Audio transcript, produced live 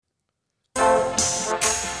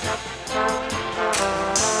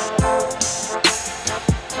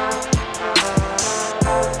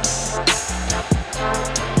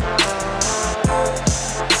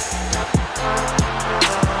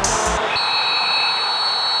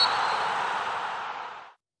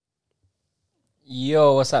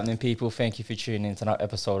Yo, what's happening, people? Thank you for tuning in to another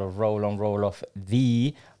episode of Roll On, Roll Off,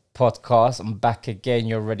 the podcast. I'm back again.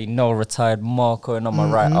 You already know, retired Marco, and on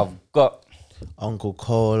my right, I've got Uncle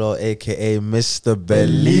Colo, aka Mr.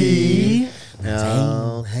 Belly.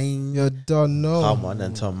 You don't know. Come on,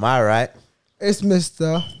 and to my right. It's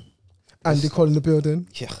Mr. Andy Cole in the building.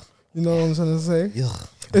 Yeah. You know what I'm trying to say? Yeah.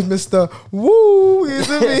 It's Mr. Woo, you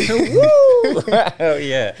see me? Woo! oh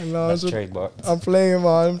yeah, No, that's I'm trademark. I'm playing,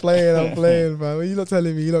 man. I'm playing, man. What you not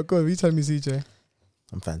telling me? You not good. What you telling me, CJ?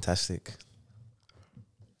 I'm fantastic.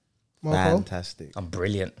 Marco? Fantastic. I'm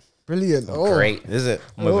brilliant. Brilliant. Oh, Great. Is it?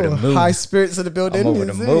 I'm over the moon. High spirits of the building. I'm over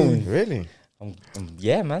the you see? moon. Really?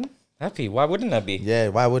 Yeah, man. Happy. Why wouldn't I be? Yeah,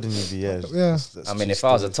 why wouldn't you be? Yeah. Yeah. I mean, if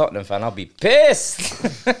I was a Tottenham fan, I'd be pissed.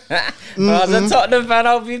 If I was a Tottenham fan,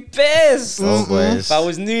 I'd be pissed. Oh, boys. If I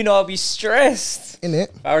was Nuno, I'd be stressed. In it.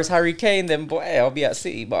 If I was Harry Kane, then boy, I'll be at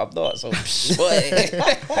City, but I'm not. So, boy.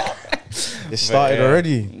 It started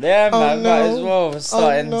already. Yeah, man, Oh, might no. as well.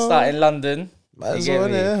 Starting London. Might as You get well,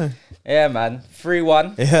 me? yeah. Yeah, man.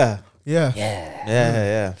 3-1. Yeah. Yeah.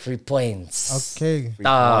 Yeah. 3 points. Okay. 3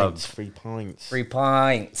 points. 3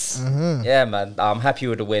 points. Uh-huh. Yeah, man. I'm happy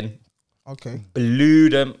with the win. Okay. Blew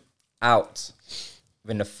them out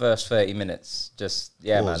within the first 30 minutes. Just,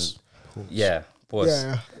 yeah, Pause. man. Yeah. Pause.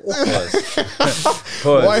 Yeah. Pause.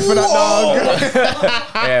 Pause. Why for that dog?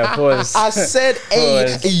 Yeah, pause. I said, hey,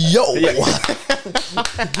 Pause. yo.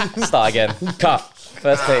 Start again. Cut.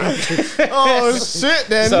 First take. Oh, shit,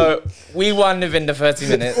 then. So, we won within the 30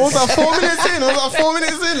 minutes. What was that 4 minutes in? Was that 4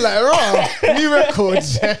 minutes in? Like, raw. New record.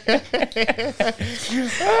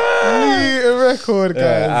 New record,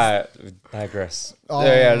 guys. Alright, digress. Oh.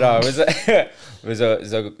 Yeah, no, it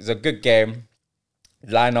was a good game.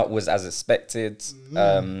 Lineup was as expected.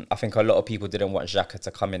 I think a lot of people didn't want Xhaka to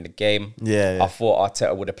come in the game. Yeah. I thought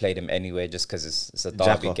Arteta would have played him anyway, just because it's a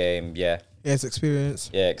derby Xhaka. game. Yeah, Experience.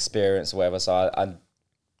 experience, whatever. So I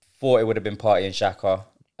thought it would have been Partey and Xhaka.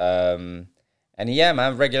 And yeah,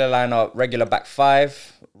 man, regular lineup, regular back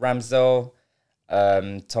five: Ramsdale,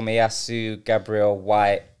 Tomiyasu, Gabriel,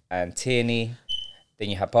 White, and Tierney. Then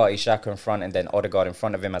you have Partey, Xhaka in front, and then Odegaard in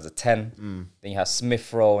front of him as a 10. Then you have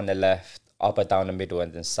Smith Rowe on the left, Upper down the middle,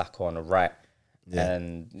 and then Saka on the right. Yeah.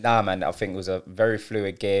 And man, I think it was a very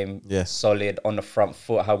fluid game. Yeah. Solid on the front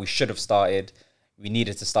foot, how we should have started. We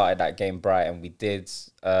needed to start that game bright, and we did.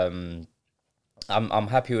 I'm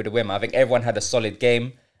happy with the win. I think everyone had a solid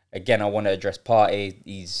game. Again, I want to address Partey.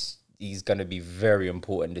 He's going to be very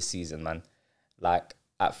important this season, man. Like,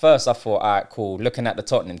 at first I thought, all right, cool. Looking at the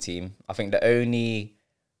Tottenham team, I think the only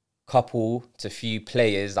couple to few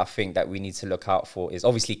players I think that we need to look out for is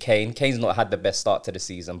obviously Kane. Kane's not had the best start to the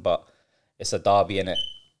season, but it's a derby, innit?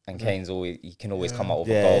 And Kane's he can always come out with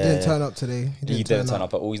a goal. He didn't turn up today. He didn't turn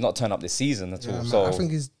up at all. He's not turned up this season at all. Man, So I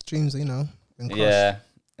think his dreams, been crushed. yeah.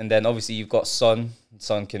 And then obviously you've got Son.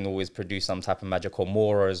 Son can always produce some type of magic, or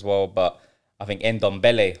Mora as well. But I think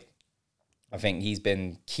Ndombele, I think he's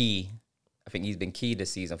been key. I think he's been key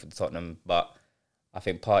this season for Tottenham. But I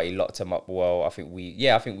think Partey locked him up well. I think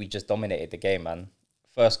we just dominated the game, man.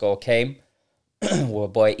 First goal came. Our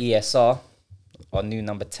boy ESR, our new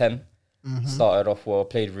number 10. Started off well,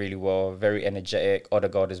 played really well, very energetic.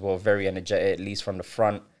 Odegaard as well, very energetic, at least from the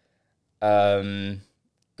front.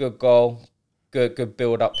 Good goal, good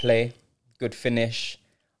build-up play, good finish.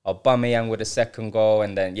 Aubameyang with a second goal,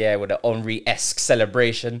 and then, with an Henry-esque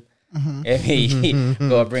celebration.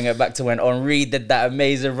 Gotta bring it back to when Henry did that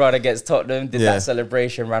amazing run against Tottenham, did that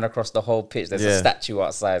celebration, ran across the whole pitch. There's a statue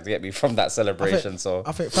outside, get me, from that celebration.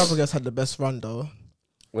 I think Fabregas had the best run though.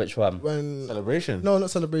 Which one? When Celebration? No, not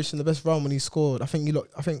celebration. The best run when he scored. I think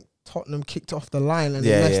Tottenham kicked off the line and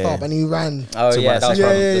he messed up and he ran. Oh yeah, that was from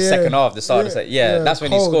the second half, the start of the second. Yeah, that's when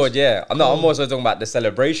cold. he scored. Yeah, I'm also talking about the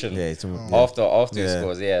celebration. Yeah, After he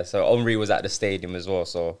scores. Yeah, so Henry was at the stadium as well.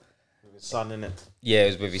 So his son, innit? yeah, it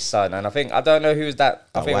was with his son, and I don't know who was that.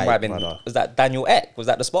 I think it might have been brother. was that Daniel Ek? Was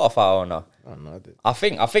that the Spotify owner? I don't know. I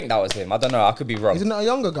think that was him. I don't know. I could be wrong. Isn't that a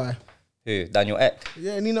younger guy? Who? Daniel Ek?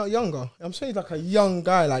 Yeah, and he's not younger. I'm saying he's like a young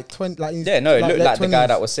guy, like 20. Like he's Yeah, no, it looked late like the guy 20s.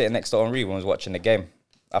 that was sitting next to Henry when I was watching the game.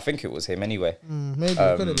 I think it was him anyway. Maybe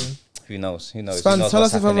it could have been. Who knows? Who knows? Who Fans, knows tell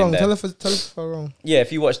what's us if I'm happening wrong. there? Tell us if I'm wrong. Yeah,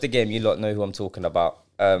 if you watch the game, you lot know who I'm talking about.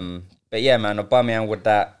 But yeah, man, Aubameyang with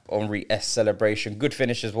that Henry-esque celebration. Good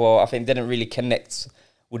finish as well. I think didn't really connect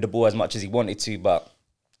with the ball as much as he wanted to, but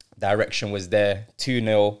direction was there.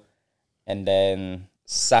 2-0. And then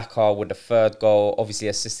Saka with the third goal, obviously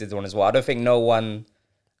assisted one as well. I don't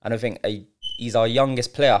think he's our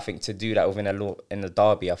youngest player, I think, to do that in the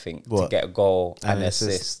derby, I think, to get a goal and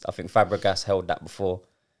assist. I think Fabregas held that before.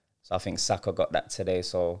 So I think Saka got that today.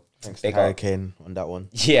 So Thanks Big to Harry up. Kane on that one.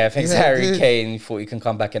 Yeah, thanks to Yeah, Harry dude. Kane. Thought he can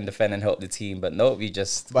come back and defend and help the team, but nope, he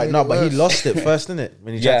just But Made no, it but he worse. lost it first, didn't it?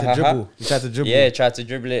 When he tried to dribble. He tried to dribble. yeah, tried to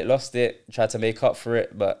dribble it, lost it, tried to make up for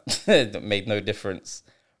it, but it made no difference.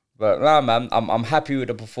 But nah, man, I'm happy with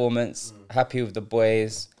the performance. Happy with the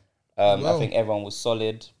boys. I Well. think everyone was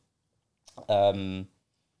solid.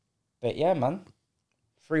 But yeah, man,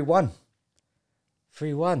 3-1,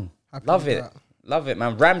 3-1. Happy Love with it. that. Love it,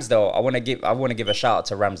 man. Ramsdale, I want to give a shout out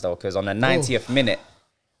to Ramsdale because on the 90th minute,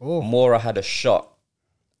 Oh, Mora had a shot,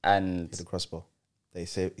 and The crossbar. They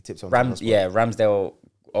say he tips on the crossbar. Ramsdale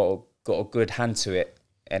got a good hand to it,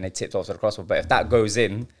 and it tipped off to the crossbar. But if that goes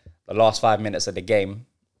in, the last 5 minutes of the game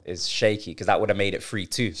is shaky because that would have made it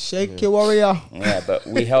 3-2. shake your warrior. Yeah, but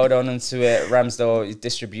we held on into it. Ramsdale, his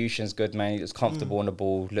distribution's good, man. He was comfortable on the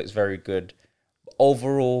ball, looks very good.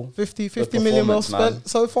 Overall, 50 good million well performance, man. spent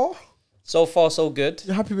so far. So far, so good.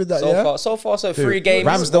 You're happy with that, So yeah? far, so 3 games.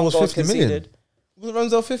 Ramsdale one was goal 50 million. conceded. Was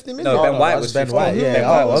Ramsdale 50 million? No, Ben White that's was Ben 50. White, yeah. Ben Oh,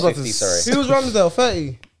 White I was was about to 50, say- sorry. Who was Ramsdale?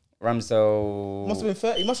 30? Ramsdale Must have been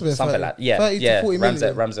 30. Must have been something 30. like 30 to 40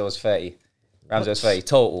 million. Ramsdale was 30. Ramsdale was 30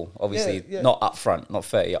 total. Obviously, Yeah, yeah. not up front, not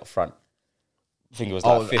 30 up front. I think it was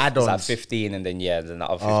Oh, like, 50, it was like add-ons. 15 and then then the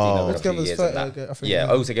other 15 Oh. over the Altogether few it's years. 30, And that. I think, Yeah,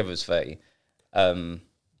 yeah. altogether it was 30.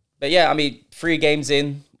 But yeah, I mean, 3 games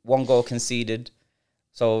in, 1 goal conceded.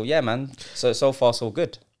 So yeah, man. So far so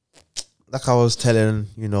good. Like I was telling,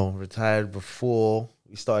 retired before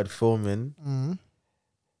we started filming.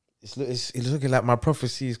 It's looking like my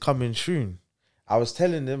prophecy is coming true. I was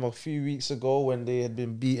telling them a few weeks ago when they had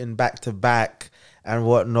been beaten back to back and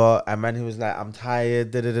whatnot, and man, he was like, "I'm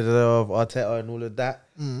tired of Arteta and all of that."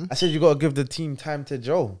 I said, "You got to give the team time to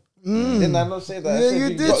gel." Didn't I not say that? I Yeah, said, you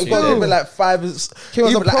you did, got to give bro. it like 5. Kim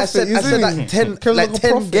was even a like I prophet, said, you I see said me? like 10, Kim was like like a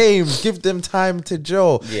 10 prophet. games. Give them time to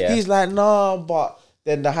gel. Yeah. He's like, "Nah," but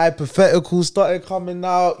then the hypotheticals started coming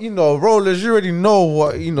out. Rollers, you already know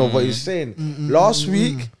what what he's saying. Last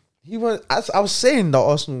week, he was. I was saying that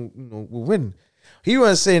Arsenal, will win. He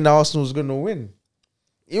wasn't saying that Arsenal was gonna win.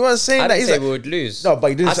 He wasn't saying I that. didn't He's say like, we would lose. no, but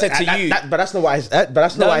he didn't. I say, said to you. but that's not what I said. But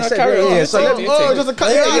that's not what I said. carry on. So Oh, let me. oh, just a cut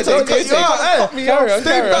Yeah, you out, yeah, just a yeah, cut you yeah, out. yeah. Hey, Carry on, stay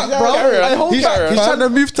carry back, on, bro. carry on. I hold He's, back, he's fam. trying to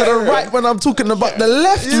move to the right when I'm talking about the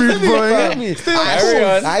left route, bro. You get me? Stay on I course.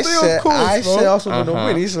 said, I Stay on said, course, I bro. said Arsenal gonna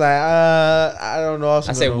win. He's like, I don't know. I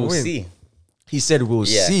Arsenal said gonna we'll win. see. He said we'll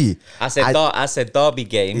Yeah. see. I said derby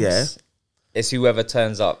games. Yeah. It's whoever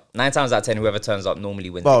turns up. 9 times out of 10, whoever turns up normally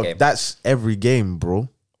wins the Bro, game. that's every game, bro.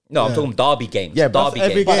 No, I'm talking derby games. Yeah, but derby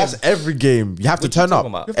that's every games. game. That's every game. You have to What you turn up. talking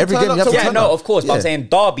about? Every You have to game, turn you have up to to Yeah, turn no, up. of course. But I'm Yeah. saying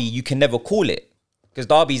derby, you can never call it because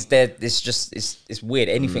derby's there. It's weird.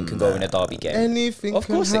 Anything can go in a derby game. Anything Of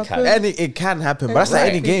course can it can. happen. It can happen, but that's like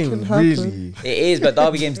any Anything game, can happen. really. It is, but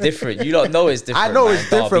derby game's different. You don't know it's different. I know man. it's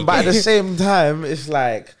different, Derby but at the game. same time, it's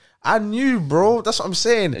like I knew, bro. That's what I'm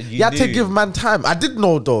saying. You had to knew. give man time. I did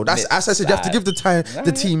know though. That's as I said. You have to give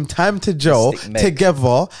the team time to gel Stick mate.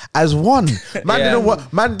 together as one. Man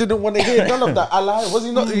Yeah. didn't want to hear none of that. I lied. Was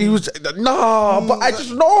he not? He was nah. But I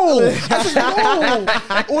just know.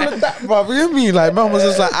 All of that, bro. You hear me? Like man was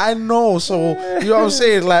just like I know. So you know what I'm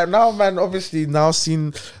saying? Like now, man. Obviously now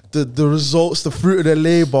seen the results, the fruit of the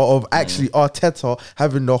labor of actually Arteta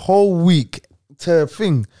having the whole week to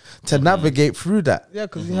navigate through that. Yeah,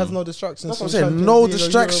 because he has no distractions. That's what I'm from saying. Champions No League or Europa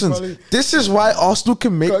distractions. League. This is why Arsenal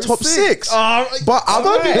can make Got top six. But I'm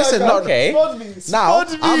Spud me, listen. like, No, okay. now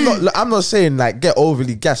I'm not saying like get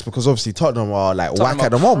overly gassed because obviously Tottenham are like whack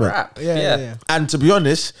at the moment. Crap. Yeah. And to be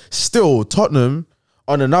honest, still Tottenham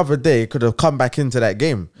on another day could have come back into that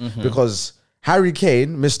game because Harry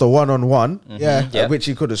Kane missed a 1-on-1, Yeah. Yeah. which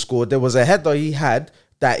he could have scored. There was a header he had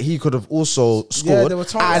that he could have also scored, there were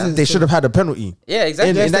chances and they should have had a penalty. Yeah,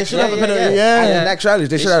 exactly. In Yes, they actual- should have a penalty, And yeah. in actuality,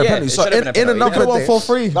 they should have had a penalty. it So should have been a in penalty, another yeah. They day, won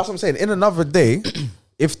 4-3. that's what I'm saying. In another day,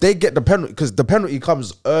 if they get the penalty, because the penalty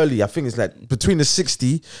comes early, I think it's like between the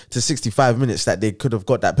 60 to 65 minutes that they could have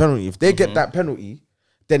got that penalty. If they get that penalty,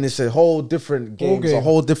 then it's a whole different game, it's a game.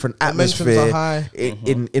 whole different Momentum's atmosphere are high.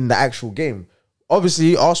 in the actual game.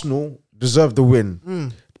 Obviously, Arsenal deserved the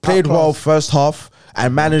win. Played Outclassed. well first half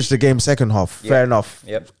and managed the game second half. Fair enough.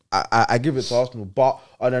 Yep. I give it to Arsenal, but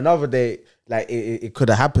on another day, like it could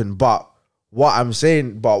have happened. But what I'm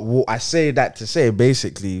saying, I say that to say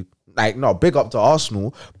basically, like no, big up to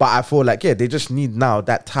Arsenal, but I feel like they just need now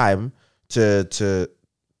that time to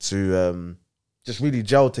just really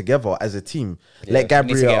gel together as a team. Let need to get a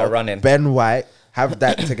Gabriel, run in. Ben White have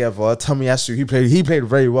that together. Tomiyasu, he played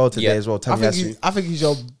very well today Yeah. as well. I Tomiyasu. think he's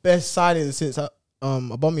your best signing since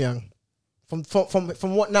Aubameyang.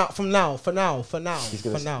 From what now? For now. He's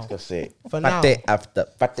gonna say it. For now. Pate after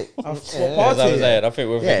pate. That's what I'm saying. I think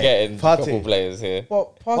we're Yeah. forgetting a Partey. couple players here.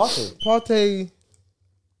 Well, Partey.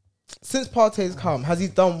 since Partey's come, has he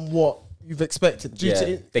done what you've expected?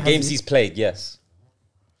 The games he's played, yes.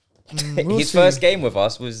 His first game with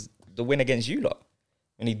us was the win against you lot.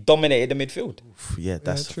 And he dominated the midfield. Yeah,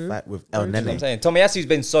 that's a fact with El You know what I'm Nene. saying? Tomiyasu's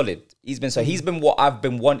been solid. He's been what I've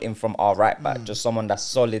been wanting from our right back. Just someone that's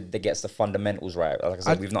solid, that gets the fundamentals right. Like I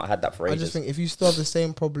said, we've not had that for ages. I just think if you still have the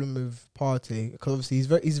same problem with Partey, because obviously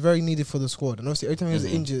he's very needed for the squad, and obviously every time he has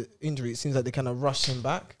an injury, it seems like they kind of rush him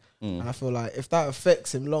back. And I feel like if that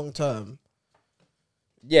affects him long term,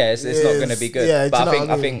 it's not going to be good. Yeah, but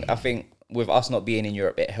I think with us not being in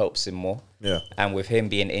Europe, it helps him more. Yeah. And with him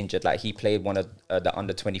being injured, like he played one of the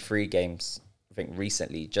under-23 games, I think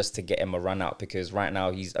recently, just to get him a run out, because right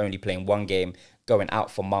now he's only playing one game, going out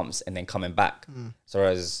for months and then coming back. So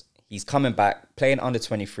as he's coming back, playing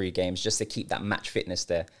under-23 games just to keep that match fitness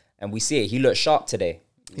there. And we see it. He looked sharp today.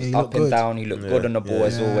 He up and down. He looked good on the ball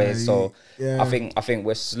as always. So I think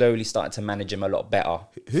we're slowly starting to manage him a lot better.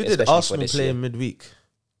 Who did Arsenal play in midweek?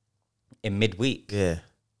 In midweek? Yeah.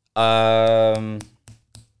 are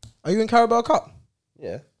you in Carabao Cup?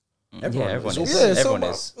 Yeah. Everyone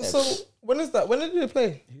is. So when is that? When did they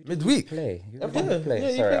play? Midweek. Play. Yeah,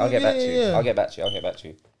 Sorry, I'll get back to you. I'll get back to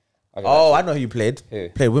you. Oh, I know who you played. Who?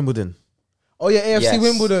 Played Wimbledon. Oh yeah, AFC Yes.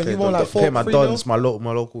 Wimbledon. You won like 4-3. Played my Dons, my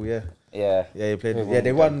local, yeah. Yeah. Yeah, he played. Who Yeah,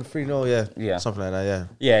 they won? won 3-0, Yeah. Something like that, yeah.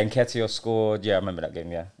 Yeah, and Nketiah scored. Yeah, I remember that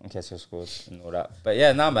game, yeah. Nketiah scored and all that. But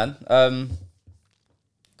yeah, man.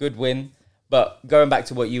 Good win. But going back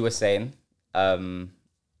to what you were saying,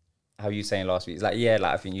 how you saying last week, it's like,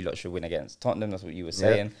 I think you lot should win against Tottenham. That's what you were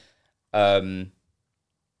saying. I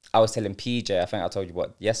was telling PJ, I think I told you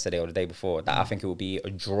yesterday or the day before, that I think it would be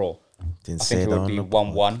a draw. I think it would be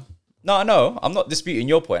 1-1. No, I'm not disputing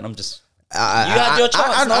your point. I'm just... you had your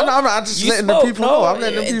chance, I'm just letting the people know. I'm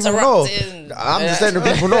letting the people know. I'm just letting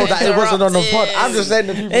the people know that it wasn't on the pod. I'm just letting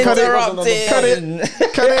the people know it wasn't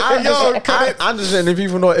on the pod. I'm just letting the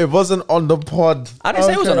people know it wasn't on the pod. I didn't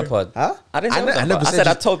say it was on the pod. Huh? I didn't say it was on the pod. I said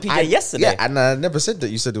I told PJ yesterday. Yeah, and I never said that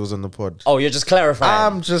you said it was on the pod. Oh, you're just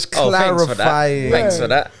clarifying. I'm just clarifying. Thanks for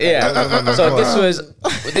that. Yeah. So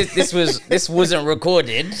this wasn't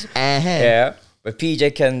recorded. Yeah. But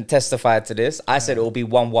PJ can testify to this. I said it will be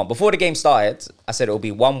 1-1. Before the game started, I said it will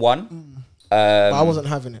be 1-1. But I wasn't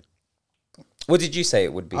having it. What did you say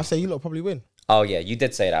it would be? I say you lot probably win. Oh, yeah, you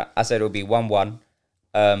did say that. I said it will be 1-1.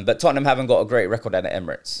 But Tottenham haven't got a great record at the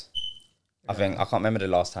Emirates. I can't remember the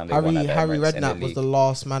last time they won at the Harry Emirates in the Redknapp was league. the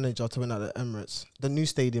last manager to win at the Emirates. The new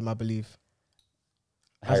stadium, I believe.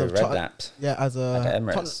 Harry Redknapp. Yeah, as a... At the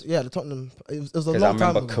Emirates. the Tottenham. It was a Because long I time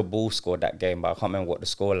remember ago. Kabul scored that game, but I can't remember what the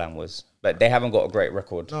scoreline was. But they haven't got a great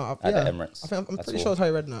record at the Emirates. I'm pretty sure it's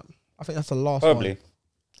Harry Redknapp. I think that's the last Probably. one.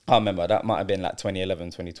 I can't remember. That might have been like 2011,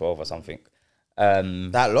 2012 or something.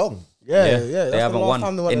 That long? Yeah. They haven't won.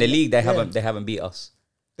 In the league, they haven't beat us.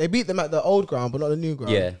 They beat them at the old ground, but not the new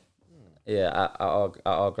ground. Yeah. At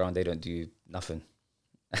our ground, they don't do nothing.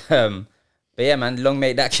 But yeah, man, long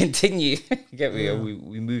may that continue. Get me?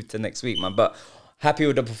 We moved to next week, man. But happy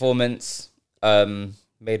with the performance.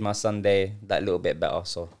 Made my Sunday that little bit better.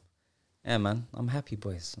 So yeah, man, I'm happy,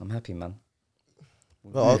 boys. I'm happy, man.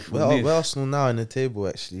 We're Arsenal now in the table,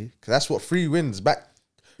 actually. Because that's what 3 wins back.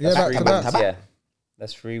 Yeah, back to back. Yeah,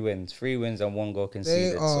 that's 3 wins. 3 wins and 1 goal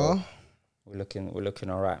conceded. So we're looking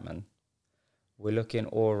all right, man. We're looking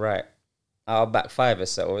all right. Our back 5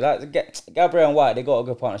 is settled. Gabriel and White, they got a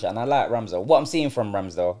good partnership, and I like Ramsdale. What I'm seeing from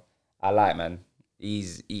Ramsdale, I like, man. He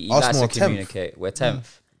likes to communicate. We're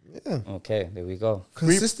 10th. Yeah. Okay, there we go.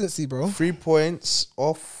 Consistency, bro. 3 points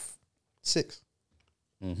off 6.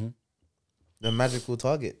 Mm-hmm. The magical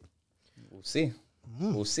target. We'll see.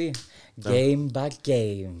 We'll see. Game by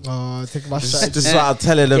game. Take my shot. This is what I'm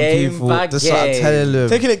telling them people. This is what I'm telling them.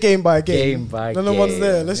 Taking it game by game. Game by None game. of one's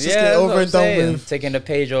there. Let's just get over and done with. Taking the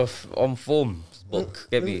page off on form book.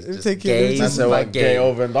 Get me? Just Take it- game just by Get game.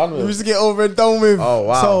 over and done We with. just get over and done with. Oh,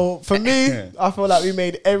 wow. So for me, I feel like we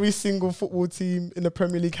made every single football team in the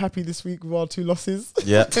Premier League happy this week with our 2 losses.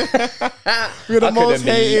 Yeah. We are the most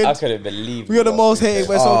hated. I couldn't believe We are the most hated,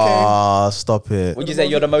 but it's okay. Ah, stop it. Would you say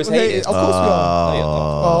you're the most hated? Of course we are. No, you're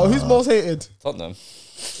not. Oh, who's most hated? Tottenham.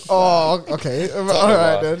 Oh, okay. All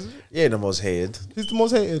right then. You ain't the most hated. Who's the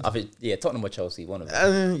most hated? I think Tottenham or Chelsea, one of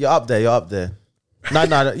them. You're up there.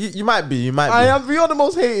 No. You might be. I am. We are the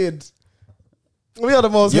most hated. We are the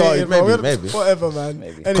most hated. maybe, bro. maybe. Whatever, man.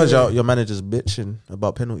 Maybe. Because Anyway. your manager's bitching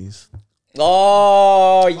about penalties.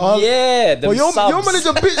 Oh, yeah. Well, your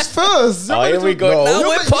manager bitched first. Your Oh, here manager- we go. No. Now Your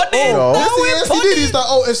we're manager- podding. No. Now Yes, we're he did. He's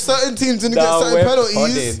like, if certain teams didn't get certain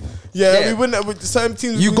penalties, Yeah, we wouldn't. With certain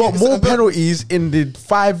teams, You got more penalties in the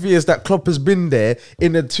 5 years that Klopp has been there.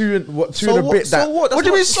 In the two and a bit. So what? What do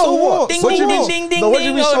you mean? So what? Ding, What do you ding, mean? ding, ding, No, what do ding,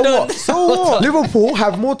 you mean? So hold on. what? So what? Liverpool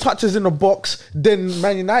have more touches in the box than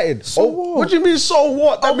Man United. So what? What do you mean? So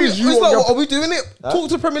what? That means you. Are we doing it? Talk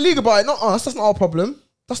to Premier League about it, not us. That's not our problem.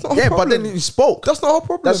 That's not our problem. but then he spoke. That's not our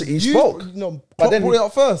problem. He spoke. No, But Klopp then brought it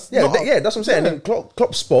up first. Yeah, that's what I'm saying. Yeah. And then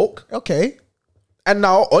Klopp spoke, Okay. and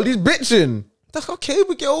now Ollie's bitching. That's okay.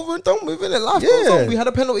 We get over and done with it. Life goes on. We had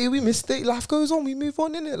a penalty. We missed it. Life goes on. We move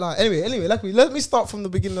on in it. Like anyway. Let me start from the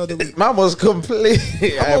beginning of the week. Man was complaining.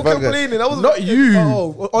 I'm not complaining. That was not you.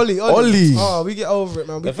 Oh, Ollie. Oh, we get over it,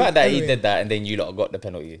 man. The fact that he did that and then you lot got the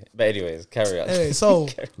penalty. But anyways, carry on. Anyway, so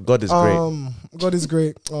God is great. God is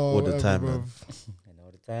great. Oh, All the time, bro. man. And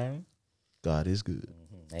all the time. God is good.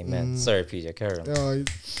 Amen. Sorry, PJ, carry on. Oh,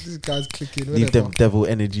 this guy's clicking. Leave Whatever. them devil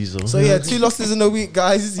energies on. So yeah, 2 losses in a week,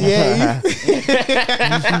 guys. Yay.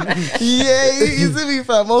 Yay. You see me,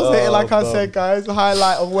 fam? Most hated, like I said, guys. The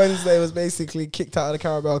highlight of Wednesday was basically kicked out of the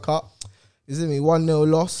Carabao Cup. You see me? 1-0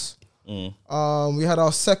 loss. We had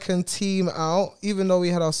our second team out. Even though we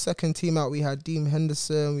had our second team out, we had Dean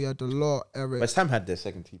Henderson, we had Delort, Eric. West Ham had their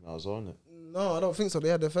second team out as well, innit? No, I don't think so. They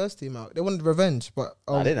had their first team out. They wanted revenge, but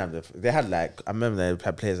Nah, they didn't have they had like, I remember they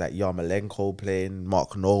had players like Yarmolenko playing,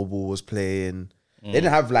 Mark Noble was playing. They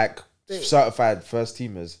didn't have like certified first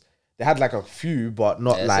teamers. They had like a few, but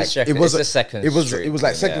not like it was a second. It was string,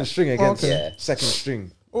 like second string against Okay. second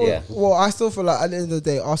string. Well, I still feel like at the end of the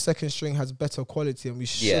day, our second string has better quality, and we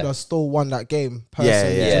should have still won that game.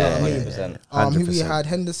 Personally, do you know what I mean? 100%. Who we had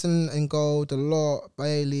Henderson in goal, Delort,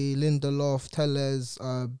 Bailey, Lindelof, Tellez,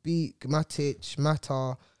 Beak, Matic,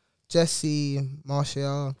 Mata, Jesse,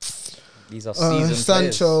 Martial. These are seasoned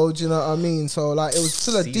Sancho, players. do you know what I mean? So like it was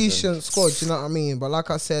still a decent squad, do you know what I mean? But like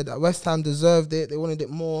I said, West Ham deserved it. They wanted it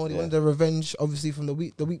more. They wanted the revenge, obviously, from the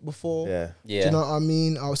week before. Yeah. Do you know what I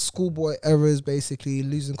mean? Our schoolboy errors, basically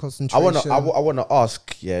losing concentration. I wanna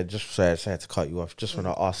ask, just sorry to cut you off. Just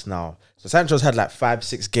wanna ask now. So Sancho's had like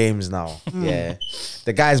 5-6 games now. Yeah,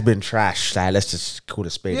 the guy's been trash. Like, let's just call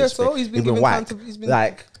it spade. Yeah, a spade. so he's been given whacked. time to- he's been-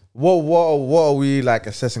 like. What are we like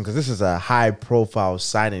assessing? Because this is a high profile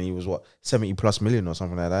signing. He was 70+ million or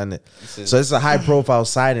something like that, isn't it? So it's a high profile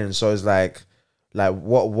signing. So it's like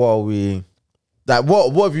what are we like?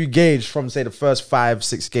 What have you gauged from say the first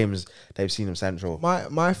 5-6 games they've seen him Central?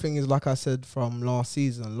 My thing is, like I said from last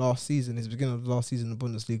season, his beginning of last season, the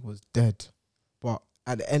Bundesliga was dead, but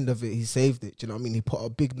at the end of it, he saved it. Do you know what I mean? He put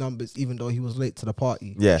up big numbers, even though he was late to the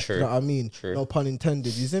party. Yeah, Do you know what I mean? True. No pun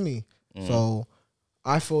intended. You see me? So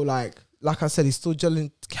I feel like I said, he's still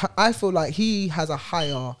gelling. I feel like he has a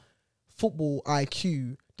higher football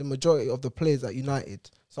IQ than majority of the players at United.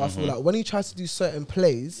 So I feel like when he tries to do certain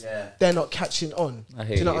plays, they're not catching on.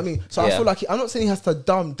 Do you know what I mean? So I feel like I'm not saying he has to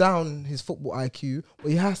dumb down his football IQ, but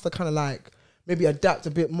he has to kind of like maybe adapt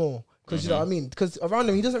a bit more. Because you know what I mean? Because around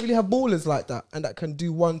him, he doesn't really have ballers like that and that can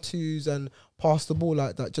do 1-2s and pass the ball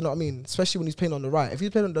like that. Do you know what I mean? Especially when he's playing on the right. If he's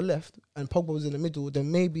playing on the left and Pogba was in the middle,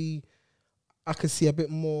 then maybe I could see a bit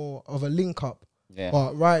more of a link up. Yeah.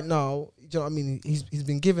 But right now, do you know what I mean? He's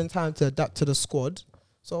been given time to adapt to the squad.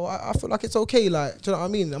 So I feel like it's okay. Like, do you know what I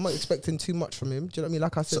mean? I'm not expecting too much from him. Do you know what I mean?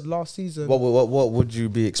 Like I said, last season. What would you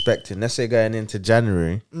be expecting? Let's say going into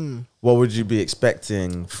January, what would you be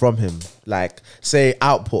expecting from him? Like, say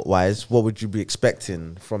output wise, what would you be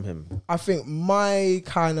expecting from him? I think my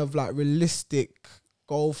kind of like realistic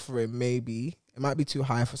goal for him, maybe it might be too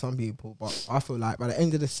high for some people, but I feel like by the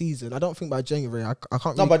end of the season, I don't think by January, I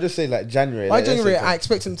can't. No, but just say like January. By like, January, I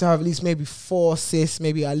expect him to have at least maybe 4 assists,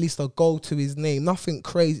 maybe at least a goal to his name. Nothing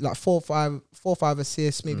crazy, like 4 or 5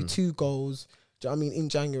 assists, maybe 2 goals. Do you know what I mean? In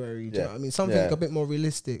January, do you know what I mean? Something a bit more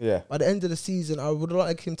realistic. Yeah. By the end of the season, I would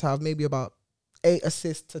like him to have maybe about 8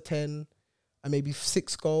 assists to 10, and maybe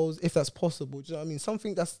 6 goals if that's possible. Do you know what I mean?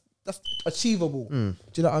 Something that's achievable. Do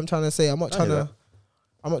you know what I'm trying to say? I'm not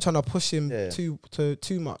trying to push him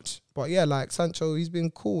too much. But yeah, like Sancho, he's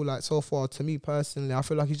been cool. Like so far, to me personally, I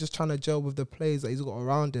feel like he's just trying to gel with the players that he's got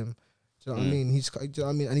around him. Do you know what I mean? Do you know what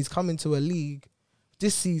I mean? And he's coming to a league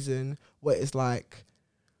this season where it's like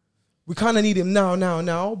we kind of need him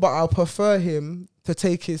now. But I'll prefer him to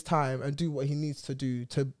take his time and do what he needs to do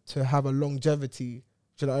to have a longevity.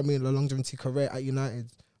 Do you know what I mean? A longevity career at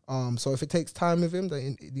United. So if it takes time with him,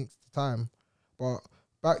 then it needs time. But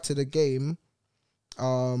back to the game.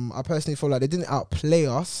 I personally feel like they didn't outplay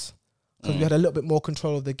us because we had a little bit more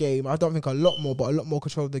control of the game. I don't think a lot more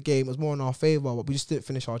control of the game. It was more in our favour, but we just didn't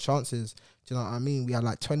finish our chances. Do you know what I mean? We had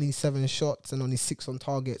like 27 shots and only 6 on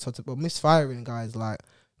target. So we're misfiring, guys. Like,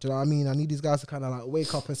 do you know what I mean? I need these guys to kind of like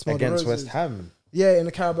wake up and smell against the roses. West Ham. Yeah, in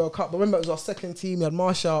the Carabao Cup. But remember, it was our second team. We had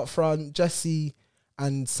Martial up front, Jesse,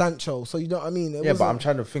 and Sancho. So you know what I mean? Yeah, but I'm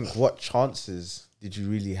trying to think, what chances did you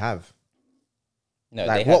really have? No,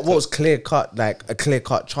 Like, what was clear cut, like a clear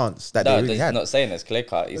cut chance that they really had? Not saying it's clear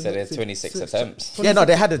cut. He said it's 26 attempts. Yeah, no,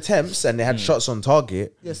 they had attempts and they had shots on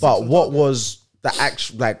target. Yeah, but what was the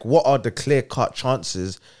actual, like, what are the clear cut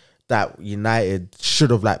chances that United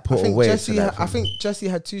should have like put away? I think Jesse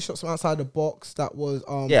had 2 shots from outside the box that was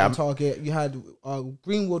on target. You had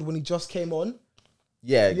Greenwood when he just came on.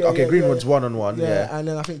 Greenwood's 1-on-1. Yeah, and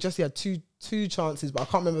then I think Jesse had two chances, but I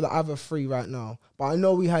can't remember the other 3 right now. But I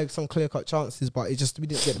know we had some clear cut chances, but we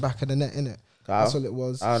didn't get the back of the net, innit? That's all it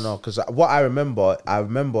was. I don't know, because what I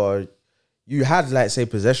remember you had like say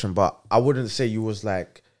possession, but I wouldn't say you was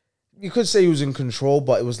like, you could say you was in control,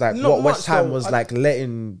 but it was like Not what West Ham though. was like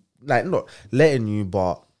not letting you,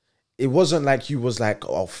 but it wasn't like you was like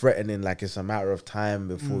threatening, like it's a matter of time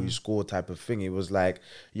before you score type of thing. It was like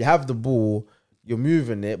you have the ball, you're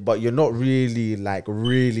moving it, but you're not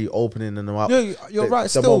really opening them up. Yeah, you're right.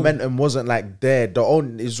 The momentum wasn't like there. The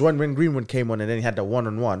only is when Greenwood came on and then he had the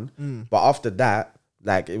 1-on-1. But after that,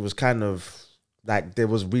 like it was kind of like there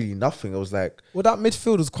was really nothing. It was like, well, that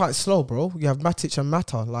midfield was quite slow, bro. You have Matic and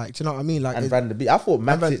Mata, like, do you know what I mean? Like, and Van der Beek. I thought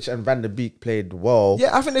Matic and Van der Beek played well.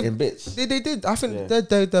 Yeah, I think in bits. They did. I think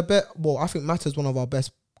they're better. Well, I think Mata's one of our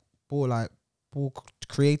best ball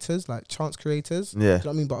creators, like chance creators. Yeah. Do you know what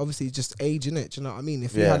I mean? But obviously it's just age, innit? Do you know what I mean?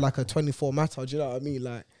 If we had like a 24 Mata, do you know what I mean?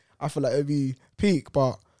 Like, I feel like it'd be peak,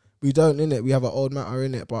 but we don't, innit? We have an old Mata,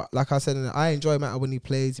 innit? But like I said, I enjoy Mata when he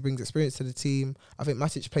plays. He brings experience to the team. I think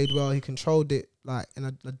Matic played well. He controlled it, like, in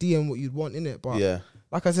a DM what you'd want, innit? But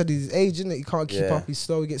like I said, he's age, innit? He can't keep up. He's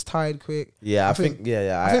slow. He gets tired quick. Yeah, I think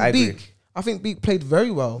I agree. I think Beak played very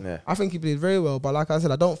well. Yeah. I think he played very well. But like I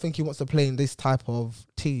said, I don't think he wants to play in this type of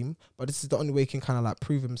team. But this is the only way he can kind of like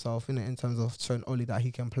prove himself in terms of showing Oli that he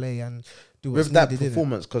can play and do what's with that needed,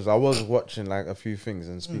 performance. Because I was watching like a few things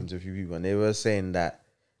and speaking to a few people, and they were saying that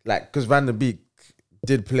like because Van der Beek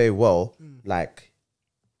did play well, like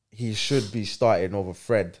he should be starting over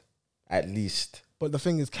Fred at least. But the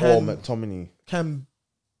thing is, or McTominay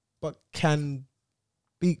can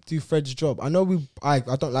Beak do Fred's job? I know I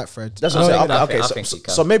don't like Fred. That's what I'm saying. I think he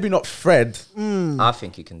can. So maybe not Fred. I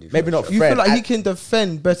think he can do. Maybe not You Fred. feel like he can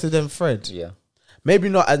defend better than Fred? Yeah. Maybe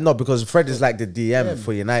not because Fred is like the DM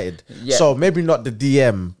for United. Yeah. So maybe not the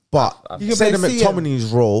DM, but say the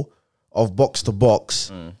McTominay's role of box to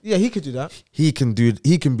box. Yeah, he could do that. He can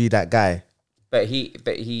be that guy. But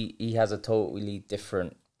he has a totally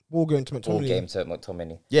different Ball game to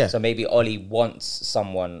McTominay. Yeah. So maybe Oli wants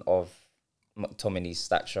someone of McTominay's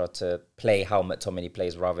stature to play how McTominay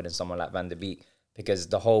plays rather than someone like Van der Beek, because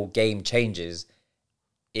the whole game changes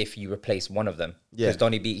if you replace one of them. Because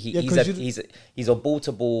Donny Beek, he's a ball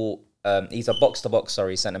to ball, he's a box to box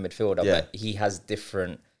centre midfielder, but he has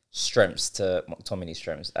different strengths to McTominay's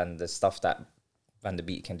strengths, and the stuff that Van der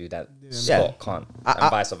Beek can do that Scott can't,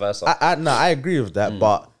 and vice versa. I agree with that,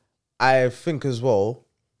 but I think as well,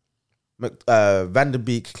 Van der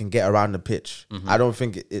Beek can get around the pitch. I don't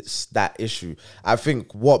think it's that issue. I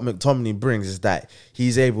think what McTominay brings is that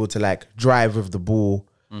he's able to like drive with the ball,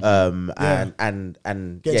 and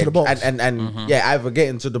get to the box, and either get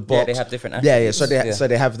into the box. Yeah, they have different attributes. So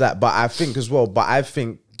they have that. But I think as well. But I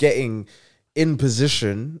think getting in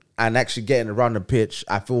position and actually getting around the pitch,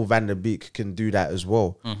 I feel Van der Beek can do that as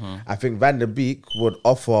well. I think Van der Beek would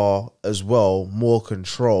offer as well more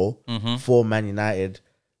control for Man United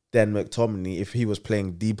than McTominay if he was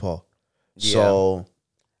playing deeper. Yeah. So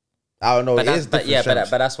I don't know. But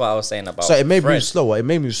that's what I was saying about. So it made me slower. It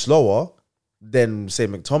made me slower than say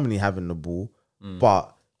McTominay having the ball,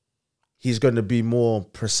 but he's going to be more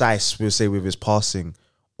precise. We'll say with his passing,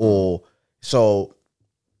 or so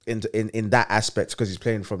in that aspect because he's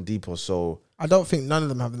playing from deeper. So I don't think none of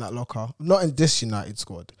them having that locker. Not in this United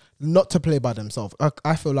squad. Not to play by themselves.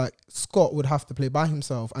 I feel like Scott would have to play by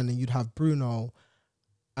himself, and then you'd have Bruno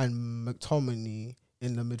and McTominay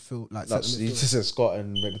in the midfield. Like you just said Scott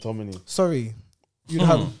and McTominay. Sorry, you'd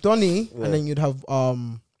have Donny, and then you'd have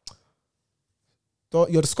you're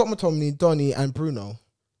the Scott, McTominay, Donny, and Bruno.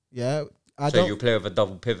 Yeah, so you play with a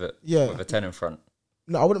double pivot. Yeah, with a 10 in front.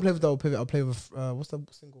 No, I wouldn't play with double pivot. I'll play with what's the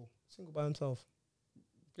single by himself.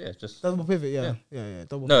 Yeah, just double pivot. Yeah.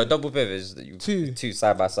 Double. No, double pivot is two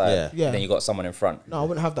side by side. Yeah. Then you got someone in front. No, I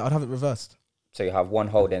wouldn't have that. I'd have it reversed. So you have one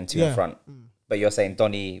hold and two in front. But you're saying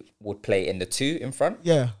Donny would play in the 2 in front?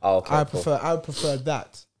 Yeah. Oh, okay. I would prefer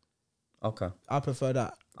that. Okay. I prefer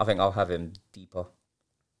that. I think I'll have him deeper.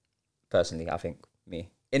 Personally, I think me.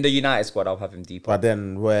 In the United squad, I'll have him deeper. But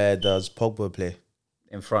then where does Pogba play?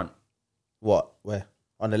 In front. What? Where?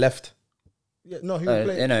 On the left? Yeah, no, he would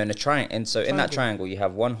play. You know, in a triangle, and so in that Triangle. triangle, you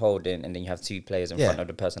have one holding, and then you have two players in Yeah. front of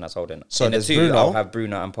the person that's holding. So in the there's two, Bruno. I'll have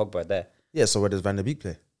Bruno and Pogba there. Yeah, so where does Van der Beek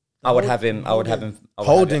play? I would have him. I would have him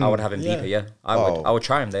Yeah. deeper. Yeah, Oh. I would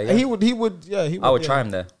try him there. And Yeah. he would. Yeah, he would. I would yeah. try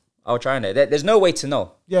him there. I would try him there. There's no way to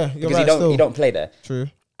know Yeah, you're because right. he don't play there. True.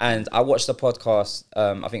 And I watched the podcast.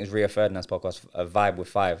 I think it was Rio Ferdinand's podcast, a Vibe with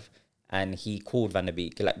Five, and he called Van der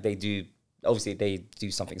Beek. Like they do. Obviously, they do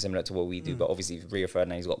something similar to what we do, but obviously Rio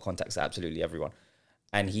Ferdinand, he's got contacts to absolutely everyone.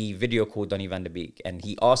 And he video called Donny van der Beek, and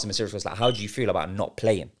he asked him a serious question, like, how do you feel about not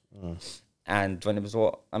playing? And when it was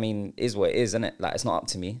is what it is, isn't it? Like, it's not up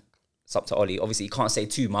to me. It's up to Ollie. Obviously, you can't say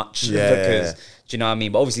too much because, do you know what I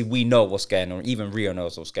mean? But obviously, we know what's going on. Even Rio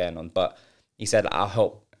knows what's going on. But he said, I'll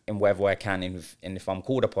help in wherever I can. And if I'm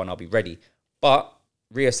called upon, I'll be ready. But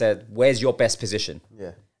Rio said, where's your best position?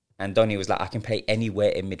 Yeah. And Donny was like, I can play anywhere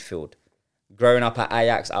in midfield. Growing up at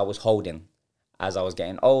Ajax, I was holding. As I was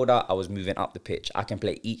getting older, I was moving up the pitch. I can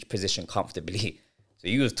play each position comfortably. So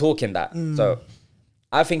he was talking that. So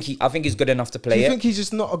I think he's good enough to play Do you it. think he's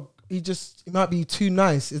just not? He might be too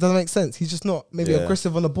nice. It doesn't make sense. He's just not maybe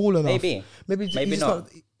aggressive on the ball enough. Maybe he's not.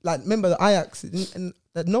 just like remember the Ajax and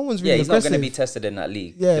that no one's really Yeah, he's aggressive. not going to be tested in that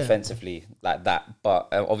league defensively like that. But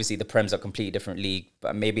obviously the Prem's a completely different league.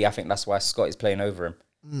 But maybe I think that's why Scott is playing over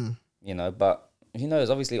him. You know, but who knows?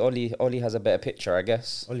 Obviously, Ollie has a better picture, I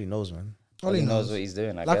guess. Ollie knows, man. Ollie knows what he's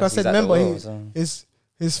doing. Like guess. I said, He's at the remember wheel, so.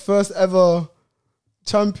 his first ever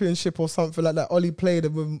championship or something like that. Ollie played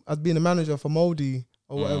as being a manager for Moldy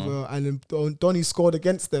or whatever, and then Donny scored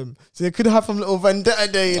against them. So they could have some little vendetta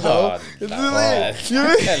there, you know.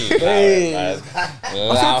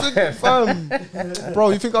 Bro,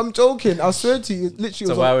 you think I'm joking? I swear to you, it literally. So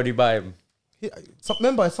was why would he buy him?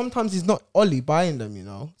 remember, sometimes it's not Ollie buying them, you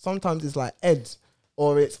know. Sometimes it's like Ed,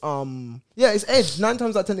 or it's it's Ed. 9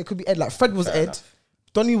 times out of 10, it could be Ed. Like Fred was Fair Ed, enough.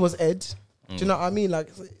 Donny was Ed. Do you know what I mean? Like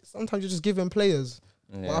sometimes you're just giving players.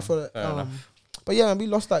 Yeah, But I feel fair enough. but yeah, we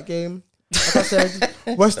lost that game. Like I said,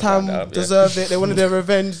 West Ham round up, yeah. deserved it. They wanted their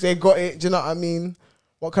revenge. They got it. Do you know what I mean?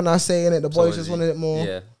 What can I say in it? The boys just wanted it more.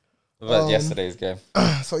 Yeah. What about yesterday's game?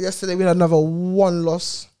 So yesterday we had another 1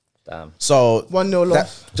 loss, Damn. So 1-0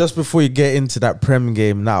 loss. just before you get into that Prem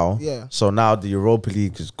game now, Yeah. So now the Europa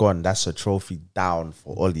League is gone. That's a trophy down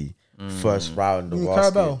for Ollie. First round of You mean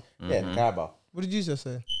last Carabao? game. Yeah, Carabao. What did you just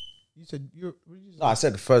say? You said you. What did you say? No, I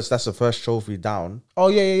said first. That's the first trophy down. Oh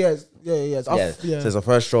yeah. It's up, Yeah. So it's the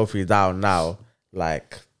first trophy down now.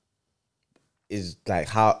 Like, is like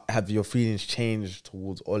how have your feelings changed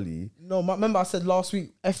towards Ollie? No, remember I said last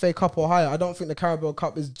week FA Cup or higher. I don't think the Carabao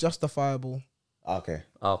Cup is justifiable. Okay,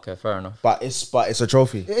 Okay, fair enough. but it's a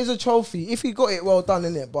trophy. It is a trophy. If he got it, well done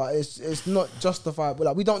in it. But it's not justifiable.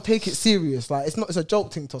 Like we don't take it serious. Like it's a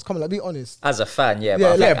joke thing to us. Come on, like be honest. As a fan, yeah.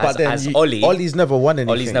 Yeah, But, I think But then as Ollie, Ollie's never won anything.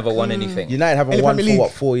 Ollie's never won anything. United haven't In the won Premier for what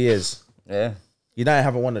League. 4 years. Yeah. United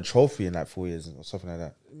haven't won a trophy in like 4 years or something like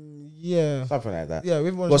that. Yeah, Something like that. yeah.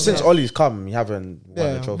 We've won. Well, since something. Ollie's come, you haven't won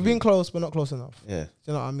a Yeah, trophy. we've been close, but not close enough. Yeah. Do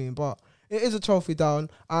you know what I mean? But it is a trophy down.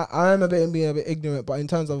 I am being a bit ignorant, but in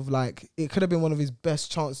terms of like, it could have been one of his best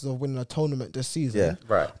chances of winning a tournament this season. Yeah.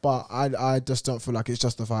 Right. But I just don't feel like it's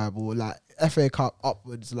justifiable. Like FA Cup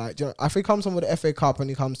upwards, like do you know, if he comes on with the FA Cup and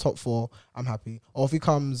he comes top 4, I'm happy. Or if he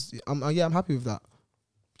comes, I'm happy with that.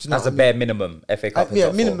 Do you know As what a I mean? bare minimum, FA Cup. and top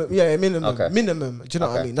four. Minimum. Okay. Minimum. Do you know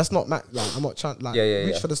what I Okay. mean? That's not like I'm not trying like Yeah,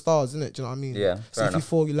 reach yeah. for the stars, isn't it? Do you know what I mean? Yeah, So fair if you enough.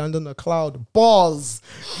 fall, you land on a cloud. Bars.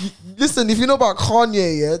 Listen, if you know about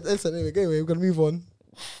Kanye, yeah. Listen, anyway, we're gonna move on.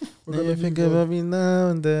 We're gonna think move on. about me now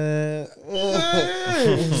and then.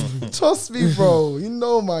 Trust me, bro. You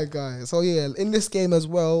know my guy. So yeah, in this game as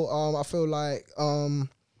well, I feel like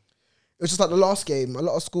it was just like the last game. A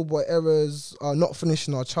lot of schoolboy errors, not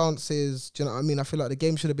finishing our chances. Do you know what I mean? I feel like the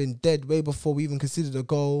game should have been dead way before we even considered a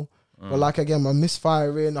goal. But like again, my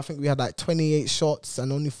misfiring. I think we had like 28 shots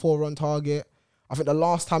and only 4 on target. I think the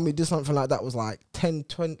last time we did something like that was like 10,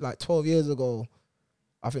 20, like 12 years ago.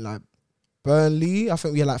 I think like Burnley. I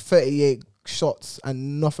think we had like 38 shots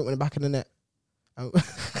and nothing went back in the net.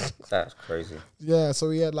 That's crazy. Yeah, so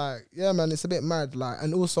we had like, yeah, man, it's a bit mad. Like,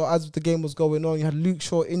 and also as the game was going on, you had Luke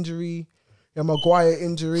Shaw injury, you had Maguire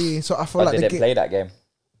injury. So I feel But like did they play that game?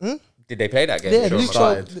 Did they play that game? Yeah, Sure. Luke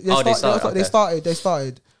Shaw. They started. They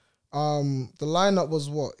started. The lineup was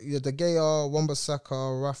what? Yeah, De Gea,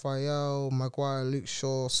 Wan-Bissaka, Raphael, Maguire, Luke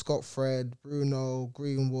Shaw, Scott Fred, Bruno,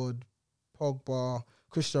 Greenwood, Pogba,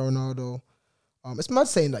 Cristiano Ronaldo. It's mad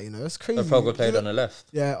saying that, you know. It's crazy. So Pogba played on the left.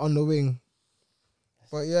 Yeah, on the wing.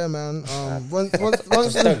 But yeah, man. Once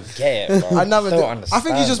Don't get it, bro. I never Don't do. understand, I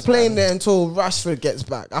think he's just playing man. there until Rashford gets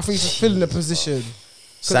back. I think he's just filling the position.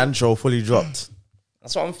 Sancho fully dropped.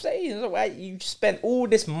 That's what I'm saying. That's why you spent all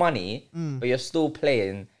this money, but you're still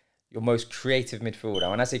playing your most creative midfielder.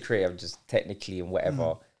 When I say creative, just technically and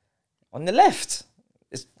whatever. On the left,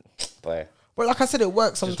 it's boy. But like I said, it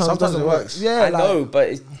works sometimes. Sometimes doesn't it work. works. Yeah, I know, but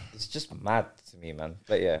it's just mad to me, man.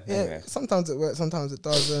 But yeah. Anyway. Sometimes it works, sometimes it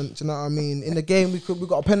doesn't. Do you know what I mean? In the game, we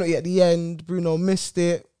got a penalty at the end. Bruno missed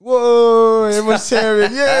it. Whoa! Everyone's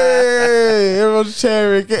cheering. Yay! Everyone's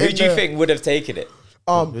cheering. Who do you think would have taken it?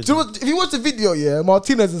 If you watch the video,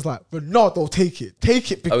 Martinez is like, Ronaldo, take it, big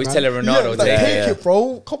Oh, he's man. telling Ronaldo, take it,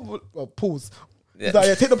 bro. Come on, pause. He's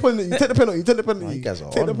like, take the penalty, take the penalty, take the penalty. You guys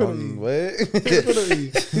are take the on penalty. one way. Take the penalty.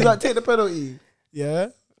 He's like, take the penalty. Yeah.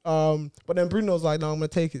 But then Bruno's like, no, I'm gonna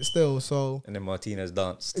take it still. So And then Martinez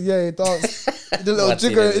danced. yeah, he danced. The little Martinez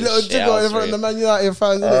jigger, is little shit jigger in house, front of the right? Man United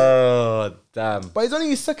fans. innit? Oh damn! But it's only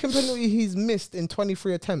his second penalty he's missed in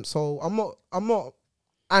 23 attempts. So I'm not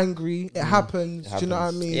angry. It happens. Do you know what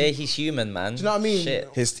I mean? Yeah, he's human, man. Do you know what I mean? Shit.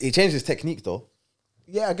 He changed his technique though.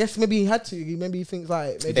 Yeah, I guess maybe he had to. Maybe he thinks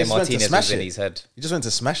like maybe. Then just went to Martinez smash was in it. his head. He just went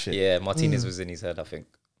to smash it. Yeah, Martinez was in his head. I think.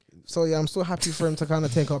 So yeah, I'm still happy for him to kind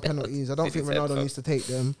of take our penalties. I don't Did think his head, Ronaldo fam. needs to take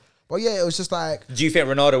them. But yeah, it was just like Do you think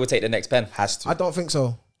Ronaldo would take the next pen? Has to. I don't think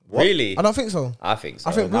so. Really? I don't think so. I think so.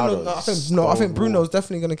 I think Bruno. Ronaldo's I think so Bruno's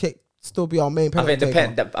definitely gonna still be our main I penalty think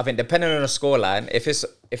taker. I think depending on the scoreline, if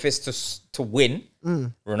it's to win,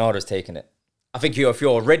 Ronaldo's taking it. I think if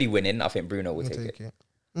you're already winning, I think Bruno will take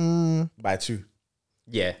it. by 2.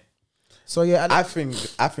 Yeah. So yeah, I think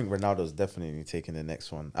Ronaldo's definitely taking the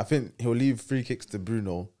next one. I think he'll leave free kicks to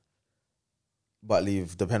Bruno, but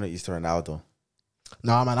leave the penalties to Ronaldo.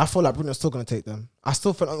 nah, man, I feel like Bruno's still gonna take them. I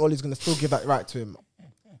still feel like Ollie's gonna still give that right to him.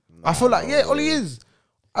 I feel like Ollie is.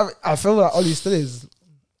 I feel like Ollie still is.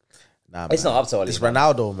 Nah, It's man. not up to Ollie. It's man.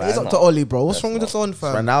 Ronaldo, man. It's up to Ollie, bro. What's wrong with this on,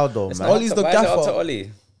 fam? Ronaldo, It's man. not Ollie's up to, the why is it up gaffer. to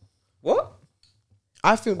Ollie. What?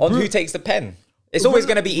 I think On who takes the pen? It's always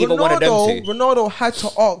going to be either one of them two. Ronaldo had to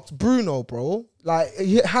ask Bruno, bro. Like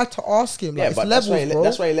he had to ask him. Like, Yeah, it's but levels, bro.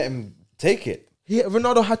 that's why he let him take it.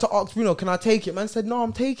 Ronaldo had to ask Bruno, "Can I take it?" Man said, "No,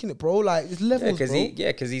 I'm taking it, bro." Like it's levels, Yeah, bro.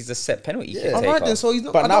 because he's a set penalty kick All taker. right then, so he's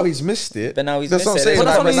not. But I now don't- he's missed it. But now he's That's what I'm missed it. saying. But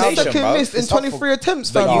that's It's only his conversation, second bro. missed in It's up for- 23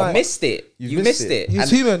 attempts, But fam. you've Like, missed it. You've You missed missed it. it. he's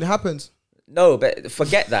human. It happens. No, but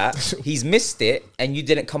forget that. He's missed it, and you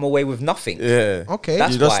didn't come away with nothing. Yeah. Okay.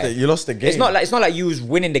 That's you lost why. it. You lost the game. It's not like you was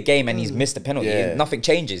winning the game and he's missed the penalty. Yeah. Nothing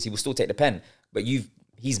changes. He will still take the pen. But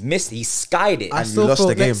he's missed. He's skied it. I you still lost feel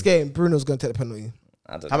the next game Bruno's gonna take the penalty.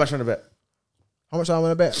 I don't How know. much on the bet? How much do I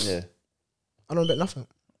want to bet? Yeah. I don't bet nothing.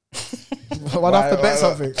 Why'd I have to bet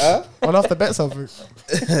something? Why'd I have to bet something?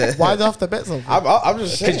 Why'd I have to bet something? I'm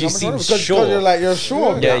just saying. you I'm seem because sure. you're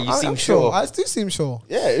sure. Yeah, man. you I seem am sure. I do seem sure.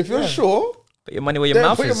 Yeah, if you're sure, Put your money where your then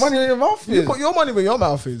mouth put is. your money where your mouth You is. put your money where your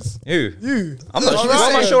mouth is. Who? You. I'm not All sure. What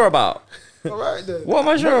am I right. sure about? All right then. What am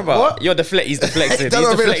I sure about? What? You're he's deflecting. That He's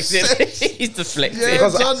don't make deflecting. He's deflecting. Yeah,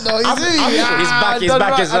 Because John, no, he's I'm in. sure. He's back, he's done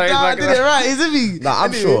back, right. he's back, he's I back, did he's it right. He's in me. Nah,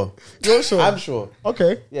 I'm sure. You're sure. I'm sure.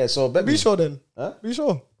 Okay. Yeah, so bet Be me. sure then. Huh? Be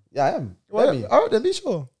sure. Yeah, I am. Well, Bet me. all right then. Be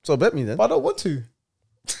sure. So bet me then. But I don't want to.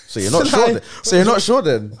 So you're not So sure. like- Then. So you're not sure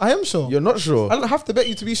then. I am sure. You're not sure. I don't have to bet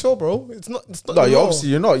you to be sure, bro. It's not. No, the you're law. obviously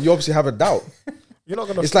you're not. You obviously have a doubt. You're not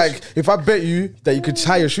gonna. It's like if I bet you that you could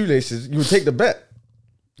tie your shoelaces, you would take the bet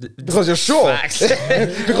because you're sure. Facts.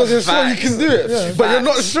 Because you're sure you Facts. can do it, Yeah. but you're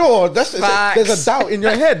not sure. There's a doubt in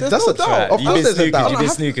your head. That's no a doubt. doubt. Of You course, been there's a snookers. doubt. You been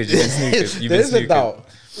snookers. You been snookers. You There been is a snookers. doubt.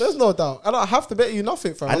 There's no doubt. I don't have to bet you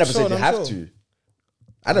nothing, fam. I I'm never sure said you and I'm have sure. to.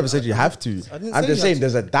 I never said you have to. didn't I'm say just you saying have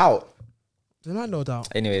there's a doubt. Then I no doubt.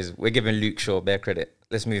 Anyways, we're giving Luke Shaw bare credit.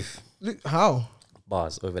 Let's move. Look, how?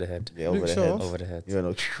 Bars over the head. Yeah, over Luke the Shaw. head. Over the head. You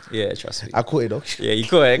know, Yeah, trust me. I caught it though. Yeah, you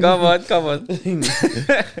caught it. Come on, come on.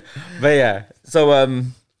 But yeah, so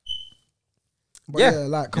But Yeah. yeah,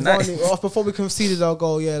 like United. Cavani. Before we conceded our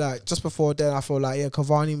goal, yeah, like just before then, I feel like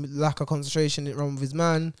Cavani lack of concentration, it ran with his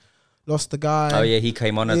man, lost the guy. oh yeah, he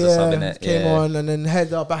came on as a sub in it. came Yeah. on and then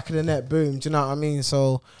head up back of the net, boom. Do you know what I mean?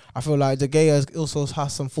 So I feel like De Gea also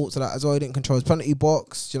has some thoughts of that as well. He didn't control his penalty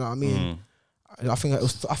box. Do you know what I mean? I think it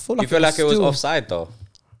was. I feel like You feel like it was still- offside though,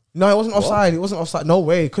 No, it wasn't offside. It wasn't offside. No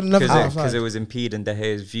way. Couldn't never be because offside. it was impeding De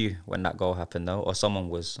Gea's view when that goal happened though, or someone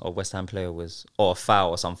was, or West Ham player was, or a foul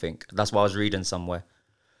or something. That's what I was reading somewhere.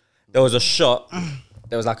 There was a shot.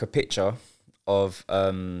 There was like a picture of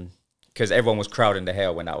because everyone was crowding De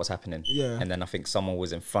Gea when that was happening. Yeah. And then I think someone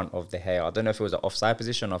was in front of De Gea. I don't know if it was an offside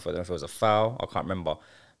position or if it was a foul. I can't remember.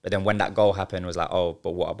 But then when that goal happened, it was like, oh,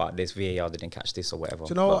 but what about this? VAR didn't catch this or whatever. Do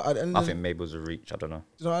you know what? But At the end I of think maybe it was a reach. I don't know.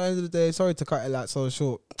 You know, at the end of the day, sorry to cut it like so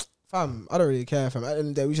short. Fam, I don't really care, fam. At the end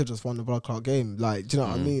of the day, we should just won the blood clot game. Like, do you know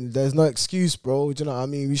what I mean? There's no excuse, bro. Do you know what I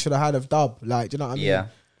mean? We should have had a dub. Like, do you know what I mean? Yeah.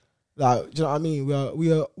 Like, do you know what I mean?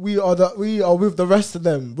 We are with the rest of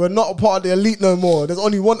them. We're not a part of the elite no more. There's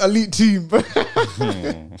only one elite team.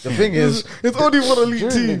 The thing is, it's only one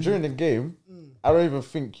elite team. During the game, I don't even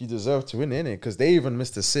think you deserve to win it, innit? Because they even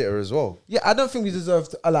missed a sitter as well. Yeah, I don't think we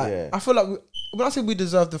deserved. I feel like when I say we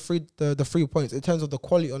deserve the 3 points in terms of the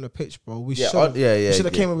quality on the pitch, bro, we should have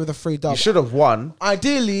came in with a 3 dub. You should have won.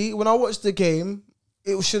 Ideally, when I watched the game,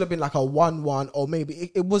 it should have been like a 1-1, or maybe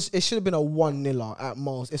it should have been a 1-0 at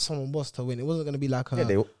most if someone was to win. It wasn't going to be like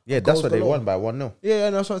that's what they won by 1-0. Yeah,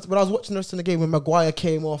 no. So when I was watching the rest of the game, when Maguire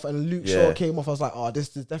came off and Luke Shaw came off, I was like, oh,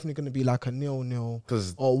 this is definitely going to be like a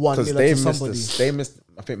 0-0 or 1-0 to somebody. They missed.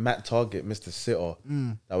 I think Matt Target missed a sitter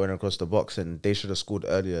that went across the box, and they should have scored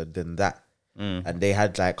earlier than that. And they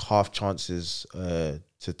had like half chances to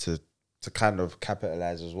kind of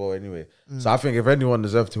capitalize as well. Anyway, so I think if anyone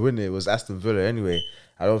deserved to win it was Aston Villa. Anyway,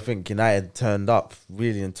 I don't think United turned up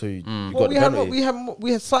really until you got the penalty.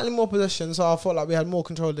 We had slightly more possession, so I felt like we had more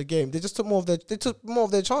control of the game. They just took more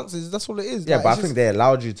of their chances. That's all it is. Yeah, like, but I think they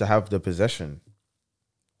allowed you to have the possession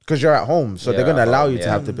because you're at home, so they're going to allow you to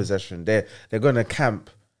have the possession. They're going to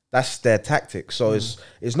camp. That's their tactic. So it's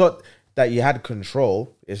not that you had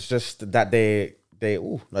control. It's just that they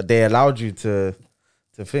allowed you to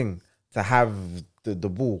have the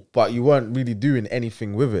ball, but you weren't really doing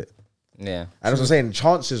anything with it. Yeah, and as I'm saying,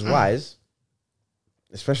 chances wise,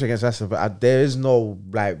 especially against Aston Villa, there is no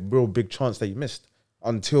like real big chance that you missed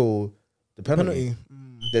until the penalty.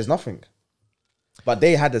 There's nothing. But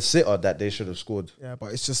they had a sitter that they should have scored. Yeah,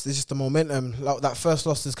 but it's just the momentum. Like, that first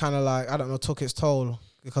loss is kind of like, I don't know, took its toll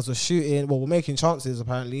because we're shooting. Well, we're making chances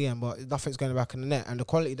apparently, but nothing's going back in the net, and the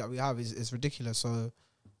quality that we have is ridiculous. So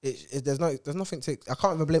there's nothing to. I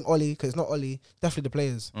can't even blame Ollie because it's not Ollie. Definitely the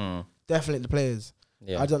players. Definitely the players.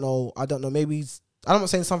 Yeah. I don't know. Maybe I'm not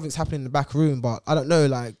saying something's happening in the back room, but I don't know.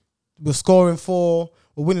 Like, we're scoring 4,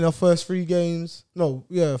 we're winning our first 3 games.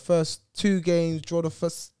 First 2 games, draw the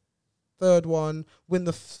third one, win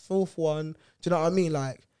the 4th one. Do you know what I mean?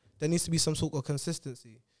 Like, there needs to be some sort of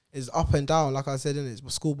consistency. It's up and down, like I said, innit?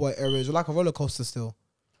 It's schoolboy errors. We're like a roller coaster still.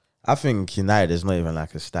 I think United is not even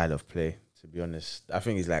like a style of play, to be honest. I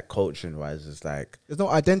think it's like coaching wise, it's like there's no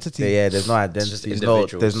identity. Yeah, there's no identity.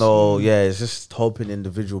 It's just hoping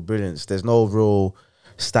individual brilliance. There's no real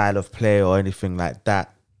style of play or anything like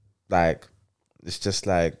that. Like, it's just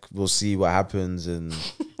like we'll see what happens, and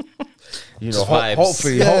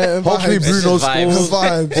hopefully Bruno scores.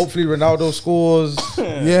 Hopefully Ronaldo scores.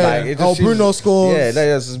 Bruno scores. Yeah,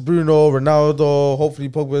 that's Bruno, Ronaldo. Hopefully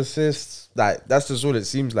Pogba assists. Like, that's just all it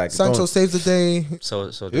seems like. Sancho saves the day. So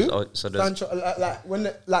does Sancho, if you highlights. What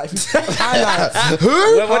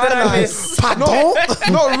did I miss? Pardon?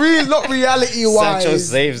 not reality wise. Sancho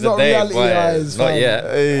saves the day, but not yet.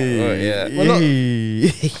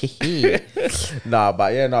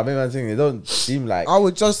 Maybe I'm thinking it don't seem like. I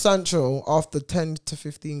would judge Sancho after 10 to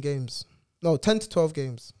 15 games. No, 10 to 12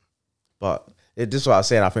 games. But this is what I was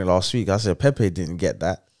saying. I think last week I said Pepe didn't get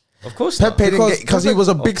that. Of course, Pepe didn't get because he was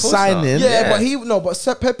a big signing. Yeah, but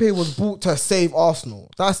Pepe was bought to save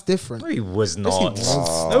Arsenal. That's different. No, he was not.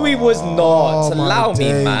 No, he was not. Allow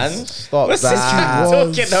me, man. Stop What's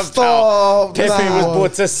that. this talking about? Pepe was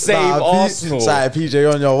bought to save Arsenal. Sorry,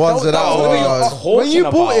 PJ on your ones. When you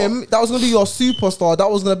bought him, that was gonna be your superstar.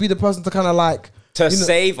 That was gonna be the person to kind of like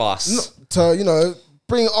save us. To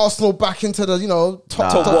bring Arsenal back into the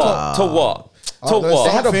top. To what? They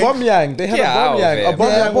had a Aubameyang.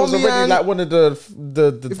 Aubameyang was already like one of the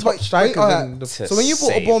top strikers. So when you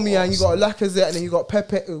bought Aubameyang, you got Lacazette, and then you got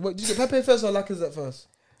Pepe. Did you get Pepe first or Lacazette first?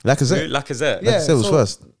 Lacazette. Yeah, Lacazette was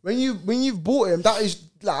first. When you've bought him, that is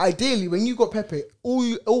like ideally when you got Pepe,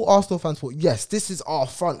 all Arsenal fans thought, yes, this is our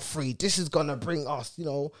front three. This is gonna bring us,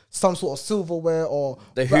 some sort of silverware or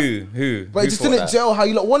who. But it just didn't gel how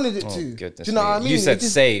you wanted it to. Goodness, do you know what I mean? You said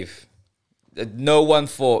save. No one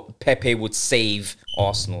thought Pepe would save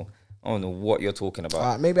Arsenal. I don't know what you're talking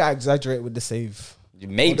about. Maybe I exaggerate with the save.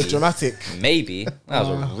 Maybe. The dramatic. Maybe. That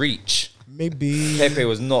was a reach. Maybe. Pepe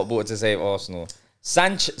was not bought to save Arsenal.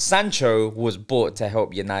 Sancho was bought to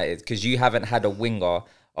help United because you haven't had a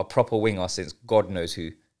proper winger since God knows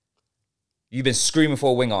who. You've been screaming for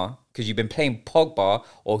a winger because you've been playing Pogba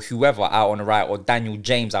or whoever out on the right or Daniel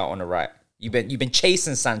James out on the right. You've been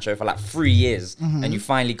chasing Sancho for like 3 years, and you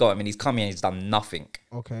finally got him, and he's come here and he's done nothing.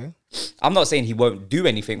 Okay. I'm not saying he won't do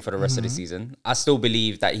anything for the rest of the season. I still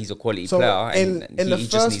believe that he's a quality player, and he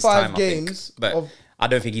just needs time, 5 games, but I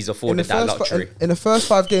don't think he's afforded that luxury. In the first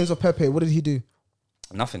 5 games of Pepe, what did he do?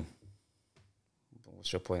 Nothing.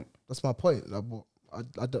 What's your point? That's my point. I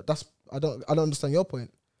don't understand your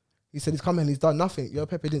point. He said he's come and he's done nothing. Yo,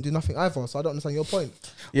 Pepe didn't do nothing either, so I don't understand your point.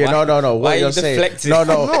 Yeah, no. What you're saying? No.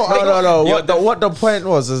 What the point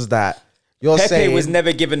was is that you're Pepe saying was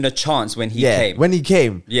never given the chance when he came. When he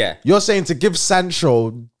came. Yeah. You're saying to give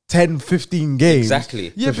Sancho 10, 15 games.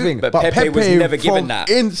 Exactly. Yeah, but Pepe was never given that.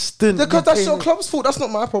 Instant. Because that's your club's fault. That's not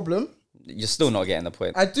my problem. You're still not getting the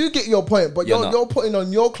point. I do get your point, but you're putting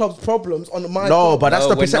on your club's problems on my. No, but that's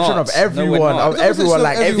the perception of everyone.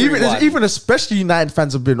 Even especially United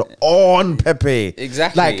fans have been on Pepe.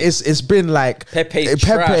 Exactly. Like it's been like Pepe's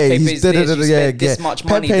trash. Pepe's this much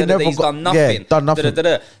money. He's done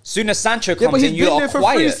nothing. Soon as Sancho comes in, you are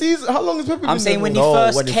quiet. How long has Pepe been? I'm saying when he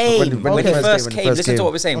first came. When he first came. Listen to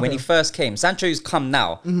what we're saying. When he first came, Sancho's come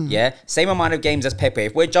now. Yeah, same amount of games as Pepe.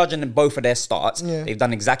 If we're judging both of their starts, they've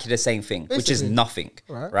done exactly the same thing. Basically. Which is nothing,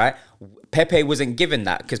 right? Pepe wasn't given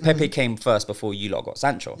that because Pepe came first before you lot got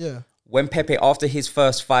Sancho. Yeah. When Pepe, after his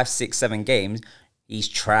first 5, 6, 7 games, he's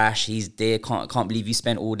trash, he's dear, can't believe you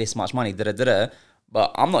spent all this much money,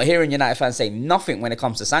 But I'm not hearing United fans say nothing when it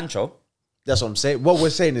comes to Sancho. That's what I'm saying. What we're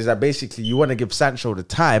saying is that basically you want to give Sancho the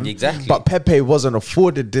time. Exactly. But Pepe wasn't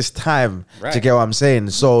afforded this time. Right. To get what I'm saying?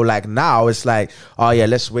 So like now it's like, oh yeah,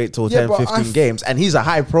 let's wait till 10, 15 games. And he's a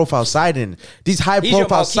high profile signing. These high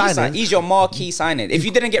profile signings. He's your marquee signing. If you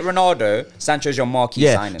didn't get Ronaldo, Sancho's your marquee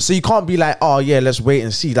signing. So you can't be like, oh yeah, let's wait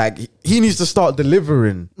and see. Like he needs to start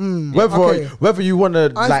delivering. Whether you want to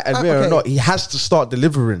like admit or not, he has to start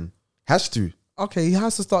delivering. Has to. Okay, he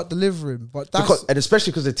has to start delivering, but that's and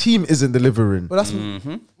especially because the team isn't delivering. But that's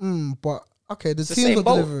but okay, the team's not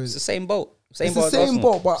delivering. It's the same boat. It's the same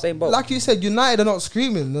boat, but like you said, United are not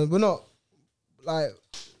screaming. We're not like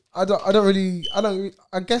I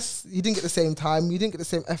guess he didn't get the same time. He didn't get the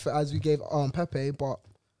same effort as we gave Pepe, but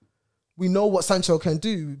we know what Sancho can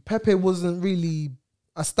do. Pepe wasn't really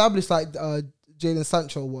established like Jadon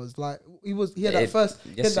Sancho was. Like he had that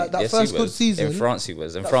first good season. In France he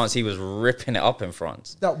was ripping it up in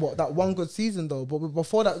France. That one good season though. But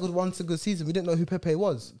before that good season, we didn't know who Pepe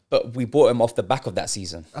was. But we bought him off the back of that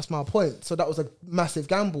season. That's my point. So that was a massive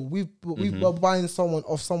gamble. We were buying someone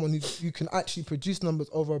who can actually produce numbers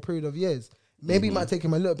over a period of years. Maybe it might take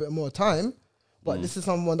him a little bit more time, but this is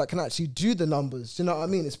someone that can actually do the numbers. Do you know what I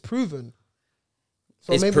mean? It's proven.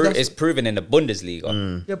 So it's proven in the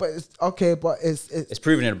Bundesliga. Yeah, but it's okay. But it's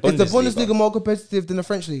proven in the Bundesliga. Is the Bundesliga more competitive than the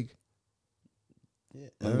French league?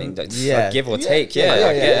 I mean, give or take.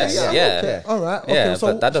 Yeah. All right. Okay, yeah,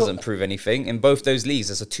 but that doesn't prove anything. In both those leagues,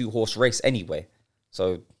 it's a 2-horse race anyway.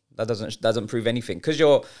 So that doesn't prove anything. Because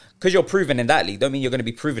you're proven in that league, don't mean you're going to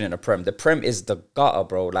be proven in the Prem. The Prem is the gutter,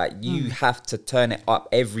 bro. Like you have to turn it up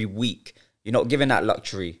every week. You're not given that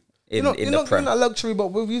luxury. You're not giving that luxury,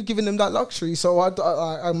 but we've given him that luxury, so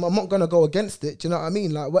I'm not gonna go against it. Do you know what I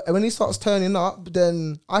mean? Like when he starts turning up,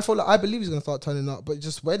 then I believe he's gonna start turning up, but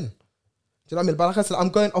just when? Do you know what I mean? But like I said, I'm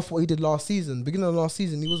going off what he did last season. Beginning of last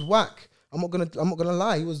season, he was whack. I'm not gonna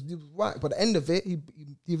lie, he was whack. But at the end of it,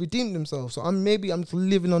 he redeemed himself. So I'm just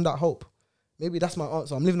living on that hope. Maybe that's my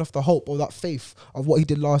answer. I'm living off the hope or that faith of what he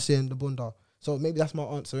did last year in the Bunda. So maybe that's my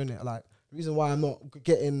answer, innit? Like the reason why I'm not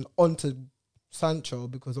getting onto Sancho,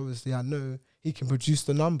 because obviously I know he can produce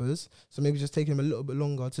the numbers, so maybe just take him a little bit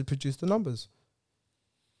longer to produce the numbers.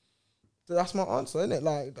 So that's my answer, isn't it?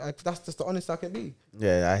 Like that's just the honest I can be.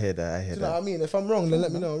 Yeah, I hear that. You know what I mean? If I'm wrong, then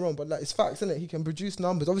let me know I'm wrong. But like it's facts, isn't it? He can produce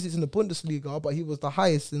numbers. Obviously, it's in the Bundesliga, but he was the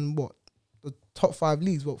highest in the top 5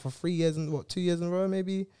 leagues. For 3 years and 2 years in a row,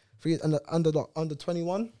 maybe 3 years under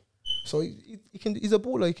 21. So he can. He's a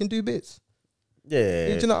baller. He can do bits. Yeah.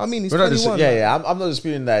 Do you know what I mean? He's 21. I'm not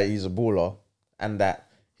disputing that he's a baller and that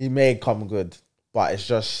he may come good, but it's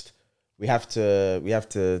just we have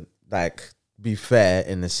to like be fair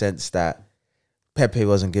in the sense that Pepe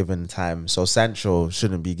wasn't given time, so Sancho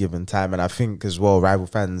shouldn't be given time, and I think as well rival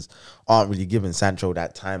fans aren't really giving Sancho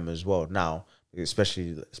that time as well now,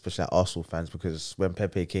 especially Arsenal fans, because when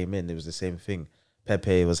Pepe came in, it was the same thing.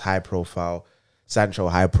 Pepe was high profile, Sancho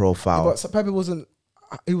high profile, but Pepe wasn't.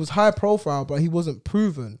 He was high profile, but he wasn't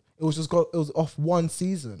proven. It was off one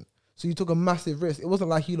season. So you took a massive risk. It wasn't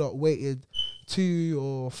like you waited 2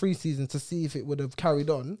 or 3 seasons to see if it would have carried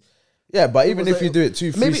on. Yeah, but even if you do it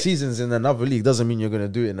 2-3 seasons in another league, doesn't mean you're going to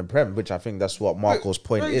do it in the Prem, which I think that's what Marco's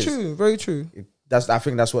point is. Very true. I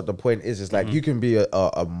think that's what the point is. It's like you can be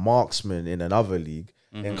a marksman in another league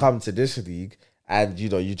and come to this league and,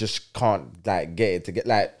 you just can't like get it to get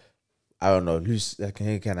like, I don't know, who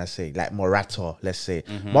can I say? Like Morata, let's say.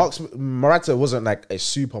 Morata wasn't like a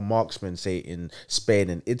super marksman, say, in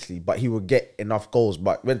Spain and Italy, but he would get enough goals,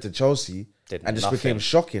 but went to Chelsea and just became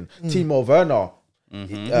shocking. Timo Werner,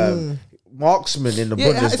 marksmen in the Yeah,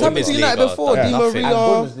 Bundesliga. it's happened to United before. Yeah. Di Nothing. Maria,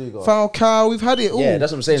 And Bundesliga. Falcao, we've had it all. Yeah,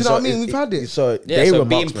 that's what I'm saying. Do you know what I So mean? We've had it. So Yeah, they so were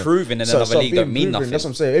being marksmen. proven in another league being don't mean proven, nothing. That's what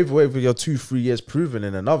I'm saying. If you're 2-3 years proven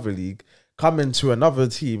in another league, coming to another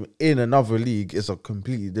team in another league is a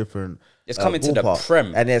completely different. It's coming to the ballpark.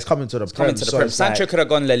 Prem. And it's coming to the Prem. Coming to the Prem. it's Sancho like- could have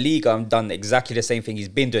gone La Liga and done exactly the same thing he's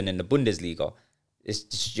been doing in the Bundesliga. It's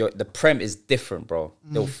just the Prem is different, bro.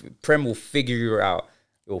 Prem will figure you out.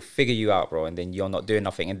 It will figure you out, bro, and then you're not doing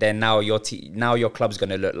nothing. And then now your club's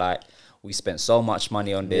gonna look like we spent so much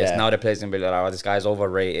money on this. Yeah. Now the players gonna be like, oh, this guy's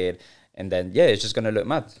overrated. And then it's just gonna look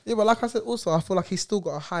mad. Yeah, but like I said, also I feel like he's still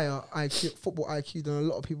got a higher football IQ than a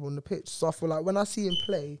lot of people on the pitch. So I feel like when I see him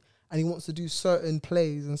play and he wants to do certain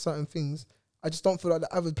plays and certain things, I just don't feel like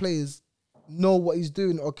the average players know what he's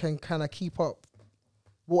doing or can kind of keep up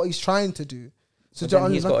what he's trying to do. So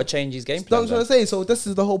Then he's got to change his game That's plan. what I'm trying to say. So this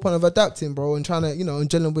is the whole point of adapting, bro, and trying to, and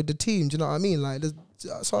gelling with the team. Do you know what I mean? Like,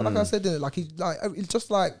 like I said, like it's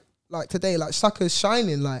just like today, like Saka's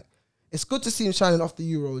shining. Like, it's good to see him shining off the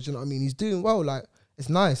Euros. You know what I mean? He's doing well. Like, it's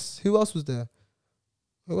nice. Who else was there?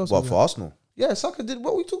 What, for Arsenal? Yeah, Saka did.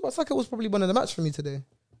 What we talk about? Saka was probably one of the match for me today,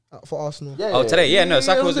 for Arsenal. Oh, today, yeah, no,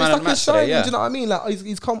 Saka was man of the match today. Yeah, do you know what I mean? Like,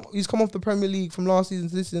 he's come off the Premier League from last season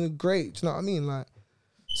to this season. Great. Do you know what I mean? Like,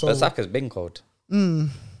 so but Saka's been cold.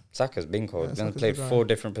 Saka's been cold. He's Saka's played the guy. 4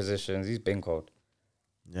 different positions. He's been cold.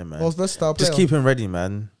 Yeah, man. most versatile player. Just keep him ready,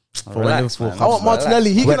 man. For when Relax, Liverpool man. I comes want back.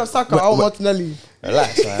 Martinelli. He When- can have Saka. I want Martinelli.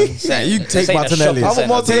 Relax, man. Yeah, you This take ain't a Martinelli. shopping I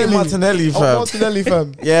want centre. Martinelli. Take Martinelli, I want fam. Martinelli,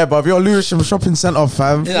 fam. Yeah, but if you're Lewisham Shopping Centre,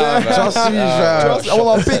 fam. Yeah, man. Trust me, fam. Trust- I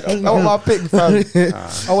want my pick. I want my pick, fam.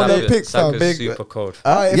 I want that pick, fam. Saka's super cold.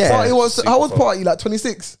 Alright, if Yeah. Party was, Super how was cold. Party? Like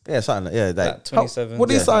 26? Yeah, something. Yeah, Like that. 27. What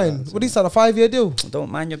did he Yeah. sign? What did he sign? A 5-year deal?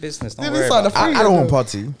 Don't mind your business. Don't Did worry he sign about a it. free? I don't want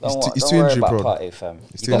party. Don't It's don't too worry injury about prone. Party, fam.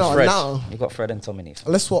 You too got injury- Fred. No. You got Fred and Tomini.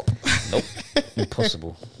 Fam. Let's swap. Nope.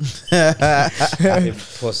 Impossible.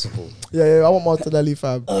 Impossible. Yeah, I want Martinelli,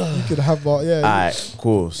 fam. You could have Mart. Yeah. Alright,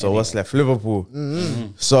 cool. So what's left? Liverpool.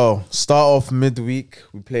 So start off midweek.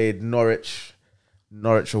 We played Norwich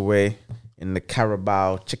away in the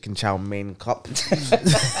Carabao Chicken Chow Main Cup.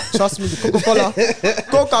 Trust me, the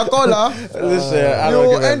Coca-Cola. Listen, I You don't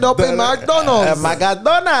will give a end up in McDonald's.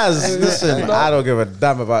 McDonald's. Listen, I don't give a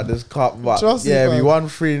damn about this cup, but Trust me, yeah, we fam. won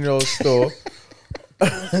 3-0 still.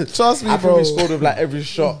 Trust me, I think bro. we scored with like every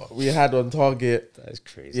shot we had on target. That is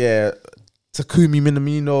crazy. Yeah, Takumi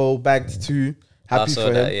Minamino bagged 2. I Happy saw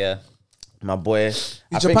for that. him, Yeah. my boy. He's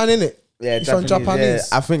Japan, innit? Yeah, He's from Japanese.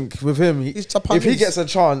 Yeah, I think with him, He's if Japanese. he gets a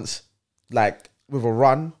chance, like with a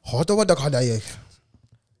run,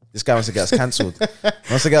 this guy wants to get us cancelled.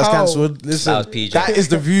 Wants to get us How? cancelled. Listen, That was PJ. that is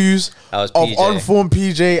the views That was of PJ. on-form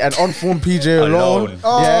PJ and on-form PJ alone. Alone.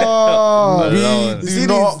 Yeah. Oh, Alone. We see do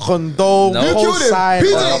not condone, No. You killed him. co-sign,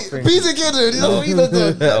 PJ, nothing. PJ killed him. You know what he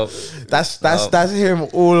done? Nope. That's him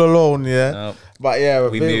all alone. Yeah, Nope. but yeah,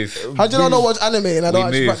 We move. How do you not watch anime and I don't We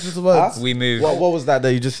actually move. practice the words? We move. What was that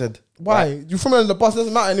you just said? Why? You from the bus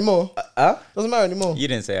doesn't matter anymore. Huh? Doesn't matter anymore. You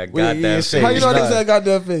didn't say a you goddamn say- thing. How you know No. this is a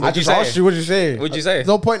goddamn thing? I just you say? asked you. What did you say? What'd you say? There's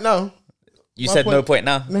no point now. You my said point. no point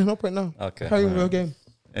now. No, no point now. Okay. Carry on with your game.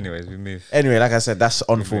 Anyways, we move. Anyway, like I said, that's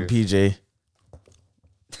on for move. PJ.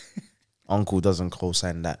 Uncle doesn't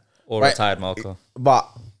co-sign that. Or Right. retired Marco. But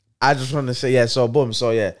I just want to say, yeah, so boom.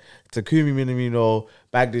 So yeah, Takumi Minamino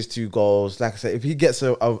bagged his 2 goals. Like I said, if he gets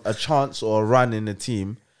a chance or a run in the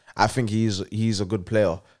team, I think he's a good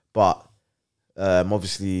player. But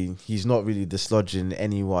obviously, he's not really dislodging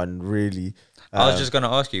anyone, really. I was just gonna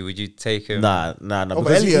ask you, would you take him? Nah. Oh,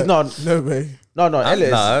 Because he's Elliot. not. No way. No,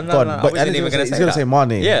 Elliot's no, gone. no, I But wasn't Elliot's even gonna he's say gonna say that.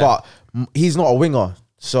 Mane. Yeah. But he's not a winger.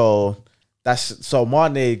 So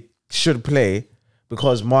Mane should play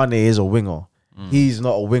because Mane is a winger. He's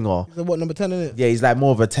not a winger. So what, number 10 in it? Yeah, he's like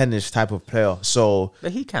more of a tennis type of player. So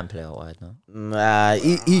But he can play out wide now.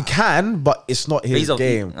 he can, but it's not his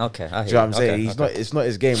game. Okay, I hear Do you know what I'm saying? Okay, He's okay. not. It's not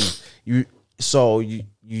his game.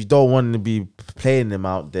 You don't want to be playing him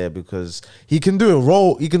out there because he can do a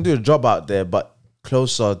role. He can do a job out there, but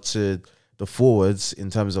closer to the forwards in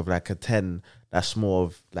terms of like a 10. That's more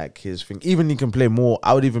of like his thing. Even he can play more.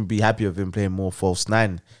 I would even be happy with him playing more false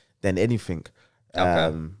 9 than anything.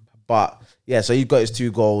 Okay. But yeah, so he got his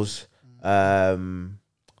 2 goals. Who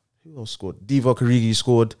else scored? Divock Origi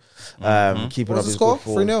scored. Keeping What up was the his score? good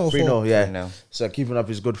form. 3-0 or 3-0, yeah. 3-0. So keeping up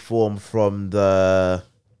his good form from the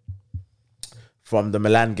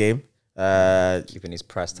Milan game. Keeping his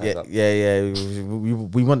price tags up. Yeah.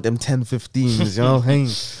 We want them 10-15s, you know what I mean?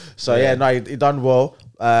 So yeah, no, he done well.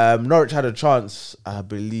 Norwich had a chance, I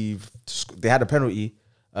believe. They had a penalty,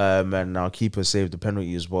 and our keeper saved the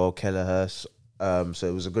penalty as well, Kelleher. So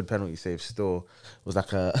it was a good penalty save. Still, it was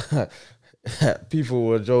like people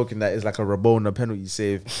were joking that it's like a Rabona penalty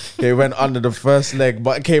save. They went under the first leg,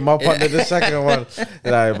 but came up under the second one.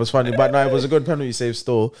 It was funny, but no, it was a good penalty save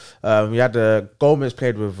still. We had Gomez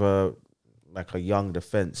played with like a young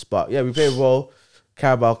defense, but yeah, we played well.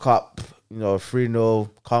 Carabao Cup, 3-0,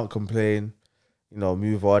 can't complain.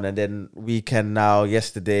 Move on, and then weekend now.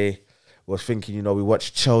 Yesterday, was thinking, we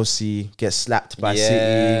watched Chelsea get slapped by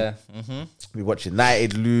City. We watched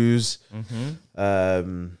United lose.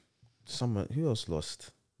 Someone who else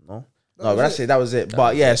lost? No, but that's it. That was it.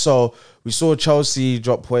 But yeah, so we saw Chelsea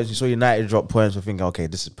drop points. We saw United drop points. We're thinking, okay,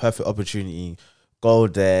 this is a perfect opportunity. Go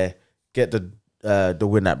there, get the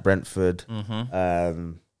win at Brentford,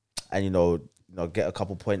 and get a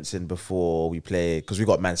couple points in before we play, because we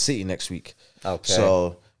got Man City next week. Okay.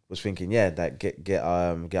 So was thinking, that get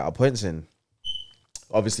our points in.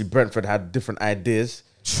 Obviously, Brentford had different ideas.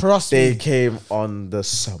 Trust me. They came on the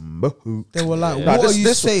summer. They were like, what are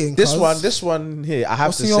you saying? This one here, I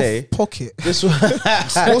have to say. Your pocket? This one.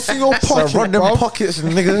 What's in your pocket, so run them pockets,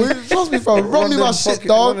 nigga. Trust me, fam. Run me my shit,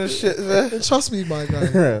 dog. Trust me, my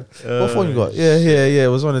guy. What phone you got? Yeah. It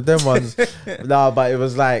was one of them ones. No, but it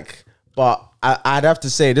was like, I'd have to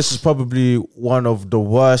say this is probably one of the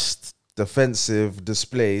worst defensive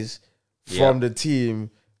displays from the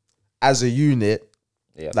team as a unit,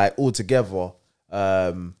 like altogether.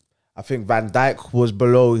 I think Van Dijk was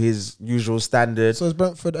below his usual standard. So is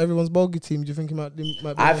Brentford everyone's bogey team? Do you think he might be?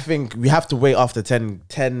 I think we have to wait after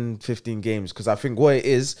 10, 15 games, because I think what it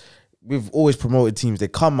is, we've always promoted teams. They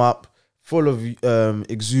come up full of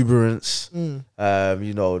exuberance,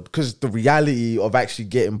 because the reality of actually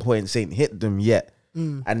getting points ain't hit them yet.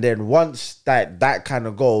 And then once that kind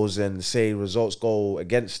of goes, and say results go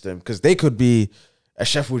against them, because they could be a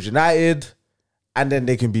Sheffield United, and then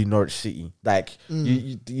they can be Norwich City. Like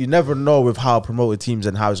you never know with how promoted teams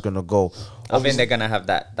and how it's gonna go. I think they're gonna have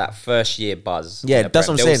that first year buzz. Yeah, that's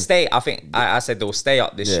what I'm saying. Stay. I think I said they'll stay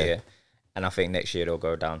up this year, and I think next year they'll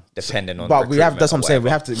go down, depending on. But that's what I'm saying. We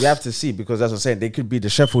have to see, because that's what I'm saying. They could be the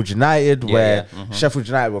Sheffield United where Sheffield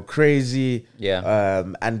United were crazy. Yeah.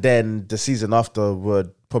 And then the season after were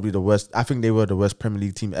probably the worst. I think they were the worst Premier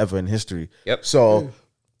League team ever in history. Yep. So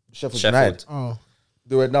Sheffield United. Oh.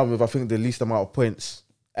 They were down with, I think, the least amount of points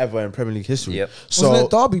ever in Premier League history. Yep. So, wasn't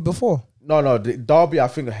it Derby before? No, the Derby, I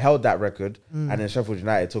think, held that record, and then Sheffield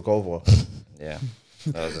United took over. Yeah.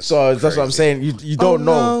 So that's what I'm saying. You don't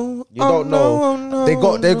know. You don't know. They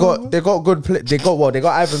got good play. They got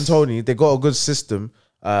Ivan Toney. They got a good system.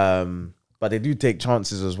 But they do take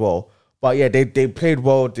chances as well. But yeah, they played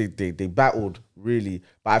well. They battled really.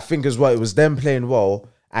 But I think as well, it was them playing well,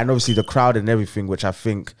 and obviously the crowd and everything, which I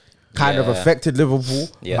think kind of affected Liverpool.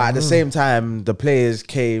 Yeah. But at the same time, the players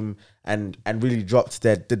came and really dropped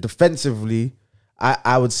the defensively.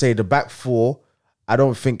 I would say the back four, I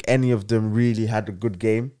don't think any of them really had a good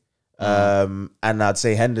game. And I'd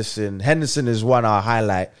say Henderson is one I'll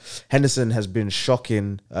highlight. Henderson has been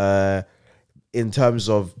shocking in terms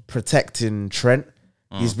of protecting Trent.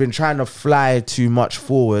 He's been trying to fly too much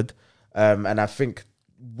forward. And I think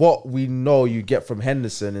what we know you get from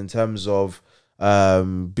Henderson in terms of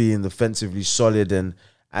being defensively solid and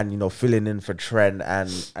filling in for Trent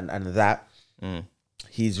and that.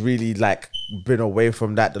 He's really been away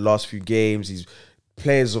from that the last few games.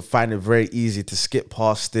 Players will find it very easy to skip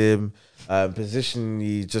past him.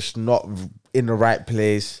 Positionally, just not in the right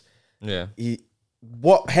place. Yeah.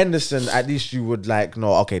 What Henderson, at least you would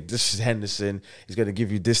know, okay, this is Henderson. He's going to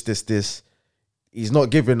give you this. He's not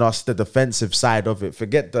giving us the defensive side of it.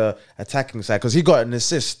 Forget the attacking side, because he got an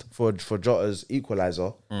assist for Jota's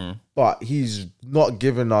equalizer, but he's not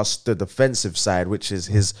giving us the defensive side, which is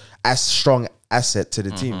his strong asset to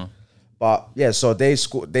the team. But yeah, so they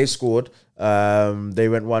scored. They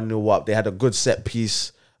went 1-0 up. They had a good set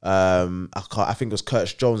piece. I think it was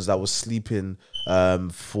Curtis Jones that was sleeping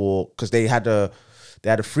because they had a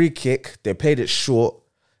free kick. They played it short.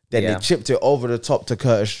 Then they chipped it over the top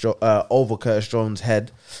to over Curtis Jones'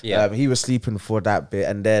 head. Yeah. He was sleeping for that bit,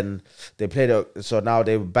 and then they played it. So now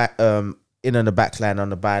they were back in on the back line, on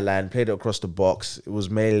the byline, played it across the box. It was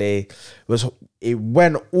melee. It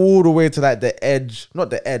went all the way to the edge, not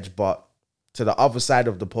the edge, but to the other side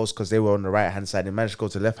of the post, because they were on the right hand side. They managed to go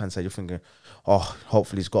to the left hand side. You're thinking, oh,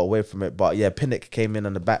 hopefully he's got away from it. But yeah, Pinnock came in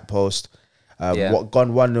on the back post. Gone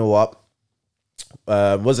 1-0 up.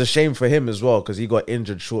 Was a shame for him as well, because he got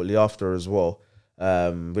injured shortly after as well,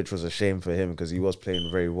 which was a shame for him because he was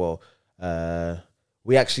playing very well. Salah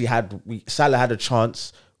had a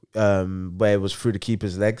chance where it was through the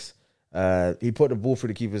keeper's legs. He put the ball through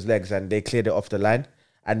the keeper's legs and they cleared it off the line.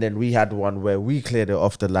 and then we had one where we cleared it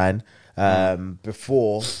off the line.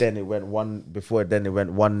 Before then it went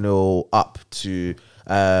 1-0 up to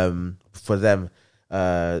for them.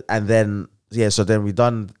 And then so then we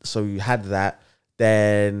had that.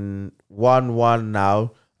 Then 1-1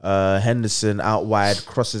 now. Henderson out wide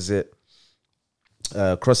crosses it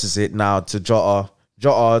now to Jota.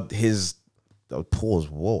 Jota, his pause.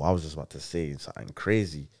 Whoa, I was just about to say something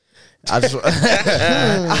crazy. I just, you caught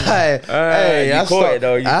it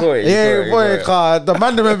though. You caught it. Yeah, boy, car. The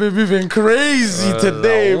man have been moving crazy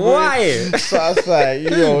today. No, why? So I was like,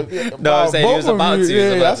 yo, no, I'm saying he was about to.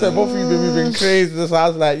 Yeah, I said both of you been moving crazy. So I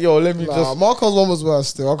was like, yo, let me just. Marco's one was worse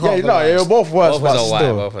still. I can't you're both worse, both but was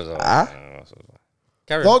still. Both was alright.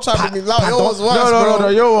 Don't try to make me loud. Yours was worse, No,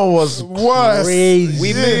 your one was worse.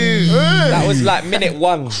 We moved. That was like minute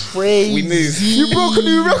 1. Crazy. We moved. You broke a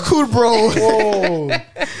new record, bro. Whoa.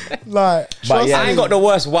 Like, But yeah, I ain't got the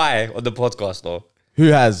worst why on the podcast though. Who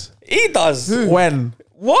has? He does. When?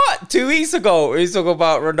 What? 2 weeks ago, he was talking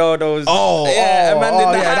about Ronaldo's.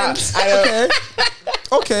 Amanda hands.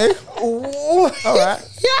 okay. All right.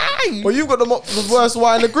 Yeah. Well, you've got the worst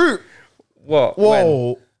why in the group. What?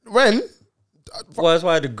 Whoa. When? Worst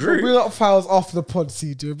why the group? Bring up files after the pod,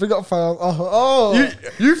 CJ. Bring up files. Oh.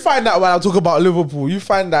 You find that when I talk about Liverpool. You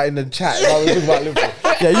find that in the chat when we talk about Liverpool.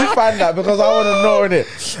 Yeah, you find that because I want to know in it.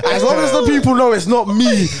 As long as the people know it's not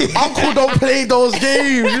me. Uncle don't play those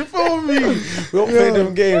games. You feel me? We don't play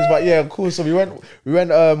them games. But yeah, cool. So we went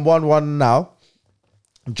 1-1 now.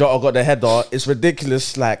 Jota got the header. It's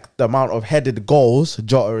ridiculous, like the amount of headed goals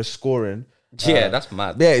Jota is scoring. Yeah, that's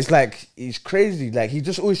mad. Yeah, it's like he's crazy. Like he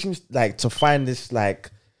just always seems like to find this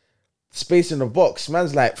like space in the box.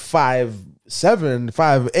 Man's like 5'7",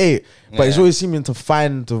 5'8", but he's always seeming to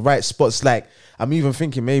find the right spots. Like I'm even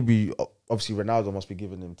thinking maybe obviously Ronaldo must be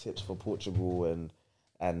giving him tips for Portugal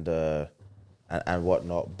and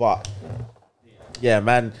whatnot. But yeah,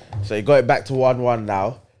 man. So he got it back to 1-1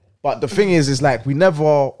 now. But the thing is like we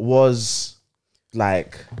never was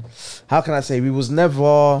like, how can I say, we was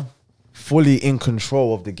never fully in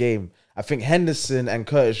control of the game. I think Henderson and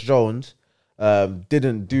Curtis Jones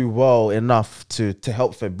didn't do well enough to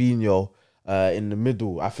help Fabinho in the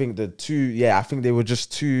middle. I think I think they were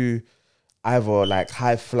just too either like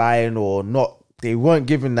high flying or not. They weren't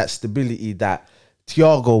given that stability that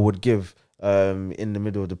Thiago would give in the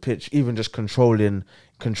middle of the pitch, even just controlling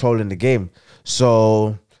the game.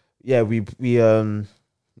 So yeah, we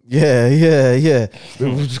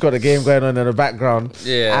we've just got a game going on in the background.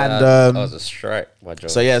 Yeah, and that was a strike, my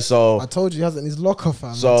job. So I told you he has it in his locker,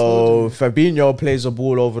 fam. So Fabinho plays a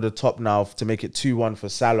ball over the top now to make it 2-1 for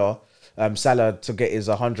Salah. Salah to get his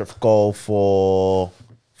 100th goal for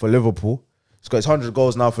Liverpool. He's got his 100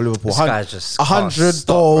 goals now for Liverpool. This guy's just 100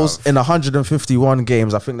 goals in 151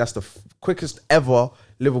 games. I think that's the quickest ever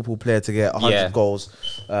Liverpool player to get 100 goals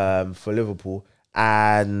for Liverpool.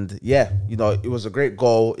 And yeah, it was a great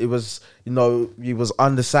goal. It was, he was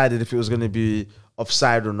undecided if it was going to be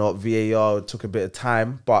offside or not. VAR took a bit of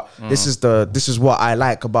time, but this is what I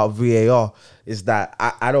like about VAR is that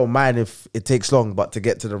I don't mind if it takes long, but to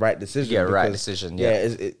get to the right decision. Yeah, right decision. Yeah,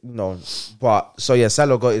 But so yeah,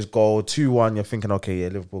 Salah got his goal 2-1. You're thinking, okay, yeah,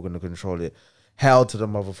 Liverpool going to control it. Hell to the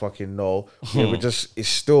motherfucking no. Yeah, it's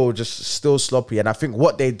still sloppy. And I think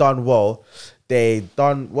what they done well. They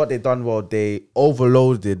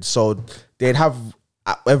overloaded, so they'd have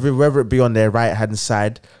whether it be on their right hand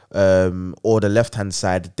side or the left hand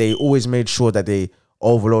side, they always made sure that they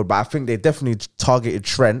overload. But I think they definitely targeted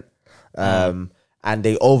Trent, and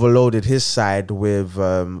they overloaded his side with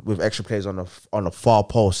extra players on a far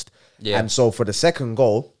post. Yeah. And so for the second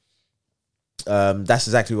goal, that's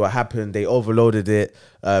exactly what happened. They overloaded it.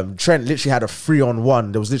 Trent literally had a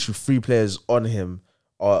 3-on-1. There was literally 3 players on him.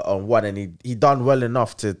 On one, and he done well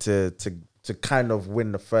enough to kind of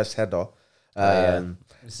win the first header.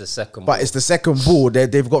 It's the second but ball. It's the second ball.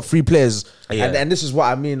 They've got 3 players, and this is what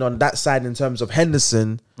I mean on that side in terms of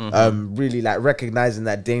Henderson. Really like recognizing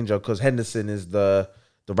that danger, because Henderson is the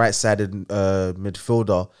right-sided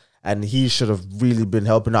midfielder, and he should have really been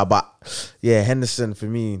helping out. But yeah, Henderson for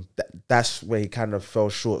me, that's where he kind of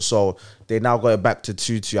fell short. So they now got it back to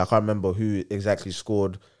 2-2. I can't remember who exactly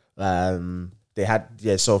scored. They had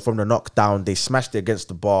so from the knockdown they smashed it against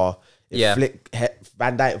the bar.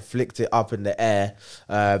 Van Dijk flicked it up in the air,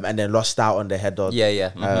 and then lost out on the header.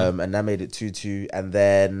 And that made it 2-2, and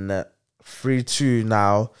then 3-2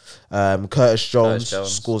 now. Curtis Jones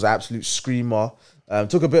scores an absolute screamer.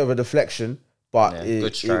 Took a bit of a deflection, but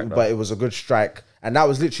it was a good strike, and that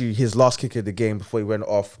was literally his last kick of the game before he went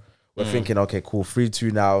off. We're thinking, okay, cool,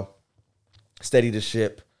 3-2 now. Steady the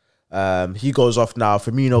ship. He goes off now.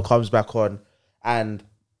 Firmino comes back on. And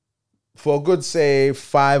for a good say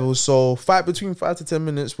 5 or so, between 5 to 10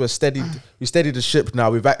 minutes, we steadied the ship.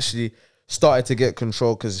 Now we've actually started to get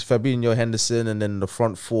control because Fabinho, Henderson, and then the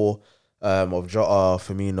front four of Jota,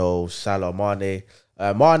 Firmino, Salah, Mane.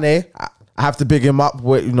 Mane, I have to big him up.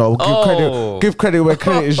 Give credit where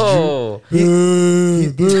credit is due.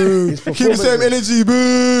 Keep the same energy,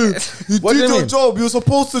 boo. You did your job. You're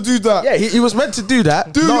supposed to do that. Yeah, he was meant to do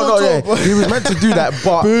that. He was meant to do that,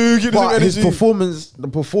 but, but his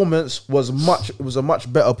performance was a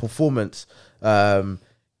much better performance.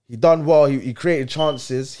 He done well. He created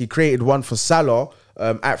chances. He created one for Salah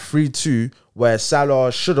at 3-2, where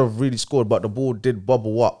Salah should have really scored, but the ball did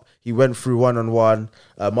bubble up. He went through 1-on-1.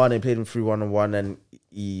 Mane played him through 1-on-1, and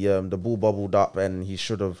the ball bubbled up, and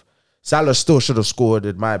Salah still should have scored,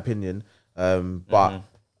 in my opinion. But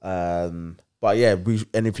yeah,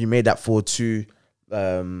 and if he made that 4-2,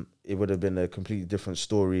 it would have been a completely different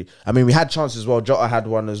story. I mean, we had chances as well. Jota had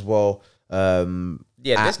one as well.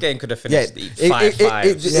 This game could have finished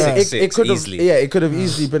 5-5, 6 easily. Yeah, it could have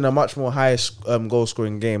easily been a much more higher goal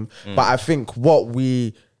scoring game. But I think what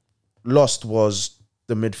we lost was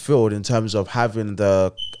the midfield in terms of having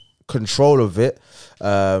the control of it,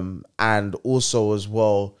 and also as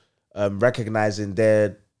well recognizing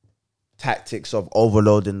their tactics of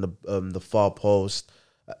overloading the far post.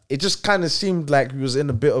 It just kind of seemed like we was in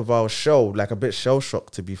a bit of our shell, like a bit shell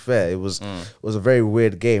shocked. To be fair, it was a very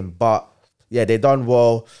weird game, but yeah, they done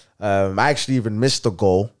well. I actually even missed the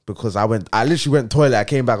goal because I literally went toilet. I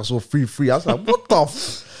came back, I saw 3-3. I was like, what the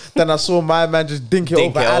Then I saw my man just dink it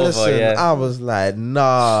over Alisson. Yeah. I was like,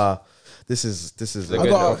 nah, this is a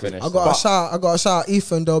good finish. I got a shout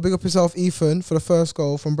Ethan though. Big up yourself, Ethan, for the first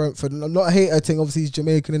goal from Brentford. I'm not a hater thing, obviously he's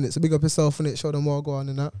Jamaican, innit? So big up yourself in it, show them what go on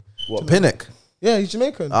in that. What, Pinnock? Yeah, he's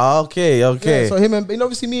Jamaican. Okay. Yeah, so him and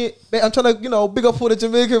obviously me, I'm trying to, big up all the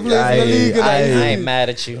Jamaican players in the league. I ain't mad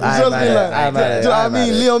at you. Do you know what I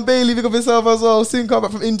mean? Leon Bailey, big up himself as well. Soon come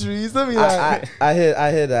back from injuries. I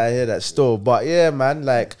hear that still. But yeah, man,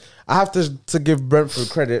 like I have to give Brentford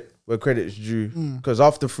credit where credit's due, because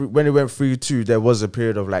when it went 3-2, there was a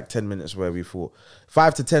period of like 10 minutes where we thought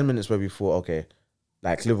 5 to 10 minutes where we thought, okay,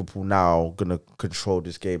 like Liverpool now gonna control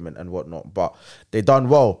this game and whatnot. But they done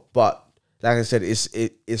well. But like I said,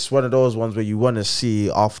 it's one of those ones where you want to see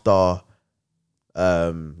after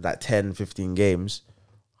like 10, 15 games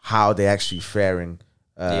how they actually faring.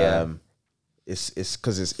 It's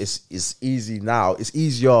because it's easy now. It's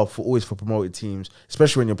easier for promoted teams,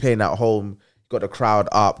 especially when you're playing at home. Got the crowd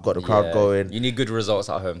up, got the crowd going. You need good results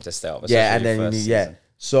at home to stay up. Yeah, and then you need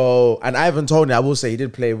So, and Ivan Toney, I will say he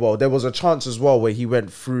did play well. There was a chance as well where he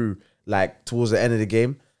went through like towards the end of the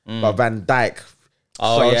game, but Van Dijk.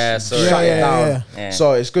 Shut it down. Yeah.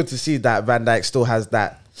 So it's good to see that Van Dijk still has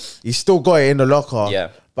that. He's still got it in the locker.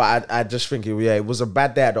 Yeah. But I just think it was a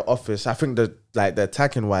bad day at the office. I think the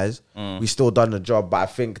attacking wise, we still done the job. But I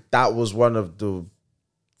think that was one of the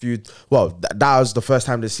few. Well, that was the first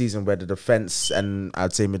time this season where the defense and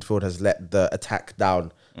I'd say midfield has let the attack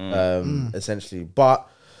down, essentially. But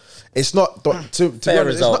it's not to be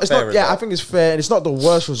honest, result. Yeah, I think it's fair, and it's not the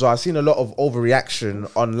worst result. I've seen a lot of overreaction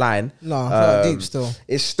online. No, deep still.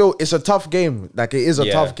 It's a tough game. Like it is a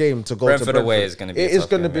tough game to go Brentford to Brentford. Away is going to be. It is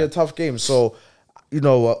going to be a tough game. So, you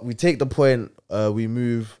know what? We take the point. We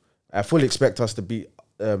move. I fully expect us to beat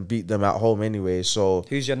them at home anyway. So,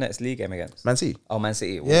 who's your next league game against? Man City. Oh, Man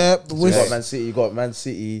City. Yeah, you got Man City. You got Man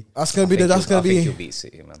City. That's gonna be. I think you'll beat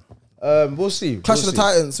City, man. We'll see. Clash of the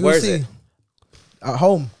Titans. Where We'll is see. it? At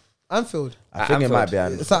home, Anfield. I think it might be at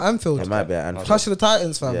Anfield. It's at Anfield. It might be at Anfield. Clash of the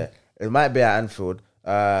Titans, fam. Yeah, it might be at Anfield.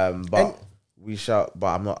 But we shall.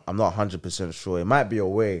 But I'm not 100% sure. It might be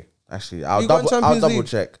away. Actually, I'll double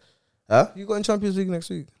check. Huh? You got in Champions League next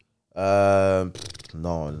week? No.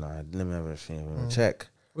 Let me have a check.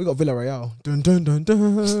 We got Villarreal. Dun dun dun dun.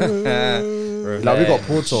 No, we got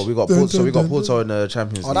Porto. We got Porto in the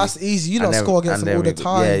Champions League. Oh, that's easy. You don't score against them all the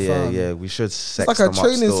time, fam. Yeah. We should sex it's them like up. a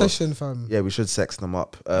training still. session, fam. Yeah, we should sex them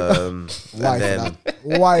up.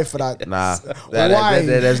 Why for that? Nah. Why?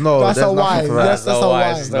 There's no. That's a why. That's a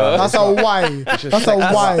why. That's a why. That's a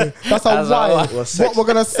why. That's a why. What, we're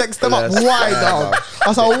gonna sex them up? Why, dog?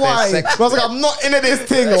 That's a why. I was like, I'm not into this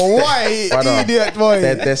thing. Why, idiot boy?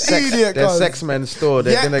 They're sex men still.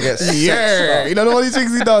 They're gonna get sexed up. You know what these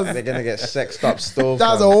things he does? They're gonna get sexed up still.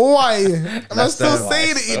 That's a why. I'm still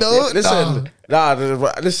saying it, you know.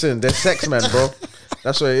 Listen, they're sex men, bro.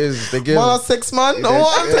 That's what it is. They give. Man or sex man?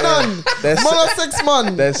 What I'm done. Man or sex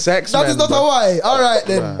man? They're sex That men. is not Hawaii. All right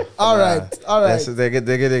then. All right. They're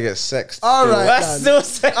gonna get sexed. All right. That's still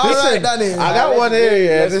sex. All right, Danny. I got one here.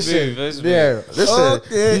 Yeah, Let's move, let's move. listen.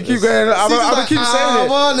 Okay. You keep going. I'm gonna keep saying I it.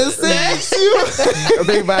 wanna sex you. A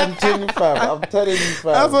big man thing, fam. I'm telling you,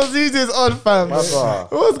 fam. That's what CJ's on, fam. My bro.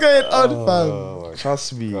 What's going on, fam? Oh,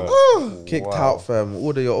 trust me. Kicked out, fam.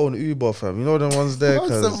 Order your own Uber, fam. You know the ones there,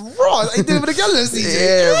 cause Bro, you dealing with a girl, CJ?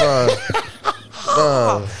 yeah,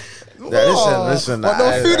 bro. Yeah, listen. But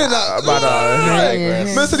no food in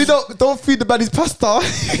that. Man said he don't feed the baddies pasta.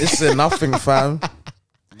 Listen, nothing, fam.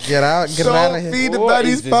 Get out of Don't here. feed the What baddies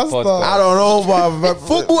is this pasta. podcast? I don't know, but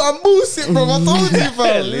Football and bullshit, bro. I told you,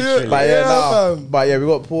 fam. Literally. But yeah, fam. but yeah, we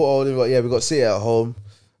got Porto. We got City at home.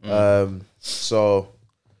 So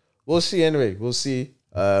we'll see. Anyway, we'll see.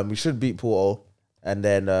 We should beat Porto, and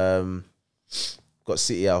then got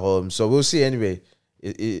City at home. So we'll see. Anyway,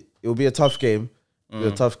 it will be a tough game. It'll be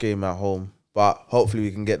a tough game at home, but hopefully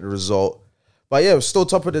we can get the result. But yeah, we're still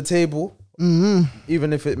top of the table.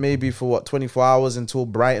 Even if it may be for 24 hours until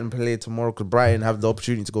Brighton play tomorrow, because Brighton have the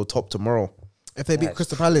opportunity to go top tomorrow. If they beat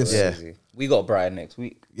Crystal Palace. Yeah. We got Brighton next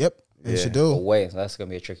week. Yep. They should do. Away. So that's gonna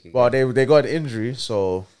be a tricky game. Well, they got an injury,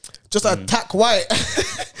 so Just attack White.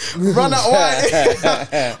 Run at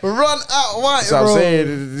White. Run at White, so bro. I'm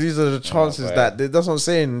saying these are the chances boy. that's what I'm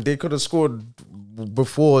saying. They could have scored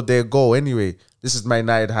before their goal anyway. This is my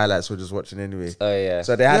United highlights we're just watching anyway. Oh yeah.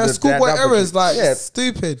 So they had Schoolboy errors, like, yeah.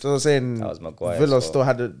 stupid. So I'm saying That was Maguire's Villa fault. still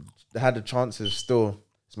had the chances still.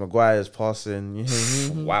 It's Maguire's passing.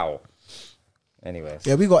 Wow. Anyways.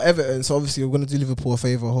 Yeah, we got Everton, so obviously we're going to do Liverpool a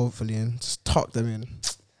favour, hopefully, and just tuck them in.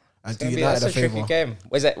 And do That's United a a tricky favour. game.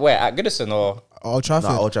 Was it where at Goodison or? Old Trafford.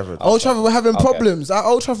 Nah, Old Trafford. Old Trafford, we're having Okay. problems. At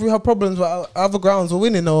Old Trafford, we have problems, but other grounds we're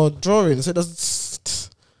winning or drawing. So it doesn't.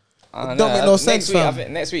 I don't make no sense, next week, I fam. think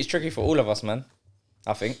next week's tricky for all of us, man.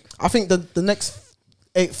 I think. I think the next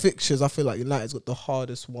 8 fixtures, I feel like United's got the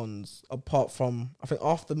hardest ones, apart from, I think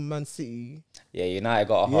after Man City. Yeah, United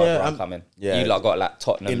got a hard Yeah, run coming. yeah. You lot got like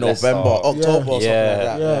Tottenham In Leicester. November, October, or something Yeah. like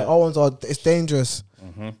that. Yeah, our ones are, it's dangerous.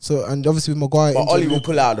 So, and obviously with Maguire. But injured, Ollie will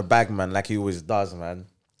pull it out of the bag, man, like he always does, man.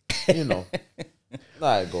 You know.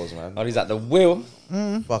 Nah, it goes, man. Oh, he's at the wheel.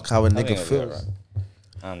 Fuck how a I nigga think it'll be feels. alright.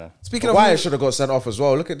 I don't know. Speaking of Maguire should have got sent off as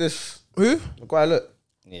well. Look at this. who? Maguire, look.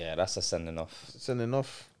 Yeah, that's a sending off. Sending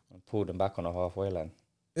off. Pulled him back on the halfway line.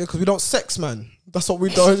 Yeah, because we don't sex, man. That's what we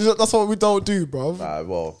don't. That's what we don't do, bro. Nah,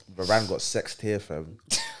 well, Varane got sexed here, fam.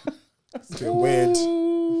 It's a bit weird.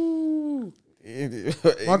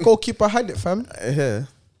 My Yeah. goalkeeper had it, fam.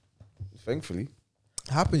 Thankfully.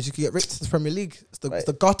 It happens. You can get ripped in the Premier League. It's the Right.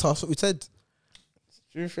 gutter. That's what we said.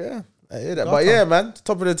 Truth, yeah. I hear that. But yeah, man,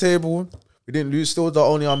 top of the table. We didn't lose. Still the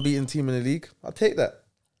only unbeaten team in the league. I'll take that.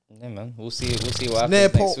 Yeah, man. We'll see what happens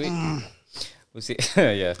Nearport. next week. We'll see.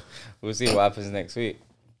 Yeah, we'll see what happens next week.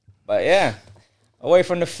 But yeah, away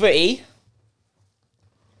from the footy.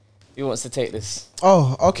 Who wants to take this?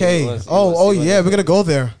 Oh, okay. He was- Yeah. We're gonna go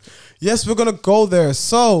there. Yes, we're gonna go there.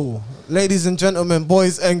 So, ladies and gentlemen,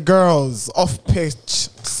 boys and girls, off pitch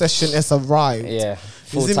session has arrived. Yeah,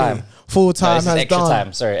 full You see me? time. Full No, time this is has extra done.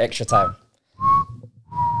 time. Sorry, extra time.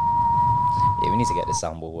 Yeah, we need to get this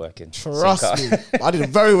soundboard working. Trust me. I did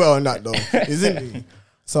very well on that though. Isn't it?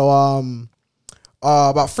 So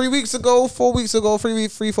about 3 weeks ago, 4 weeks ago, 4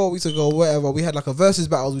 weeks ago, whatever, we had like a versus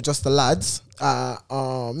battle with just the lads.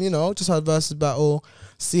 Just had a versus battle,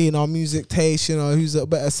 seeing our music taste, who's a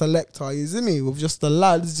better selector, you see me? With just the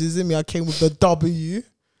lads, you see me? I came with the W.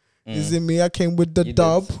 You see me? I came with the You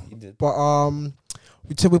dub. did. But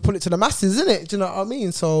we put it to the masses, innit? Do you know what I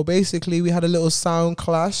mean? So basically we had a little sound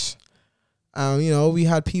clash. We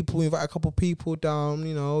had people, we invited a couple people down,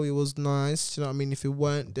 it was nice. Do you know what I mean? If you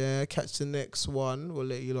weren't there, catch the next one. We'll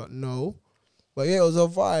let you lot know. But yeah, it was a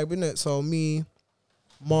vibe, innit? So me,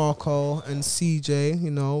 Marco, and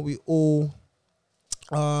CJ, we all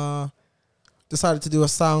decided to do a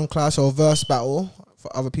sound clash or a verse battle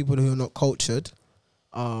for other people who are not cultured.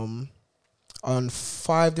 On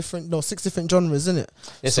 6 different genres, innit?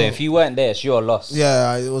 Yeah, so if you weren't there, it's your loss.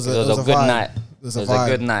 Yeah, it was a good vibe. night. It was It was a vibe. a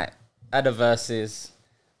good night. At the verses.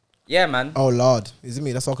 Yeah, man. Oh Lord, is it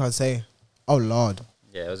me? That's all I can say. Oh Lord.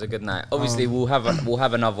 Yeah, it was a good night. Obviously, we'll have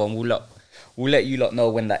another one. We'll let you lot know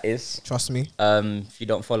when that is. Trust me. If you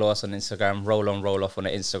don't follow us on Instagram, roll on, roll off on the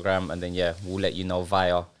Instagram, and then we'll let you know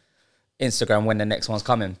via Instagram when the next one's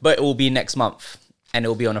coming. But it will be next month, and it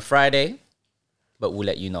will be on a Friday. But we'll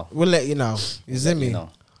let you know. We'll let you know. You see me? You know.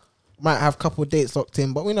 Might have a couple of dates locked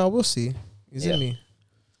in, but we'll see. You see Yeah. me?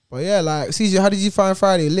 But yeah, like CJ, how did you find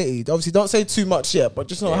Friday? Litty. Obviously, don't say too much yet, but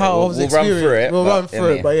just know how I was we'll run experienced. through it, We'll but, run through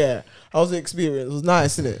yeah, it. But yeah, how was the experience? It was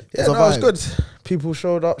nice, isn't it? Yeah, no, it was good. People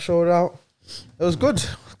showed up, showed out. It was good.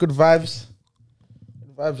 Good vibes.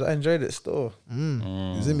 Good vibes. I enjoyed it still.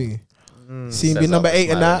 Is it me? Seeing Says be number that with a 8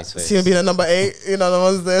 and smile on that. his face. Seeing being at number 8. You know the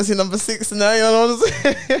ones there. See number 6 and that. You know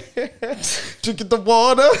the ones. Drinking the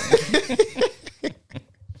water.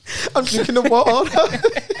 I'm drinking the water.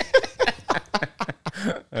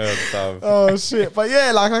 Oh shit! But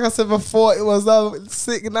yeah, like I said before, it was a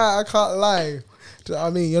sick night. I can't lie. Do you know what I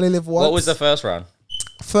mean? You only live once. What was the first round?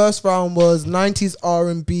 First round was 90s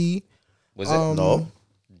R&B. Was it? No.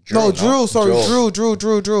 Drill. Sorry,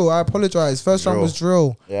 drill. I apologize. First round Drill. was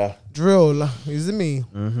drill. Yeah. Drill. Is it me?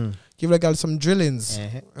 Give that guy some drillings.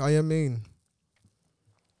 I mean.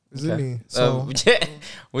 Is it me? So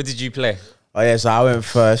what did you play? Oh yeah, so I went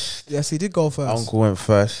first. yes, he did go first. Uncle went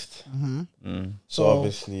first. So So-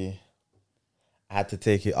 obviously, I had to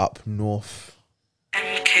take it up north.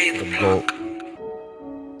 The goat.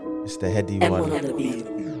 It's the heady one.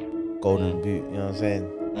 Golden boot. You know what I'm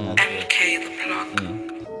saying?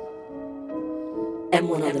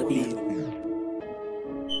 M1 on the beat.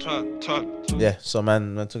 Yeah. So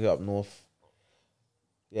man took it up north.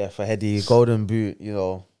 Yeah, for heady golden boot. You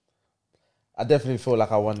know, I definitely feel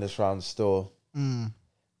like I won this round. Still,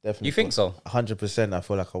 definitely. You think so? 100%. I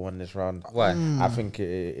feel like I won this round. Why? I think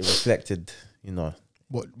it reflected, you know,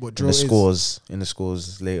 What in drill the is?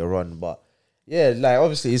 scores later on. But yeah, like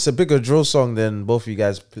obviously it's a bigger drill song than both of you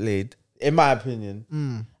guys played, in my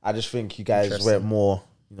opinion. I just think you guys went more,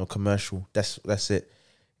 you know, commercial. That's it.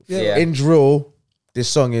 Yeah. In drill, this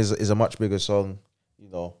song is a much bigger song, you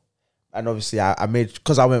know. And obviously I made,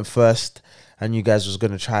 because I went first and you guys was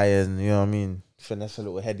gonna try and, you know what I mean, finesse a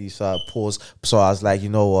little heady, so I paused. So I was like, you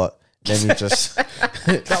know what? Let me just.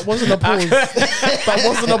 That wasn't a pause. That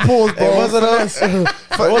wasn't a pause, bro. It wasn't a.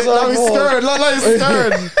 He's scared. Look, he's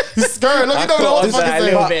scared. He's scared. Look, you don't know what the fuck a he's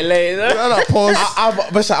little saying. bit later. That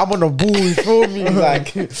pause. I'm on a bull, you feel me?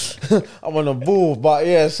 Like I'm on a bull, but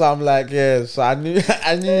yeah. So I'm like, yeah. So I knew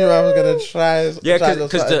I was gonna try. Yeah, try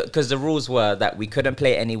because the rules were that we couldn't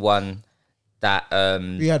play anyone that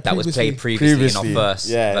that was played previously in our first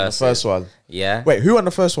yeah, verses. the first one. Yeah. Wait, who won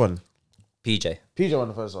the first one? PJ won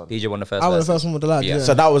the first one. PJ won the first. I was the verses. first one with the lad. Yeah. Yeah.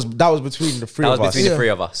 So that was between the three That of was us, between the Yeah. three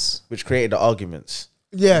of us. which created the arguments.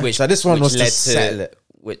 Yeah. Which So this one which was to led settle it.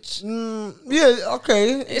 Which Yeah.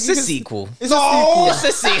 Okay. it's You a can- sequel. It's a sequel. It's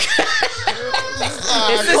a sequel.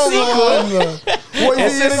 It's a Come sequel. on. What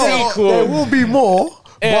is It's it? a sequel. There will be more,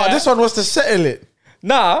 but Yeah. this one was to settle it.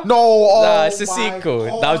 Nah. No, Nah, it's a sequel.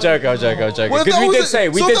 No, I'm joking. I'm joking. Well, if Because that we was did the- say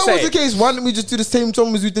we so did if that was say the case, why didn't we just do the same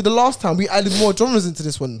genres we did the last time? We added more genres into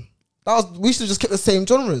this one. We should have just kept the same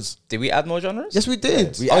genres. Did we add more genres? Yes, we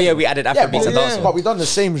did. Oh yeah, we added Afrobeats and dancehall. But we done the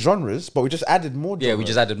same genres, but we just added more. Yeah, we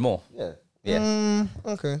just added more. Yeah. Yeah.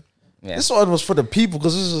 Okay. Yeah. This one was for the people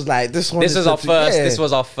because this was like this one. This was our first. Yeah. This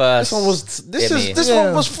was our first. This one was. This Yeah.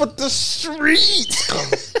 one was for the streets.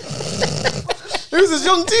 Who's this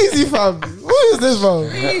young Teasy fam? Who is this fam?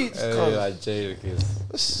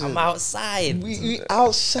 I'm outside. We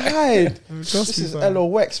outside. Trust This me, is fam.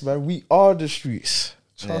 LOX, man. We are the streets.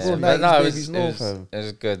 Trust Yeah, me. but no, Babies know, fam. it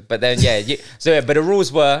was good. But then, but the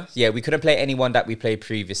rules were, we couldn't play anyone that we played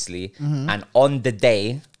previously. And on the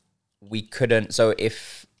day, we couldn't. So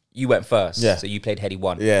if you went first, Yeah. so you played Heady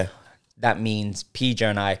 1. Yeah. That means PJ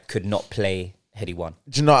and I could not play Heady 1.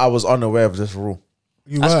 Do you know I was unaware of this rule?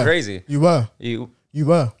 You That's were. crazy. You were. You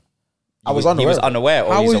Were. I was He unaware. was unaware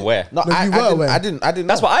or How he was was- aware. No, No, I you were didn't. aware. I didn't.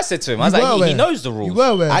 That's what I said to him. I was You like, were he aware. knows the rules. You were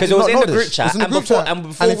aware. I Because did it was not in the know group this. chat, It's in the and group before chat. and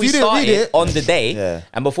before And if we you didn't read started it- on the day, Yeah.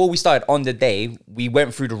 and before we started on the day, we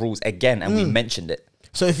went through the rules again and we mentioned it.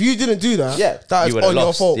 So if you didn't do that, Yeah. that You is would have on your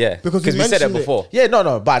lost, fault. yeah, because we said it mentioned before. Yeah,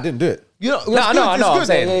 no, but I didn't do it. You know, No, I know, I'm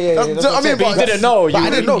saying. I mean, But you didn't know. But I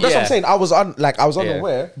didn't know. That's what I'm yeah. saying. I was Yeah.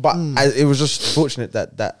 unaware, but it was just fortunate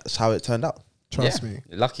that that's how it turned out. Trust Yeah, me.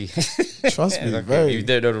 lucky. Trust me. Lucky. Very. You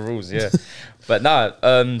didn't know the rules, yeah. But no,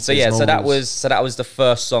 so There's no so that rules. was the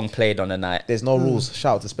first song played on the night. There's no rules.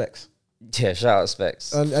 Shout out to Specs. Yeah, shout out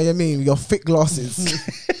Specs. And I mean, your thick glasses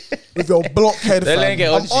with your blockhead, Don't let fam. it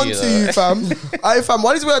get I'm onto onto you, you, fam. Hey, fam,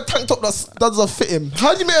 why does he wear a tank top that doesn't fit him?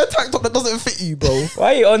 How do you make a tank top that doesn't fit you, bro?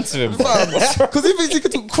 Why are you onto him? Because he thinks he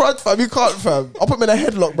can do crud, fam. You can't, fam. I'll put him in a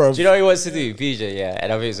headlock, bro. Do you know what he wants to do? PJ, yeah.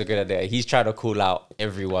 And I think it's a good idea. He's trying to call out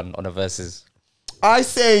everyone on the verses. I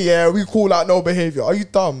say, yeah, we call out no behavior. Are you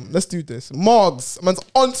dumb? Let's do this. Morgs, man's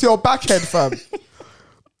onto your backhead, fam.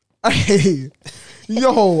 Hey,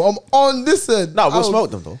 yo, I'm on this end. No, we'll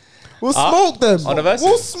smoke them though. We'll smoke them. On the verses?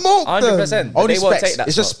 We'll smoke them. 100%. But Only they won't Specs. take that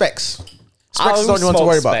It's just smoke. Specs. Specs is the only one to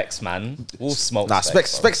worry about. Specs, man. We'll smoke. Nah,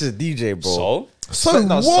 Specs. Specs is DJ, bro. So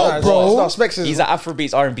No, what, bro? No, Specs is. He's an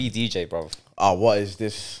Afrobeats R&B DJ, bro. What is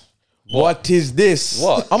this? What is this?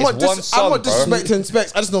 What? I'm It's not one song, bro. disrespecting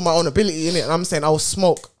Specs. I just know my own ability in it, and I'm saying I will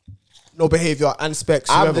smoke no behavior and Specs.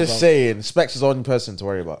 I'm whoever, just bro. saying, Specs is the only person to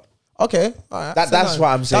worry about. Okay, all right. That's what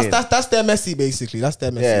I'm saying. That's their Messi, basically. That's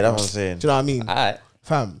their Messi. Yeah, that's bro. what I'm saying. Do you know what I mean? Alright.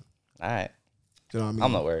 Fam. Alright. Do you know what I mean?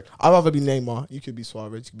 I'm not worried. I'd rather be Neymar. You could be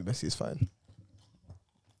Suarez. You could be Messi. It's fine.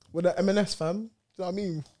 With the MNS, fam. Do you know what I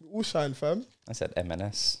mean? We all shine, fam. I said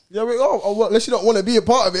MNS. Yeah, well, unless you don't want to be a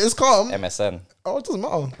part of it, it's calm. MSN. Oh, it doesn't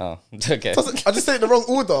matter. Oh, okay. I just say it in the wrong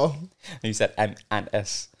order. You said M and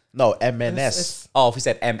S. No, MNS. Oh, if we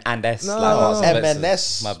said M and S. No, like, no, Spencer.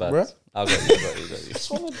 MNS, My bad. bruh. I got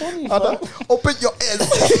you. Open your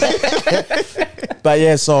ears. But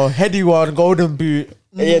yeah, so Heady won, Golden Boot.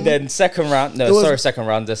 Yeah, then second round. No, It was- sorry, second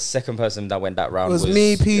round. The second person that went that It round was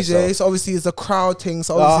me, PJ. yourself. So obviously it's a crowd thing.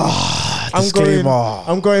 So obviously disclaimer.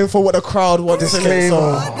 I'm going for what the crowd wants. Disclaimer.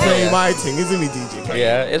 So play my thing, isn't me, DJ?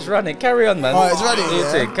 Yeah, it's running. Carry on, man. Oh, it's running, Do your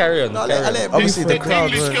yeah. thing. Carry on. No, carry I on. let it Obviously, the breathe.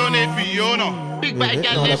 crowd English were. girl named Fiona. Big bad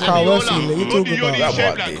gal No, the named crowd were Fabiola. feeling it. You talking Body, about you that shape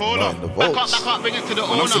one, like dude, cola. not in the Back votes. up, bring it to the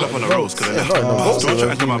I'm still up on owner. the roads because I left. not in the votes, Don't try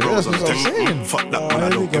to enter my that's bros. what I'm saying. Fuck that, man. I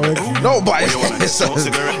don't give a damn. No, but You wanna smoke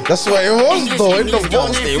cigarette? that's what it was, though. In the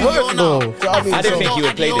votes, they weren't, though. I didn't think you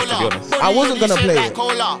would play this, to be honest. I wasn't gonna play it.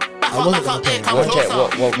 I wasn't gonna play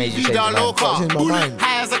it. What made you change your mind?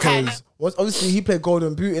 I changed my mind because obviously he played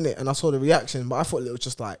Golden Boot in it, and I saw the reaction, but I thought it was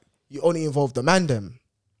just like you only involved the man them.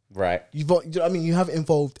 Right. You know what I mean? You haven't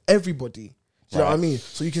involved everybody. Do you know what I Right. mean?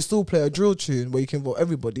 So you can still play a drill tune where you can involve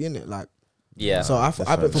everybody in it. Like, Yeah. so I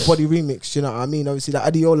went for Body Remix. You know what I mean? Obviously, the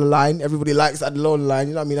Adiola line, everybody likes the Adiola line.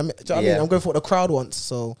 You know what I mean? Do you know what I mean? I'm going for what the crowd wants.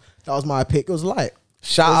 So that was my pick. It was light.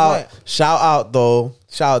 Shout out, though.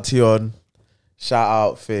 Shout out Tion. Shout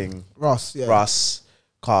out thing. Ross, yeah. Russ.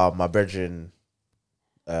 Carl, my brethren,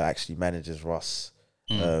 actually manages Ross.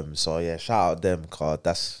 So yeah, shout out them, cause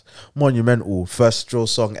that's monumental. First drill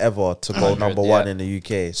song ever to go 100, number yeah. one in the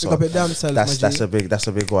UK. So Pick up it down, Sally, my G. that's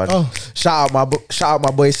a big one. Oh. Shout out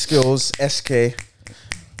my boy Skills SK.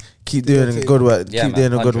 Keep doing okay. good work. Yeah, Keep man,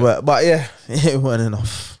 doing a good 100. work. But yeah, it wasn't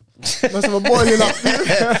enough. Must have a boiling up.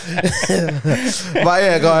 But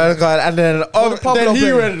yeah, go on. And then Pablo then he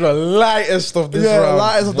play? went the lightest of this Yeah, round.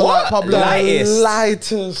 lightest of the What? light Pablo. Lightest?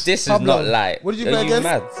 Lightest. This is Pablo. not light. What did you Are play again?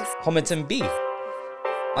 Mad? Homerton B.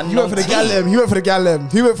 He went for the Gallem. He went for the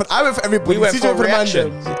Gallem. I went for everybody. We went CJ for the man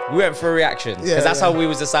reactions. them. We went for reactions because Yeah, that's yeah. how we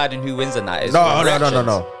was deciding who wins the night. is No. for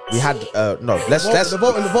reactions. We had Let's The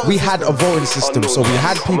voting we had a system. voting system, so we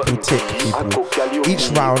had people tick people. Each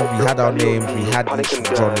round we had our names, we had each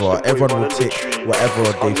genre. Everyone would tick whatever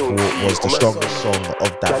they thought was the strongest song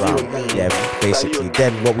of that round. Yeah, basically.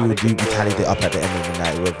 Then what we would do, we tallied it up at the end of the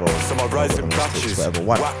night, whoever ticks, whatever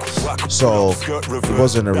won. So it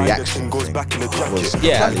wasn't a reaction thing. It was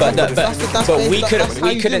Yeah, but that's how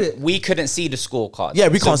you do it. we couldn't see the scorecard. Yeah,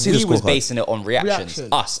 we can't see the We was scorecard. basing it on reactions. Reaction.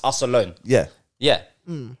 Us alone. yeah. Yeah.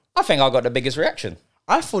 I think I got the biggest reaction.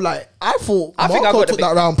 I thought I Marco think I got the took big-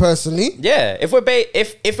 that round personally. Yeah, if we're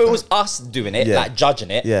if it was us doing it, Yeah. like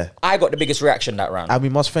judging it, Yeah. I got the biggest reaction that round. And we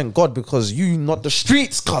must thank God because you not the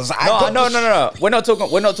streets, cause I got No. the We're not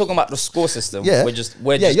talking about the score system. Yeah, We're just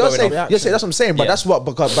you're going saying, off. you're saying that's what I'm saying. But Yeah.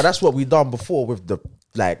 that's what we done before with the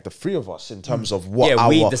three of us in terms of what Yeah,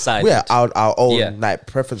 we decided. our own Yeah. like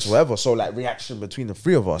preference, whatever. So like reaction between the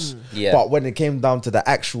three of us. Yeah. But when it came down to the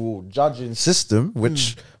actual judging system,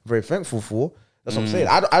 which I'm very thankful for, that's what I'm saying.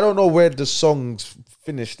 I don't know where the songs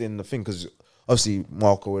finished in the thing because obviously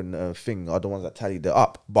Marco and Thing are the ones that tallied it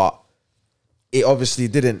up, but it obviously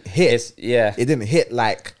didn't hit. It didn't hit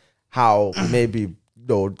like how maybe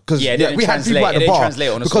because Yeah, it didn't we had people translate- at it the didn't bar translate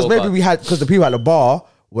on the because maybe scorecard. because the people at the bar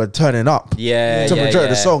were turning up Yeah, to yeah, majority of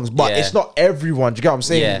the yeah, songs, but yeah. it's not everyone. Do you get what I'm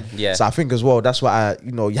saying? Yeah, yeah. So I think as well that's why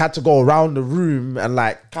you had to go around the room and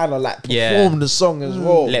like kind of like perform Yeah. the song as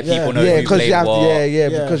well. Let people know who because played you have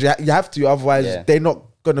what. because you have to, otherwise Yeah. they're not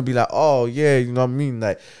gonna be like, oh yeah, you know what I mean,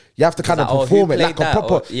 like. You have to kind of like, oh, perform who it like played a that?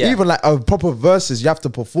 proper, Or- yeah. even like a proper verses. You have to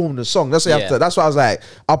perform the song. That's what you have Yeah. to. That's why I was like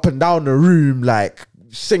up and down the room, like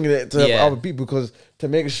singing it to Yeah. other people because to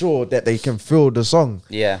make sure that they can feel the song.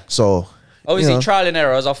 Yeah. So Obviously, you know, trial and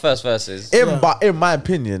error was our first verses. but in my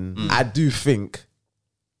opinion, I do think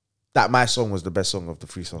that my song was the best song of the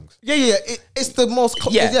three songs. Yeah. It's the most.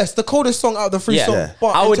 Yeah. Yes, the coldest song out of the three Yeah. songs. Yeah. But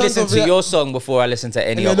I in would terms listen of to your song before I listen to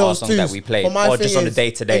any and of then our those songs that twos. we played, But my or thing just on the is,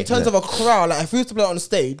 day to day. In terms of a crowd, like if he was to play it on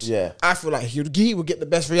stage, Yeah. I feel like he would get the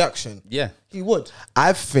best reaction. Yeah. He would.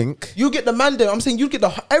 I think. You get the man there. I'm saying you get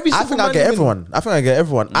the every. I single think I man get there in- everyone. I think I get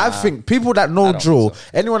everyone. I think people that know don't drill,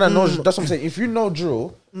 think anyone that knows, that's what I'm saying. If you know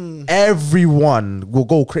drill, everyone will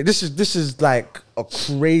go crazy. This is like a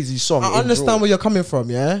crazy song. I understand where you're coming from,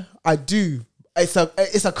 yeah? I do. It's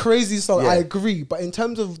a crazy song, Yeah. I agree. But in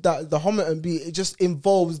terms of that, the Homer and beat, it just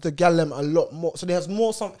involves the Gallem a lot more. So there's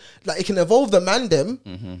more like it can evolve the man them,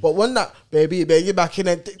 but when that baby back in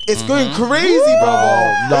it, it's going crazy,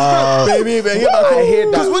 brother. No. Baby back in. I hear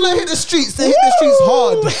that. Because when I hit the streets, they hit the streets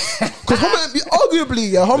hard. Because Homer and beat,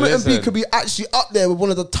 arguably, Homer and beat could be actually up there with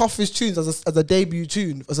one of the toughest tunes as a debut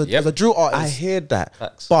tune as a drill artist. I hear that,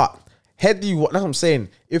 Facts. but that's what I'm saying.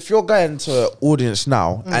 If you're going to an audience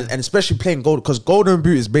now, and especially playing Gold, because Golden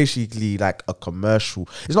Boot is basically like a commercial.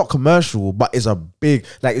 It's not commercial, but it's a big,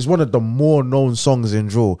 like it's one of the more known songs in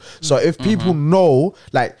drill. So if people know,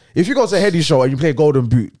 like if you go to a Heady show and you play Golden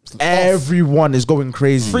Boot, everyone is going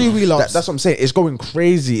crazy. Freewheelers. That's what I'm saying. It's going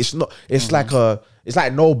crazy. It's not. It's like it's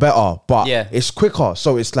like no better, but Yeah. it's quicker.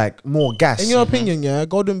 So it's like more gas. In your opinion, yeah,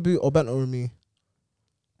 Golden Boot or Banter on Me?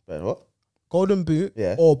 What? Golden Boot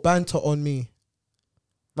Yeah. or Banter on Me?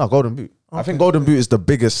 No, Golden Boot. I think Golden Boot is the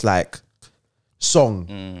biggest like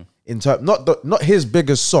song in terms, not his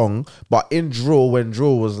biggest song, but in drill when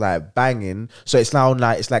drill was like banging. So it's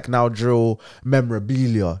like now drill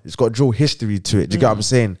memorabilia. It's got drill history to it. Do you get what I'm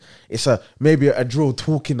saying? It's maybe a drill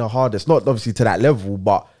talking the hardest, not obviously to that level,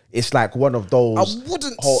 but it's like one of those. I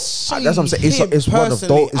wouldn't say that's what I'm saying. him It's one of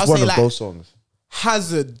personally. those. It's I'd one say of like those songs.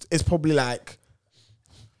 Hazard is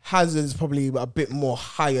probably a bit more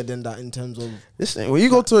higher than that in terms of Listen, when you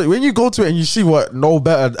go to it and you see what Golden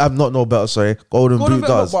Boot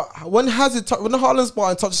does. But when when the Harlem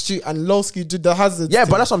Spartan touched you and Lowski did the Hazard, Yeah,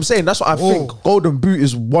 thing, but that's what I'm saying. That's what I think. Golden Boot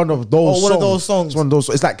is one of those songs. one of those songs. It's one of those.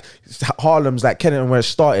 It's like Harlem's like Kennington where it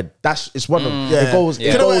started. It's one of it goes. Yeah.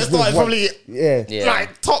 It Kennington where goes it started with one- probably yeah.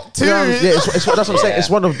 like top two. You know what I'm saying? Yeah, that's what I'm saying. Yeah. It's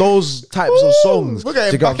one of those types of songs. We're getting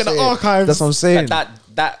Do you get back what in I'm the saying? archives. That's what I'm saying.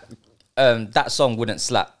 That song wouldn't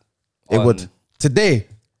slap. It on would today.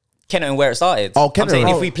 Kennington where it started. Oh, I'm Kennington.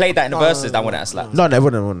 saying if we played that in the verses, that wouldn't have slapped. No, it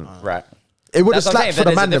wouldn't. Right. It would have That's what I'm slapped saying, for the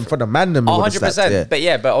but man there's a them. For the man them, it would've slapped, 100%. yeah. But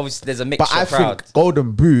yeah, but obviously there's a mixture But I crowd. think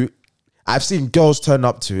Golden Boot, I've seen girls turn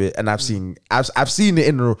up to it, and I've seen it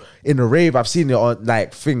in a rave. I've seen it on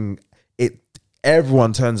like thing.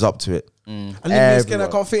 Everyone turns up to it. And this kid I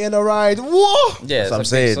can't fit in a ride. What? Yeah, That's what I'm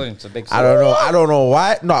it's a big saying. song. It's a big song. I don't know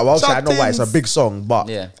why. No, well, obviously I know why it's a Chuck big song, but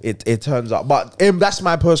Yeah. it turns up. But that's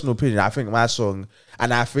my personal opinion. I think my song,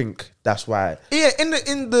 and I think that's why. Yeah,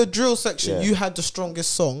 in the drill section, Yeah. you had the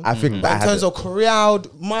strongest song. I think But that in had terms it. of crowd,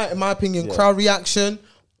 in my opinion, crowd reaction,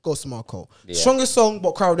 go Marco. Strongest song,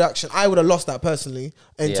 but crowd reaction. I would have lost that personally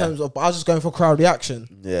in Yeah. terms of. But I was just going for crowd reaction.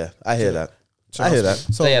 Yeah, I hear that. I hear that.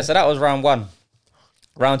 So yeah, so that was round one.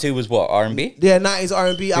 Round two was what? R&B? Yeah, 90s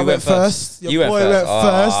R&B. I Who went first. Your You boy went went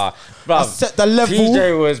first. first. Bruv, I set the level.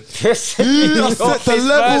 TJ was pissing me I off set the his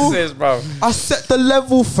level. verses, bro. I set the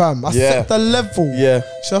level, fam. I Yeah. set the level. Yeah.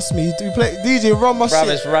 Trust me. You play DJ, run my Bruv, shit.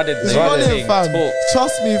 it's running. It's It's running, running. fam. Talk.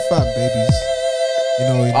 Trust me, fam, babies. You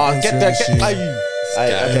know, Get that.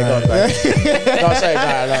 Okay, go on, no, sorry,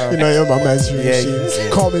 no. You know, you're my man's Yeah, machine. yeah.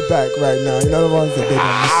 Call me back right now. You know the ones that they don't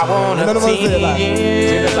listen. You know the ones that like. As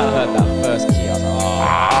soon as I heard that first key, I was like,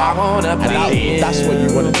 And that's what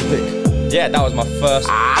you wanted to pick. yeah, that was my first.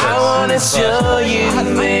 I wanna show you,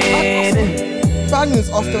 man. Bangers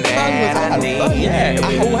after bangers after bangers. Yeah,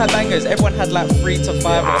 we all had bangers. Everyone had like 3 to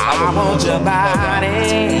 5 or I however want your body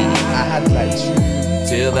I had like two.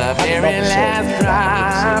 till the very last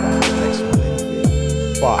drop.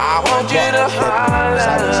 But I want you to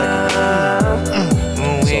holler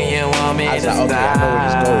when you want me I to was like, okay, I know where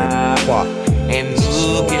he's stop. going. But And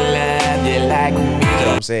who can love you like me? you know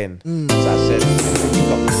what I'm saying? So I said, pick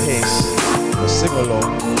up the pace, the sing along.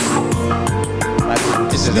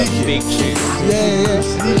 This is a big tune. Yeah. This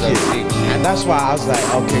is a big tune. And that's why I was like,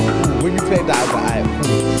 okay, cool. When you played that, I was like, alright,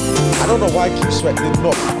 cool. I don't know why Keep Sweat did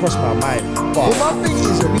not cross my mind, Well, but my thing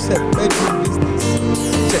is, we said bedroom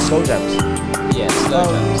business. it's slow jams. Yeah, slow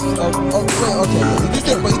jams. Wait,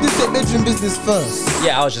 okay. But you did say bedroom business first.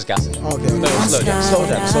 Yeah, I was just gassing. Okay. No, slow jams. Slow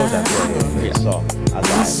jams, yeah. So I was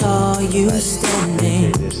like, Saw you okay,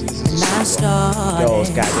 standing, this and I is girls,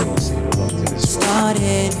 started, guys, everyone singing along to this one.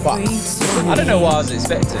 started But- pretending. I don't know what I was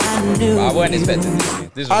expecting. I wasn't expecting this.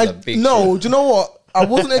 This was a big No, tune. do you know what? I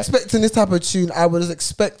wasn't expecting this type of tune. I was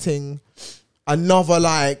expecting another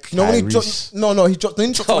like when he dropped he dropped then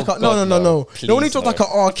he dropped Oh, like a, God, no. No, when he Please, dropped no. like a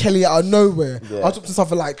R. Kelly out of nowhere, I dropped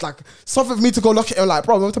something like something for me to go look at him like,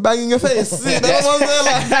 bro, I'm to bang in your face. You know what I'm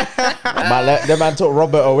saying? Like, The man took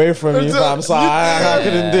Robert away from me, fam. So I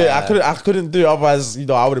couldn't do it. I couldn't do it. Otherwise,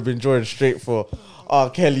 I would have been drawing straight for R.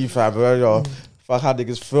 Kelly, fam. fuck how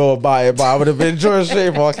niggas feel about it, but I would have been enjoying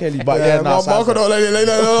straight for R. Kelly. But yeah, nah, Marco don't let it.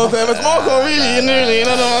 It's Marco really. You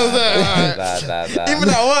know what I'm saying? Nah. Even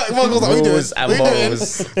at work, Marco's like, what you doing? Rules and What you doing?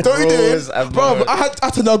 morals. Don't you do Rules it, and bro? morals. I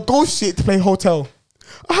had to negotiate to play hotel.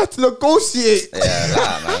 I had to negotiate. Yeah,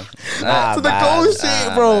 nah, man. Nah, To man.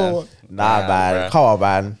 negotiate, bro. Nah, man. bruh. Come on,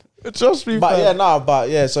 man. Trust me, But fam. yeah, nah, but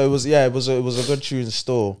yeah, so it was a good tune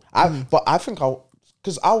still. But I think okay,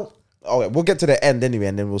 we'll get to the end anyway,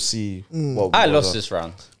 and then we'll see. What I what lost was- this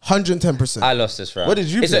round. 110%. I lost this round. What did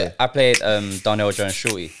you play? I played Darnell Jones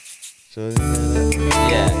Shorty. So,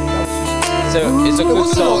 Yeah. So it's a It good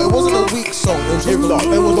wasn't, song. it wasn't a weak song. It was just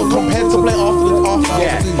it was compared to play after.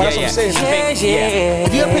 Yeah, But that's what I'm saying. I think, yeah.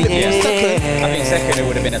 If you had played it Yeah. second, I think second it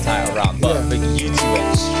would have been a title round, but you two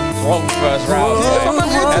went strong first round. Like, I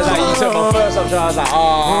was like, you took my first option. I was like,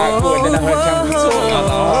 alright, cool. And then I heard Can We Talk? I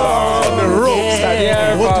was like, The ropes.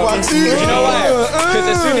 yeah, What bro. do I do? You know why? Because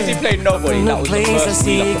as soon as he played Nobody, that was the first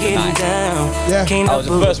wheel up of the night. yeah. That was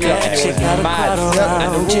the first wheel up, and it was mad.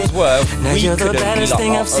 And the rules were, Now we you're the couldn't be baddest like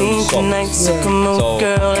thing our I've seen own tonight. songs. So come on, So-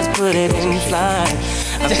 girl, let's put it in flight.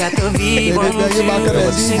 I've got the Baby, you're back at it.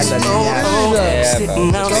 V126 Yeah,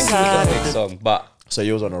 sitting bro. outside. It's a big song, but So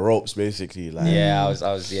you was on the ropes basically, like. yeah, I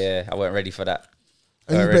wasn't ready for that.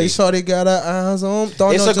 And you Already. play Shawty Got Her Eyes On.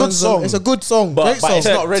 It's a good song. It's a good song. But, Great but song. it's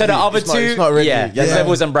not ready. to the other It's not- two, it's not ready. yeah, Yeah, there's yeah.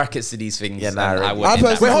 levels and brackets to these things. Yeah, and nah, I ready. wouldn't I in that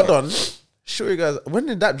personally- Wait, round. hold on. Sure, you guys. When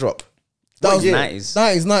did that drop? That was year? 90s.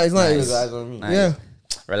 90s. Nice. Yeah.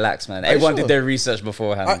 Relax, man. Everyone sure? did their research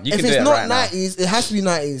beforehand. You If can do it's it not right now. 90s, it has to be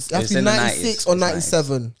 90s. It has It's to be in the 96 90s. or It's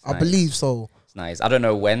 97. nice. I Nice. believe so. It's nice. I don't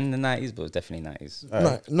know when the 90s, but it was definitely 90s.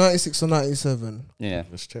 96 or 97. Yeah.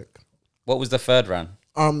 Let's check. What was the third round?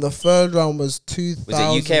 The third round was 2000. Was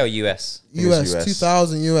it UK or US? US, US.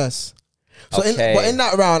 2000 US. So Okay. but in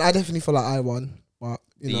that round, I definitely feel like I won. But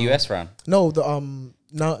The know. US round. No, the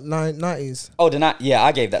 90s. Oh, the night. Yeah,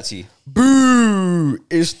 I gave that to you. Boo!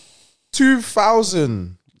 It's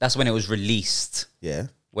 2000. That's when it was released. Yeah.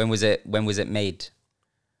 When was it made?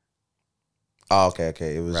 Oh, okay.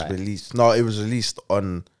 It was Right. released. No, it was released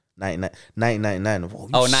on 1999. Whoa,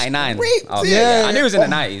 Oh, you 99. sweet. Oh, Yeah. I knew it was in the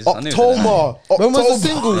 90s. I knew it was in the 90s. October. When was the October.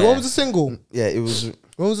 single? Yeah. When was the single? Yeah, it was.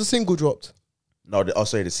 When was the single dropped? No,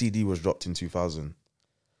 sorry, the CD was dropped in 2000.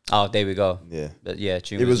 Oh, there we go. Yeah. But yeah,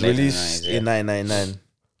 tune It was made released in in the 90s, 1999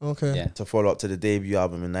 Okay. yeah. to follow up to the debut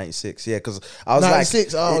album in 96. Yeah, because I was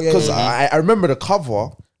 96, like, oh, yeah, because yeah. I remember the cover,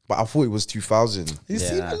 but I thought it was 2000. You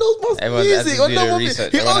see, Yeah. he knows most Everyone has music. to I do know the what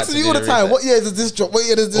research. he Everyone has asks to me do all the the time. research. What year does this drop? What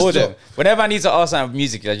year does this All drop? them. Whenever I need to ask something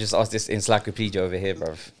music, I just ask this encyclopedia over here, bro.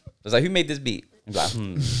 I was like, who made this beat? I'm like,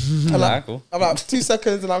 I'm like, cool. I'm like 2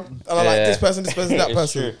 seconds, and I'm like Yeah. this person, that It's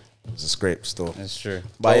person. true. It's a scrape still. It's true.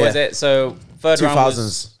 But What yeah. was it? So third round 2000s.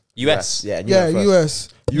 was US. Yeah, and Yeah, went first. US.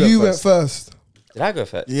 You You went went first, Did I go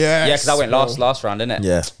first? Yes, Yeah, because I went bro. last round, didn't it?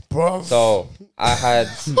 Yeah. bro. So I had.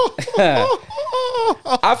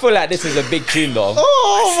 I feel like this is a big tune though.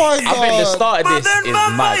 Oh my god! I think the start of this is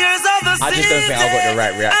mad. I just don't think I got the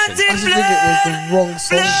right reaction I just think it was the wrong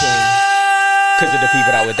song, bro. because of the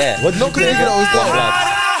people that were there. Not because the nigga that was One there.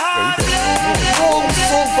 blood. Wrong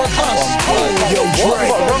song for Clash. Yo,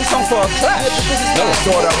 Dre. Wrong song for a clash. No,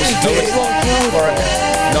 no, but that's different.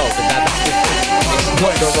 It's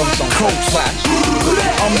not the wrong song for a clash.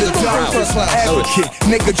 I'm the doctor, advocate.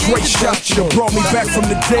 Nigga Dre shot you, brought me back from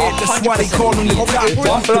the dead. That's why they call him the doctor.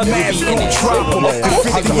 One The blood mask would be in gon' it. drop him. The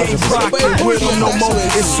 50 ain't rockin' with him no more.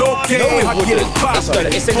 It's okay, I get it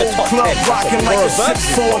poppin'. It's in the top Club 10. rockin' like a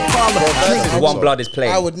 6'4" Impala. Versus One Blood is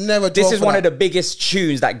playing. I would never This draw is for one that. of the biggest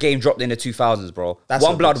tunes that game dropped in the 2000s, bro. That's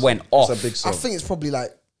One a Blood big went song. off. That's a big I song. think it's probably like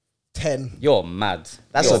 10. You're mad.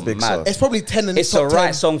 That's You're a big mad. song. It's probably 10 in the It's the top right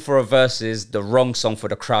 10. song for a versus, the wrong song for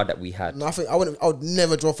the crowd that we had. No, I think I would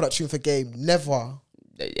never draw for that tune for game. Never.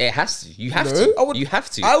 It has to. You have No, to. I would, You have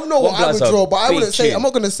to. I don't know One what I would Blood's a draw, but I big wouldn't say it. tune. I'm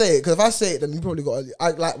not gonna say it because if I say it, then you probably got.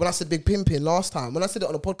 Like when I said Big Pimpin' last time, when I said it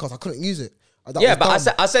on the podcast, I couldn't use it. That Yeah, was but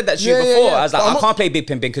dumb. I said that to you Yeah, yeah, before. yeah. I was like, But I'm I not- can't play Big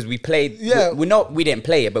Pimpin' because we played. Yeah. We didn't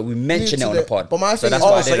play it, but we mentioned it on the pod. But my so thing that's is-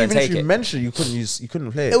 why Oh, I so didn't even if take you it. mentioned you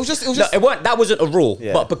couldn't play it. It was just. No, that wasn't a rule.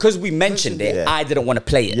 Yeah. But because we mentioned it, Yeah. I didn't want to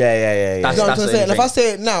play it. Yeah. That's- You know what I'm trying to the say? And if thing. I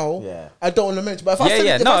say it now, Yeah. I don't want to mention. But if I Yeah, said,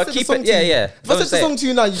 yeah. if No, I said keep the song it- to yeah, you, yeah. If I Don't said the say song it. to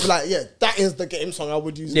you now, you'd be like, yeah, that is the game song I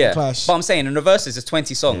would use. Yeah, in Clash. but I'm saying in the verses it's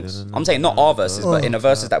 20 songs. I'm saying not our verses, but in the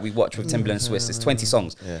verses that we watch with Timberland and Swiss, it's 20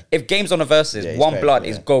 songs. If game's on the verses, Yeah, he's One playing, Blood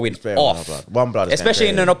yeah. is going He's playing One off. Blood. One Blood is Especially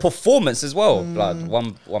playing. in a performance as well. Blood.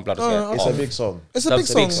 One Blood is going It's off. a big song. It's a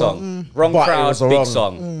That's big song. Wrong But it crowd, was a big wrong-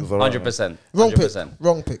 song. it was a wrong- 100%. Wrong pick. 100%.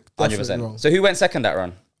 Wrong pick. 100%. Definitely wrong. So who went second that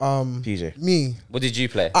run? PJ. Me. What did you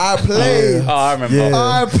play? I played. Oh, I remember. Yeah.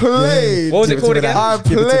 I played. What was it called again? I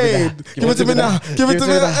played. Give it to me now. Give it to me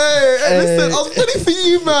now. Hey, listen, I was ready for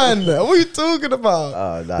you, man. What are you talking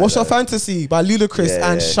about? What's Your Fantasy by Ludacris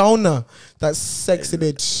and Shauna. That's sexy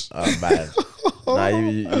bitch. Oh man. Nah,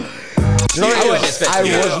 you know I wasn't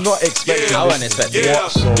expecting I was not expecting. I wasn't expecting it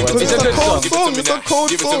whatsoever. It's a good song. It's a cold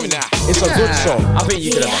song. It's a good song. I think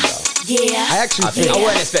you could have done that. Yeah. I actually think I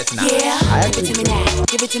wasn't expecting that. Yeah. I Give it actually to me now.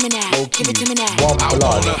 Give it to me now. Give it to me now. One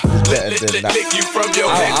Blood is better than that. Lick you from your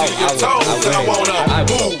head to your toes. And I wanna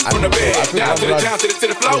move from the bed down to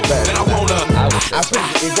the floor. And I wanna. I think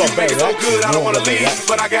it got better. So good, I don't wanna leave,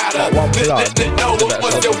 but I gotta One Blood. know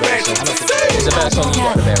what's your fantasy. It's a better song. You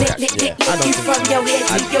got the better reaction. Lick you from your head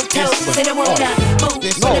to your toes. And I wanna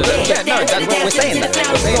move from the bed yeah, no, that's what we're saying. That's what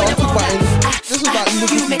we're saying. This is about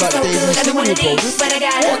Lucas, about David Simeon, bro. But I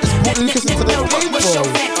gotta Lucas into the game, bro.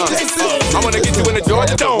 I wanna get you in the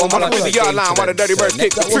Georgia Dome. Wanna put the yard line while the dirty bird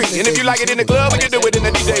kicks the tree. And if you like it in the club, you do it in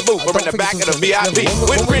the DJ booth or in the back of the VIP.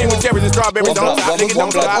 With cream, with cherries and strawberries on top. Nigga,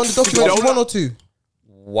 don't On the documentary, one or two?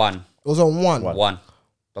 One. It was on one. One.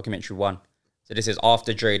 Documentary one. So this is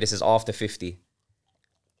after Dre. This is after 50.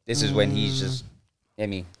 This is when he's just, No,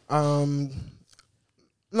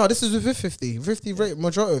 this is with 50. 50 rate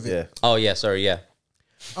majority of it. Yeah. Oh yeah, sorry, yeah.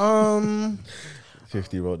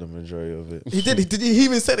 50 wrote the majority of it. He did. He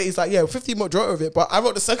even said it. He's like, yeah, 50 majority of it, but I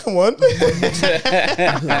wrote the second one.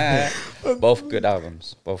 Both good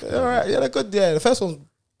albums. Both good All right, albums. yeah, they're good. Yeah, the first one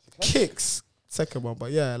kicks. Second one,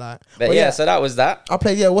 but yeah, like. But yeah, so that was that. I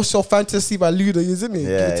played. Yeah, What's Your Fantasy by Luda? You see me? Yeah,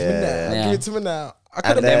 Give it to me now. yeah. Give it to me now. I And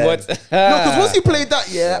could have. then- What? No, because once you played that,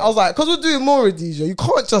 I was like, because we're doing more of these, you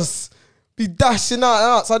can't just be dashing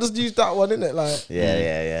out. So I just used that one, innit? Like,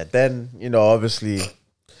 Yeah. Then, obviously,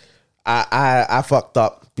 I fucked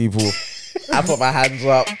up, people. I put my hands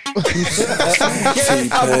up. I put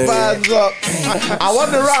my hands up. I won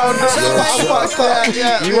the round. I fucked up.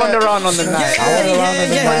 Yeah, You won the round on the night. I won the round on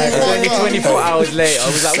the night. It's only 24 hours later. I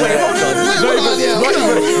was like, wait, hold on.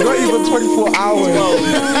 Not even 24 hours.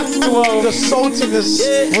 The saltiness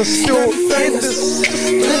was still in the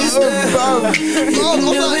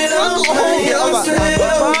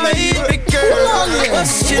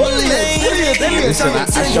Listen, I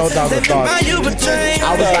showed down the dance. I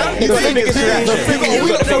was like, the biggest reaction.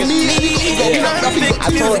 I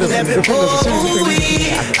told them the thing was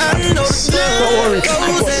don't worry, I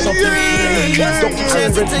got something.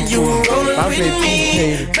 I'm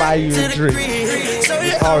ready to buy you a drink.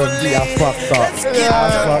 R&B, I fucked up.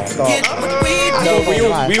 No, we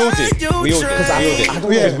all did.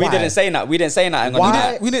 Because we didn't say that. We didn't say that.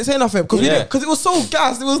 Why? we didn't say nothing because it was so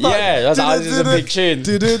gassed. It was like, Yeah, that's like, this is a big tune.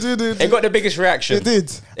 It got the biggest reaction. It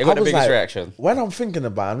did. It got I the was biggest like, reaction. When I'm thinking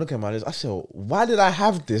about it, I'm looking at my list, I said, why did I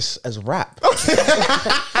have this as rap?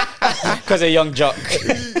 Because a young jock.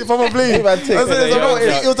 If I'm a bleed, It it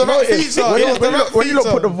was a rap feature. When you look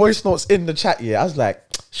put the voice notes in the chat, I was like,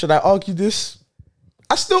 should I argue this?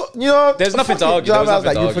 I still, There's nothing to fuck it. argue. Do you know what I was There was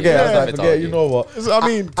like, nothing you to forget. argue. I was like, forget. You know what? I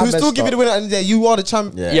mean, I we still messed give it up. the winner, and you are the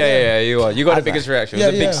champion. Yeah, you are. You got the I was biggest like- reaction. It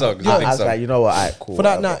was a Yeah, big song. It was a I big was song. like, you know what? Alright, cool. For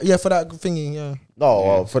that whatever. night, for that thingy, yeah.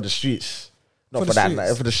 No, for the streets. Not For for, the that streets.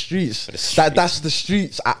 night. For the streets. the streets. That's the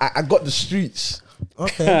streets. I got the streets.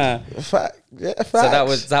 Okay. Fact. Yeah, facts. So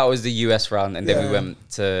that was the US round, and then we Yeah.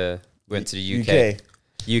 went to the UK.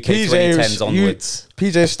 UK PJ 2010s onwards.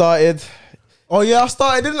 PJ started. Oh yeah, I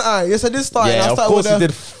started, didn't I? Yes, I did start. Yeah, I of started course you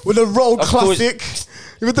did. with the road Of course. classic.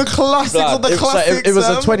 With the classics Blood. of the It was, classics. it was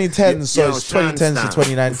a um, 2010, so it's 2010 to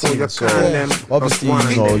 2019. So obviously, you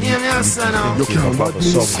know about the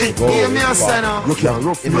songs to go with,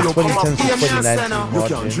 but in the 2010 to 2019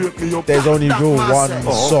 margin, there's only real one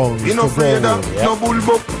song to go with.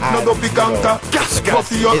 It's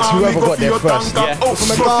whoever got there first. From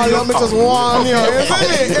the car, let me just one, yeah. Isn't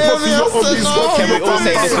it? Hear me, I said no. Can we all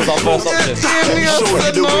say this was our first option? Hear me, I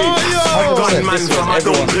said no, yo. This was everyone's first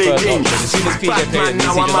option. As soon as PJ played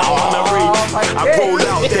it, Now I'm out on the rave. I roll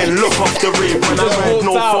out, then look off the rave. When I ride,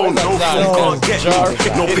 no phone, no phone, can't get me.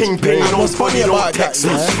 No ping ping, no funny, don't text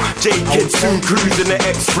me. J-Kid soon cruising the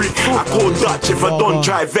X3. I call Dutch if I don't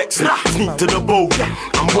try vex me. Sneak to the boat,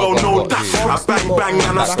 I'm well known. I bang bang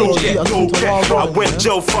and I still get dope. I went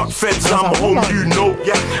jail, fuck feds, I'm home, you know.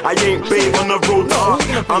 Yeah, I ain't babe on the road.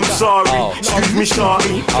 I'm sorry, excuse me,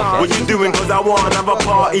 shorty. What you doing? Cause I wanna have a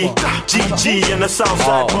party. GG and the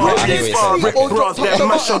Southside party. Rick Ross, that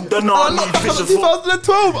mash up the non vicious.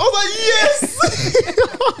 2012. I was like, yes.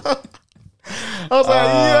 I was like,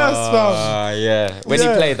 yes, fam. yeah. When he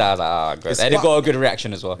Yeah. played that, I was like, oh, good. And it got a good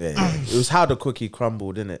reaction as well. It was how the cookie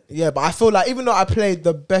crumbled, didn't it? Yeah, but I feel like even though I played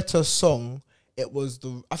the better song, I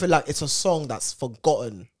feel like it's a song that's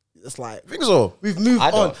forgotten. it's like Think so? we've moved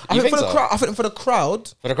I don't. on. I You think think for the so? crowd. I think for the crowd,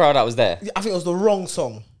 For the crowd that was there, I think it was the wrong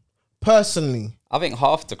song. Personally, I think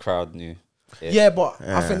half the crowd knew. yeah, but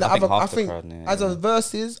I think that I think I half the think crowd knew, as yeah. a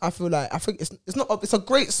verses, I feel like it's not it's a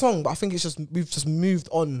great song, but I think it's just we've just moved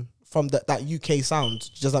on from that UK sound.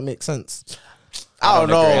 Does that make sense? I don't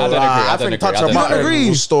know. agree. I don't agree. I I don't think agree. Touch I a don't Button agree.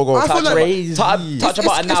 will still go I feel like- crazy. Touch a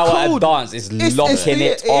Button now at a cold. dance is locking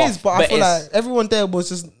it It off. is, but I feel it's- like everyone there was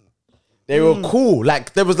just They were cool.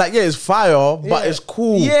 Like there was like, yeah, it's fire, but Yeah. it's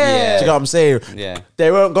cool. Yeah. Do you know what I'm saying? Yeah. They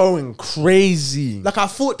weren't going crazy. like I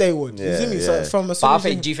thought they would. You see me? Yeah, So yeah. from a But I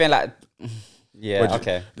think, do you think like, yeah, But-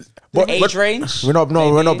 okay. But- Age but- range? We're not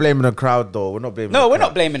maybe? blaming the crowd though. We're not blaming. No, the we're crowd.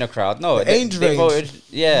 not blaming the crowd. No, age they range. voted.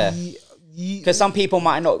 Yeah, because some people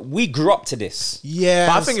might not. We grew up to this, Yeah,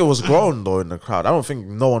 But I think it was grown though in the crowd. I don't think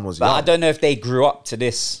no one was but young. I don't know if they grew up to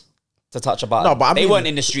this to Touch a Button. No, but I they mean, weren't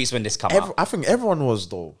in the streets when this came out. I think everyone was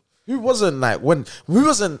though. Who wasn't like when we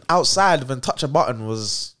wasn't outside when Touch a Button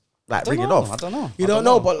was like ringing I off? don't know. You I don't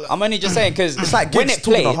know, but I'm only just saying because It's like when gigs it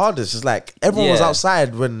talking the played, hardest. It's like everyone was Yeah.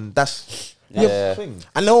 outside when that's Yeah. the thing.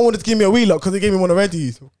 and no one wanted to give me a wheel up because they gave me one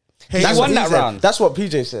already. Hey, He won that said. round. That's what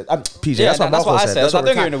PJ said. PJ, Yeah, that's what that's what Marco I said. said. That's I what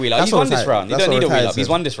don't give Retired- him a wheel up. that's He's what won this Retired- round. You that's don't what need a wheel Retired up. He's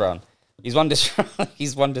said. won this round. He's won this round.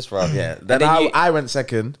 He's won this round. Yeah. And Then you- I went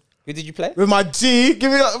second. who did you play? with my G,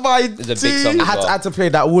 give me my It's a G. big song. I had to play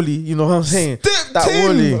that Woolly, you know what I'm saying? Step That team.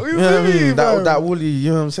 Woolly, What you you know what I mean, mean? bro? That Woolly, you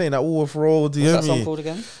know what I'm saying? That Wolf Road, you know What's what that I song mean? called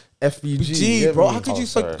again? FBG, G, you know bro. what I How mean? could you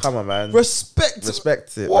sorry. Come on, man.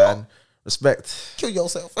 respect it, What? man. Respect. Kill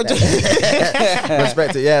yourself.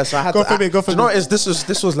 Respect it, yeah. So I had Go to. for me, go for you know me. what,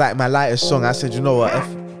 this was like my lightest song. I said, you know what?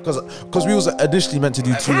 Because we was initially meant to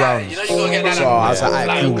do 2 rounds. So I was like,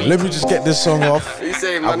 alright, cool. Let me just get this song off. You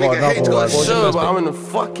say I've my got nigga hate another to one. go show, but I'm in the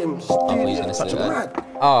fucking I thought he was gonna say that.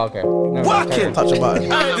 Oh, okay. No, Walking. Touch a Button.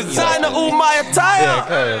 Designer all my attire.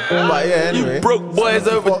 But yeah, anyway. Broke boys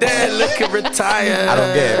over there looking retired. I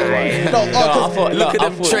don't get it. No, I thought, Look at I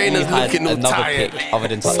them thought trainers you had looking all another tired. pick other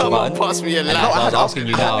than Touch a Someone Button. pass me a And line. I was asking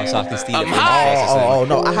you now so I can steal it I'm from high. Oh,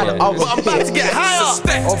 no. I had But I'm about to get higher.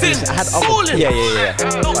 Obviously, I had other- Falling. Yeah.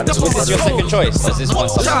 Was this your second choice? Or is this one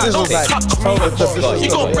something? This was like You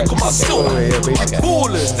gon' break on my soul.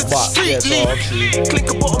 Ballers, this is But, street yeah, so league. obviously- Click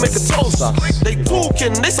a bottle, make a toast. They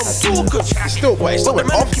talking, they some talkers. Still, but it still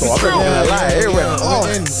went off though. I'm not gonna lie. It went off.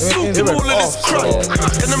 Talking all of this crap.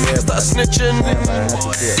 Then the niggas start snitching.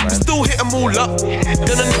 Still hit them all up. Then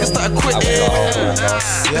the niggas start quitting.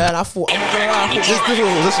 Yeah, and I thought I'm not gonna lie. I thought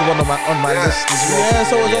This is one of my on my list as well. yeah,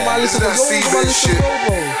 so it was on my list. It was That on my list as shit. well,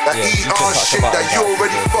 bro. That ER shit that you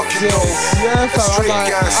already fucking know. Yeah, fam. I was Straight like,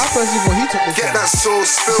 gas. I personally thought he took this Get one. that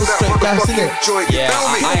sauce, fill that straight gas, motherfucking innit? joint. You Yeah, feel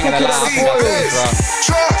me? I ain't gonna lie. I think I took this round.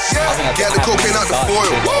 Trust, yeah. Get the cocaine out the foil.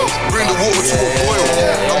 Bring the water to a boil.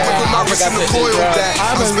 I'm whipping my wrist in the coil.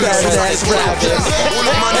 I'm spilling some nice oil. All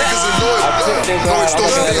of my niggas are loyal. No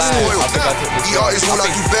extortion, they spoiled. ER is all I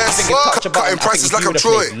do best. Cutting prices like I'm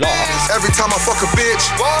Troy. Every time I fuck a bitch,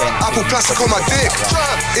 apple plastic on my dick.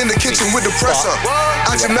 In the kitchen with the presser.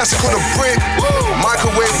 And gymnastic on the brick.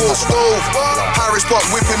 Microwave or stove. Paris Park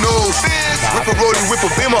whipping nose. Whip a rolling, whip a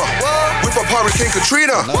bimmer. Whip up Hurricane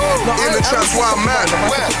Katrina. In the trance while I'm mad.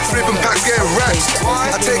 Flipping packs getting wrecked.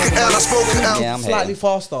 I take an L, I smoke an L. Yeah, I'm Slightly hating.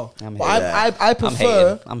 faster. I'm But hating. I I'm prefer.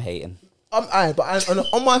 hating. I'm hating.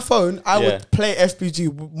 On my phone, I Yeah. would play FBG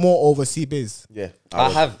more over CBiz. Yeah, I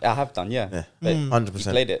have done, yeah. But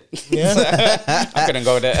 100%. played it. Yeah, I couldn't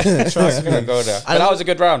go there. I couldn't go there. But that was a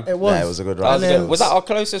good round. it was. Yeah, it was a good That round. was, good. Was that our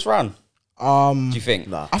closest round? Do you think?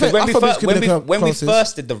 Nah. I think- when I we thought first, we could have when we closest.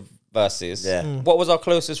 first did the verses, Yeah. what was our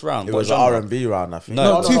closest round? It What was the genre? R&B round, I think.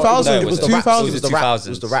 No, 2000. No, It was the 2000. It was the It was the rap. 2000s. It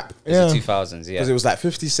was the rap. It was the Yeah. 2000s, yeah. Because it was like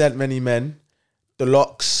 50 Cent, Many Men, The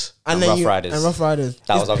Locks, And Rough Riders. And Rough Riders.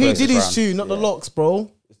 That was It's our P. closest Diddy's round. tune, not the Locks, bro.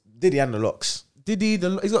 Diddy and The Locks. Diddy,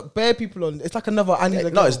 he's got bare people on. It's like another. I need a No,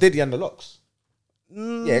 girl. it's Diddy and The Locks.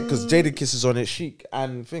 Yeah, because Jadakiss is on it, Chic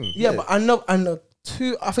and thing. Yeah, but I know, I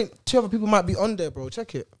think two other people might be on there, bro.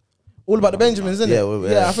 Check it. All About the Benjamins, isn't Yeah, it? well,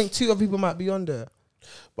 Yeah, yeah. I think two other people might be on there.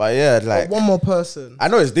 But yeah, like One more person. I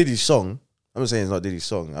know it's Diddy's song. I'm not saying it's not Diddy's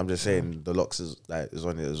song. I'm just saying The Locks is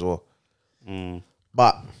on it as well.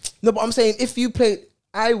 But No, but I'm saying if you played,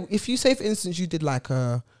 if you say for instance you did like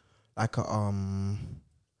a, I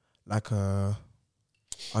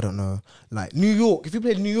don't know, like New York. If you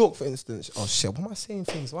played New York, for instance, oh shit, why am I saying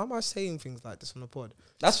things? Why am I saying things like this on the pod?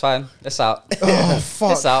 That's fine. That's out. Oh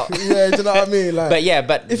fuck, It's out. Yeah, do you know what I mean? Like, But yeah,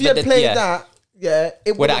 but if you but had played yeah. that, yeah,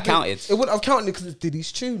 it Would that have counted? It wouldn't have counted because it's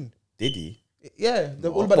Diddy's tune. Diddy, Yeah,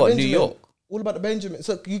 All About What, the New Benjamin. York? All About the Benjamin.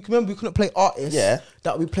 So you can remember we couldn't play artists. Yeah.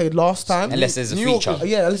 that we played last time. Unless there's a New York feature. is-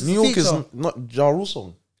 Yeah, unless New it's a York is feature. not Ja Rule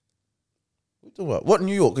song. What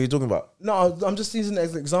New York are you talking about? No, I'm just using it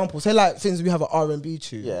as an example. Say like things we have an R&B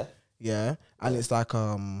tune. Yeah. Yeah. And it's like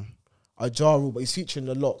a Ja Rule, but he's featuring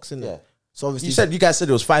the Locks, isn't it? Yeah. So obviously You guys said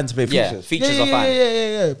it was fine to play Yeah, features. features are fine.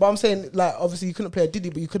 Yeah. But I'm saying like obviously you couldn't play a Diddy,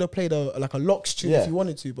 but you could have played a Locks tune if you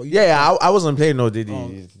wanted to. But you I wasn't playing no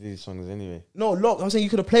Diddy songs anyway. No, I'm saying you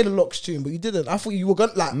could have played a Locks tune, but you didn't. I thought you were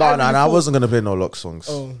gonna like. No, I wasn't gonna play no Locks songs.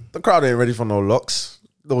 Oh. The crowd ain't ready for no Locks.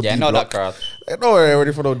 No Yeah, D not block. that crowd. No, ain't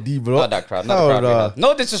ready for no D block. Not that crowd. Not the crowd. We had.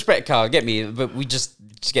 No disrespect, Carl. Get me, but we just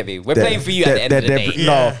get me. We're playing for you at the end of the day.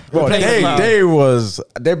 No, bro,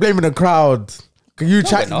 they're blaming the crowd. Can you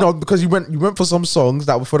check? we're not. No, because you went for some songs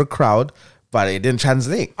that were for the crowd, but it didn't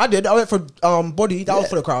translate. I did. I went for Body. That was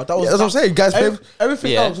for the crowd. That was. That's what I'm saying. You guys played.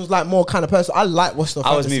 Everything Yeah. else was like more kind of person. I like what's the.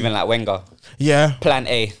 I was Fantasy. moving like Wenger. Yeah. Plan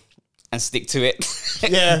A and stick to it.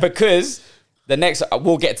 Yeah. Because the next,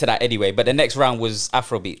 we'll get to that anyway, but the next round was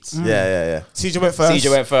Afrobeats. Yeah. CJ went first. CJ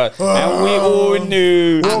went first. And we all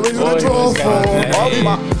knew. What we gonna draw for? I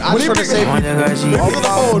just want to say, on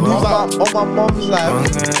my mom's life,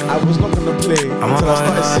 I was not gonna play until I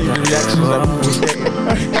started seeing the reactions that people was getting,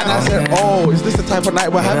 and I said, "Oh, is this the type of night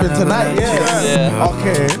we're having tonight?" Yeah.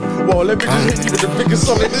 Okay. Well, let me just hit you with the biggest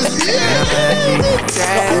song in this year.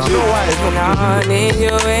 You know why? It's not I need you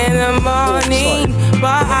in the morning,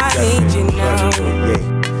 but I need you now.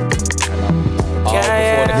 Before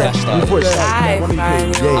the clash started. Before it started,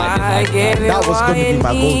 that was gonna be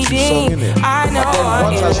my go-to song, innit? I know. But then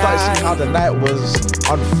once I started seeing how the night was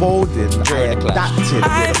unfolding, During I the clash. adapted.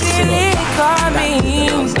 I didn't call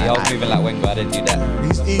me. See, I was moving like Wenger. I didn't do that.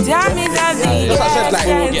 Tell me that That's what I said, like,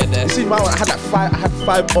 We'll get there. you see, I had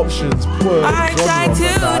five options. I tried to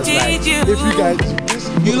teach you. If you guys,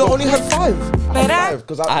 You lot only had 5.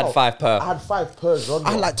 because I had 5 per. I had 5 per genre.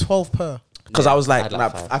 I had like 12 per. because I was I like, had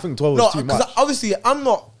like 5. I think 12 No, was too because much. obviously I'm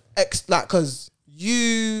not because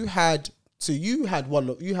you had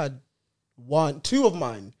two of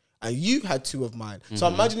mine, and you had 2 of mine. So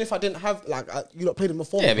imagine if I didn't have you lot played them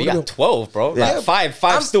before. Yeah, but you got 12, bro. Yeah. Like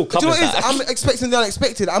 5 still Do you know covers what it is? that. I'm expecting the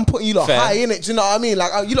unexpected. I'm putting you lot Fair. high in it. Do you know what I mean?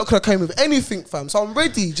 Like you lot could have came with anything, fam. So I'm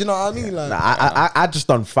ready. Do you know what I mean? Like I just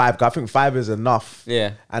done 5. 'Cause I think 5 is enough.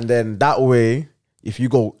 Yeah. And then that way, if you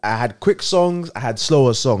go, I had quick songs, I had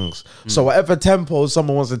slower songs. So whatever tempo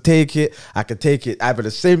someone wants to take it, I could take it either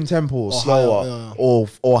the same tempo, or slower, higher,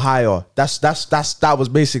 or higher. That was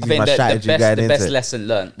I basically think my the strategy best, going the into best it. lesson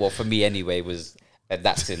learned, well, for me anyway, was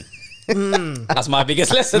adapting. That's my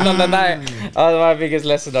biggest lesson on the night. That's my biggest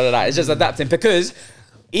lesson on the night. It's just adapting, because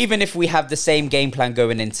even if we have the same game plan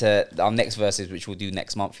going into our next verses, which we'll do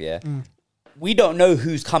next month, we don't know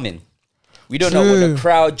who's coming. We don't know what the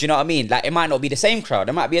crowd, do you know what I mean? Like, it might not be the same crowd.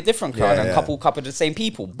 It might be a different crowd and a couple of the same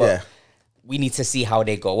people. But we need to see how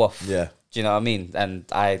they go off. Yeah. Do you know what I mean? And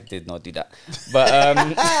I did not do that.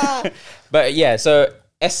 But but yeah, so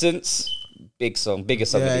Essence, big song,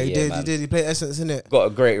 biggest song of the year, man. He did. He played Essence, innit? Got a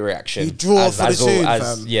great reaction. He drew for the tune,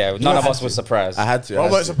 fam. Yeah, none of us were surprised. I had to. I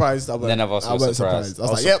wasn't surprised. None of us were surprised. I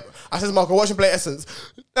was like, yep. I said to Marco, watch him play Essence.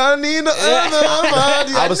 I need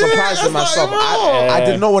I was surprised with myself. I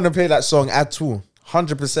did not want to play that song at all.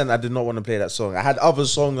 100%, I did not want to play that song. I had other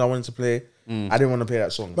songs I wanted to play. I didn't want to play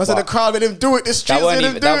that song. But the crowd made him do it. The streets made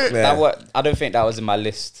him do it. I don't think that was in my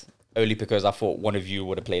list. Only because I thought one of you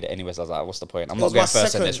would have played it anyway. So I was like, what's the point? I'm not going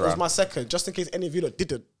first in this It was round. my second, just in case any of you lot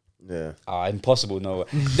didn't. Yeah. Impossible, no way.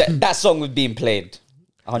 that song was being played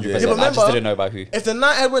 100%. Yeah, but I just didn't know by who. If the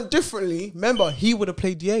night had went differently, remember, he would have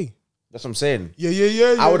played Ye. That's what I'm saying.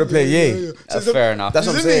 Yeah. I would have played Ye. That's fair enough. That's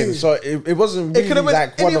what I'm Isn't saying. it? So it wasn't really could have went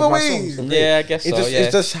like one any of other my way. songs. to play. Yeah, I guess so, yeah.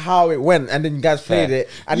 It's just how it went. And then you guys played Fair. it.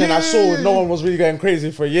 And then I saw no one was really going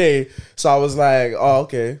crazy for Ye. So I was like, oh,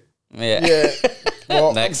 okay. Yeah.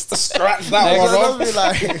 Well, Next. scratch that one off. Be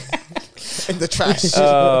like in the trash.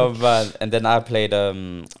 Oh, man. And then I played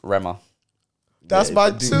Rema. That's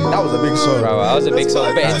my two. That was a big song. Bro, that was a big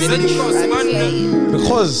song. But it didn't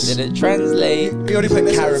Because didn't translate. we only played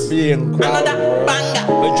the Caribbean crowd,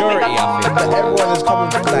 bro. Majority, I think. Everyone is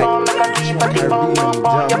coming from like Caribbean, you know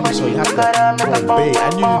what I mean? So you have to go and bait. I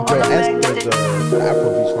knew the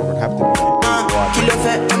Afrobeats one would have to be.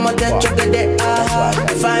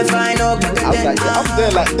 Fine, I was like, yeah, I'm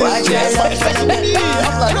there like this. I'm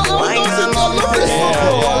like,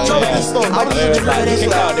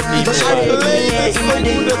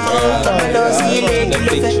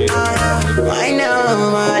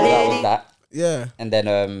 That. Yeah. And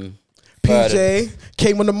then PJ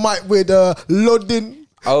came on the mic with Loading.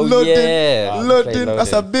 Oh, Loading. yeah. Loading. Play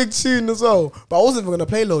That's a Loading. big tune as well. But I wasn't even gonna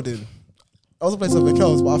play Loading. I was playing something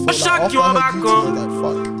else, but I felt Shock like you after I back heard YouTube, I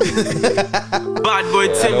was like, fuck. Bad boy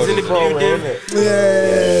Tim's in the building.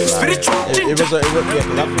 Yeah. Spiritual. It was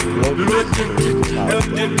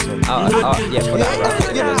Yeah, for that.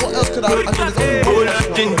 Right? Yeah, but what else could I do?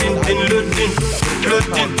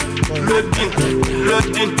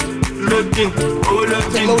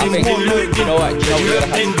 You know what?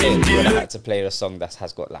 You would have had to play the song that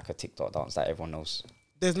has got like a TikTok dance that everyone knows.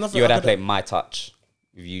 There's nothing. You would have played My Touch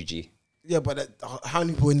with UG. Yeah, but how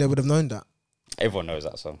many people in there would have known that? Everyone knows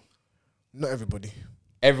that song. Not everybody.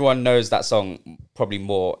 Everyone knows that song probably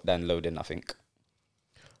more than Loading, I think.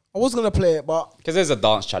 I was gonna play it, but because there's a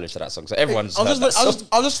dance challenge to that song, so everyone's. I was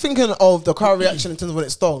just thinking of the crowd reaction in terms of when it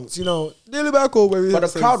stonks. You know, nearly back over.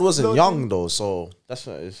 But the crowd wasn't young though, so that's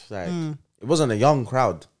what it's like. It wasn't a young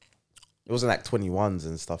crowd. It wasn't like 21s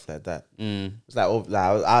and stuff like that. It's like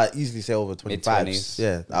I easily say over 25s.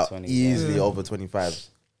 Yeah, easily over 25s.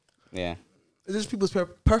 Yeah, it's just people's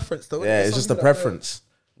preference though. Yeah, it's just a preference.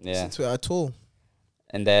 Yeah, to it at all.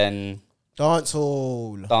 And then dance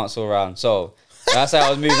all round. So that's how I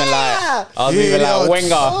was moving like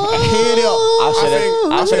Wenger.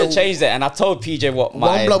 I should have changed it, and I told PJ what my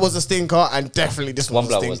One Blood was a stinker, and definitely this one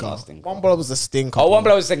was a stinker. One Blood was a stinker. Oh, One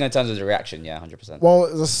Blood was a stinker in terms of the reaction. Yeah, 100%. One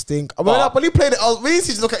was a stink. I mean, when he played it, we used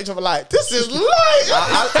to look at each other like, "This is light."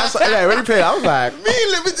 Yeah, when he played it, I was like,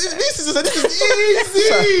 "This is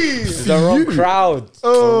easy." The wrong crowd.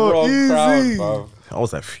 Oh, the wrong crowd, bro. I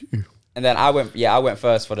was like, phew. And then I went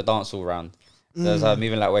first for the dancehall round. So I was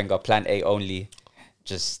moving like Wenger, plan A only.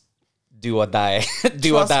 Just do or die.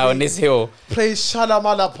 do or die on this hill. Play Shana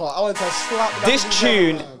Manapa. I want to slap that. This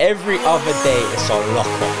tune, every other day, is so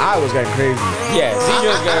locker. I was going crazy. Yeah, Zeno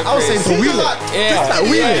was going crazy. I was saying to wheel it. Yeah. Like,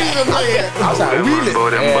 wheel it. I was like, wheel it.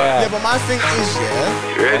 Yeah, but my thing is,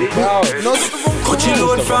 You ready? Cut you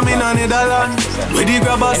load from in a Netherlands. Where the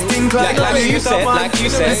grabbers think like you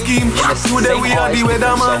said, scheme hot today we are the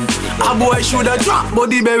weatherman. A boy shoulda drop, but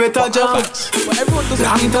the beretta jump.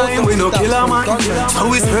 Long time we no kill a man.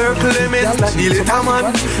 So it's circle them like the little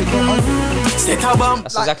man. Set a bomb.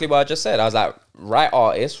 That's exactly what I just said. I was like, right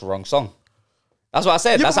artist, wrong song. That's what I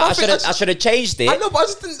said. Yeah, That's what I should have changed it. I know,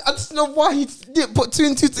 but I just know why he didn't put two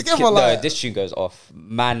and two together. No, this tune goes off.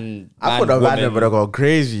 Man, I thought the man would have gone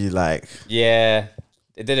crazy. Like, yeah,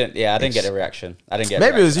 it didn't. Yeah, I didn't get a reaction. I didn't get.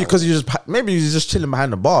 Maybe it was you because you just chilling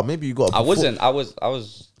behind the bar. Maybe you got. I wasn't. I was.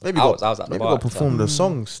 Maybe I was at the maybe bar. you got to perform the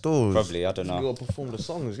songs still. Probably, I don't know. You got to perform the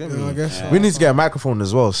songs. I guess so. We need to get a microphone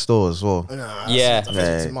as well. Still as well. Yeah.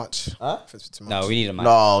 That's too much. No, we need a mic.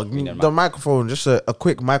 No, the microphone, just a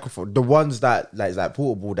quick microphone. The ones that like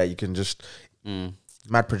portable that you can just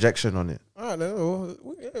mad projection on it. I don't know.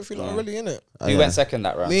 If you're not really in it. You went second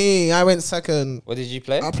that round. I went second. What did you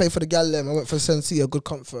play? I played for the Gallem. I went for Sensei, a good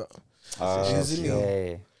comfort.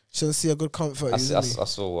 Okay. Sensei, a good comfort. I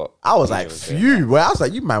saw what. I was like, phew, boy. I was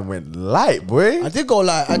like, you man went light, boy. I did go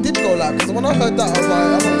light because when I heard that, I was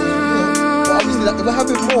like, but obviously, like, if we're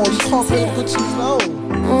having more, you can't play the good tunes now.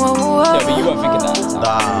 Yeah, but you weren't thinking that.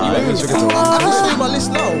 Nah, you weren't thinking that. I'm listening to my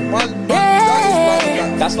list now.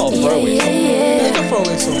 That's not a throwaway song. It's a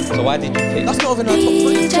throwaway song. So why did you pick? That's not even our top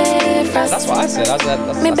 3. That's what I said.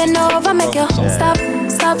 That's Me bend over, make you stop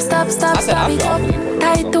it up.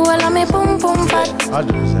 Tight to all of me, boom, boom, fat.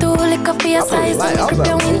 2 liquor for your size, grip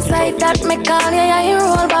you inside that. Me call you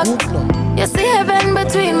roll back. You see heaven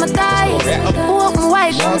between my thighs. Open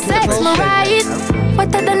wide, come sex me right.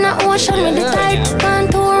 Wetter than the ocean with the tide.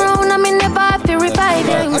 Can't turn around, I me never have to revive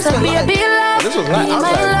you. So baby love, be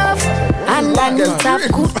my love. And then you tap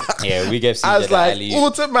cool. Yeah, we gave CJ I was like,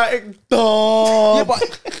 automatic dog. Yeah, but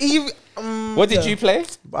what did you play?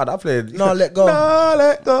 But I played. No, let go. No,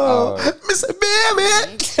 let go. Mr.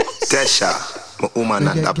 Baby. Tesha, my woman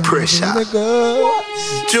under pressure.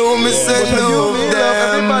 Joe, me say love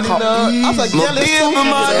them. Everybody know. I was like, yeah, Baby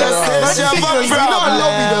mother says she have a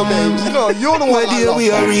problem. You know, you're the one. My dear, we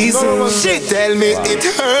are reason. She tell me it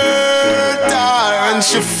hurt her and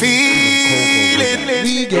she feel it.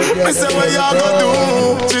 Me say what you gonna do?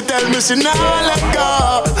 She tell me she not let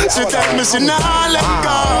go. She tell me she not let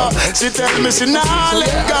go. She tell me she not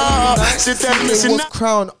let go. She tell me she was not.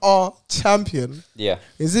 crowned our champion. Yeah.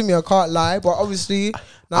 Is it me? I can't lie, but obviously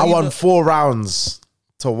I won 4 rounds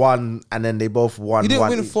to 1, and then they both won. You didn't 1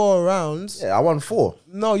 win each. 4 rounds. Yeah, I won 4.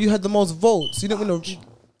 No, you had the most votes. You didn't win a.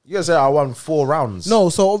 You guys said I won 4 rounds. No,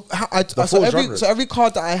 so every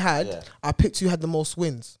card that I had, I picked who had the most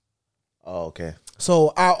wins. Oh, okay.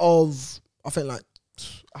 So out of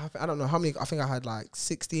I don't know how many. I think I had like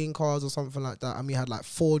 16 cards or something like that. And we had like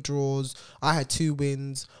 4 draws. I had 2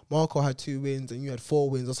 wins. Marco had 2 wins, and you had 4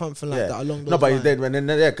 wins or something like that. Along those lines.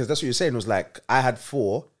 Because that's what you're saying was like I had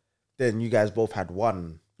 4. then you guys both had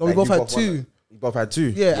one. No, we Like, both you had two. You both had two.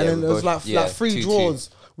 Yeah, and then we it was both- like 3 2-2. draws.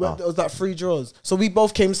 It was like 3 draws. So we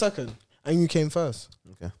both came second, and you came first.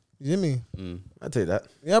 Okay. You hear me? I take that.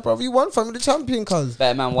 Yeah, bro. You won, fam. The champion, cuz.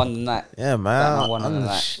 Better man won the night. Yeah, man. Better man won the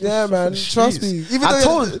night. Yeah, man. Trust me. Even I though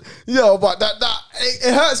told- yo, but that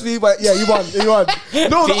it hurts me. But yeah, you won. You won.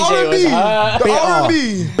 No, the PJ was R&B, hurt. the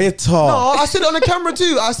R&B. Bitter. No, I said it on the camera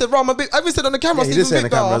too. I said, "Ram, I even said on the camera." Yeah, I he said, did say even on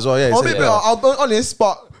the camera better. as well, yeah, he I'm a said bit it. better. I'll be honest,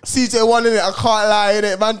 but CJ won in it. I can't lie in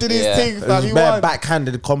it. Man did his Yeah. thing, It fam. was He bare won.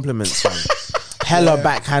 backhanded compliments, fam. Hella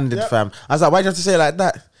backhanded, fam. I was like, why'd you have to say it like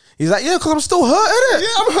that? He's like, yeah, because I'm still hurt, innit? Yeah,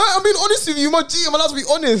 I'm hurt. I'm being honest with you, my G. I'm allowed to be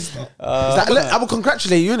honest. He's like, look, I will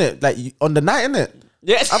congratulate you, innit? Like, on the night, innit?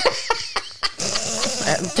 Yes.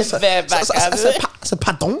 Bare backhanded. I said,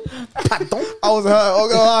 pardon? Pardon? I was hurt.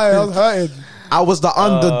 I was hurting. I was the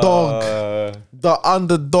underdog. The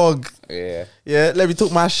underdog. Yeah. Yeah, let me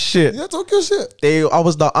talk my shit. Yeah, talk your shit. I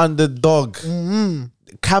was the underdog.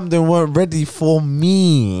 Camden weren't ready for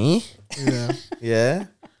me. Yeah. Yeah.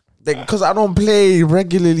 Because I don't play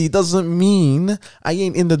regularly doesn't mean I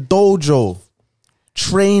ain't in the dojo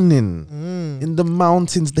training in the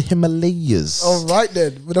mountains, the Himalayas. All right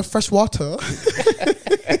then, with the fresh water.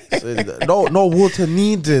 No water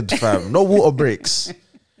needed, fam. No water breaks.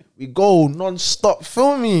 We go non-stop.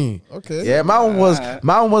 Feel me? Okay. Yeah, man was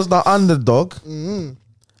the underdog.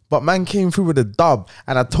 But man came through with a dub.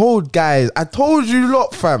 And I told you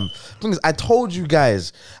lot, fam. Things I told you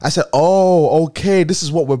guys. I said, oh, okay, this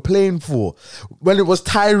is what we're playing for. When it was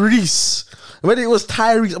Tyrese,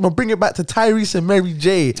 I'm gonna bring it back to Tyrese and Mary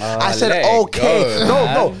J. I said, let it okay.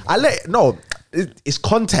 go, It's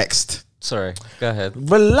context. Sorry. Go ahead.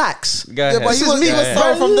 Relax. Go ahead. But he was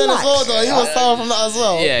sour from then as well, though. He was sour from that as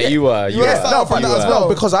well. Yeah, you were. You were were. sour from that as well.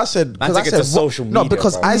 Because I said, Man took it to social media,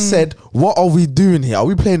 bro. I said, what are we doing here? Are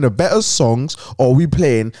we playing the better songs or are we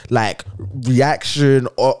playing like reaction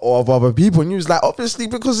or of other people? And you was like, obviously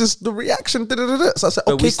because it's the reaction. So I said,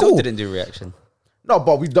 But okay, we still cool. didn't do reaction. No,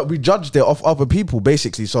 but we judged it off other people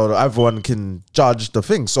basically, so that everyone can judge the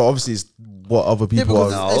thing. So obviously, it's what other Yeah, people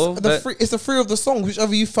because are. No, it's the three of the songs,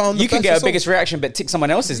 whichever you found. You the can best get a song. biggest reaction, but tick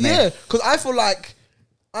someone else's name. Yeah, because I feel like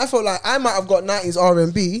I might have got 90s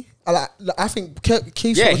R&B. I think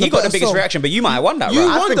Keith. Yeah, he got the biggest reaction, but you might have won that You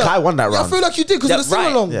round. I think I won that Yeah, I round. feel like you did because of the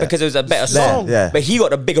sing along. Yeah. Because it was a better song. Yeah. But he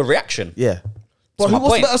got a bigger reaction. Yeah, But my who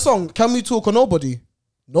was the point. better song? Can We Talk or Nobody?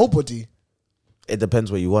 Nobody. it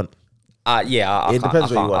depends what you want. Yeah, It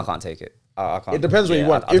depends what you I want. can't take it. I can't. It depends what you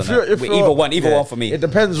want. I don't know. Either one for me. It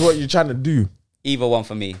depends what you're trying to do. Either one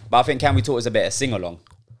for me. But I think Can We Talk is a better sing along.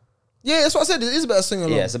 Yeah, that's what I said. It is a better sing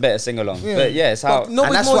along. Yeah, it's a better sing along. Yeah. But yeah, it's how. But nobody's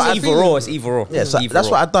And that's more what than either feeling. or. It's either or. Yeah, so Either that's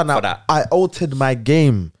or what I done. for that. I altered my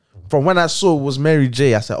game from when I saw it was Mary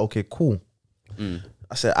J. I said, okay, cool.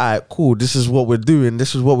 I said, all right, cool. This is what we're doing.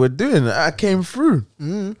 I came through.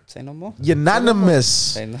 Say no more. Unanimous.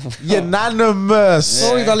 Say no more. Unanimous.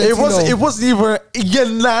 Sorry, Valentino. It wasn't even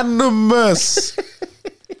unanimous.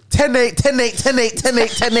 10-8, 10-8, 10-8,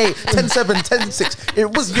 10-8, 10-8, 10-7, 10-6. It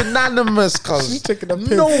was unanimous, cuz. taking a piss.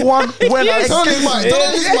 No one went Turn his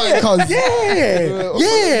mic, cuz.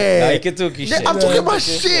 Yeah. Nah, you can talk your shit. I'm talking my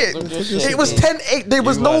shit. It was 10-8. There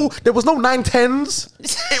was no 9-10s.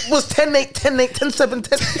 It was 10-8, 10-8, 10-7,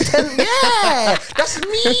 10-10. Yeah. That's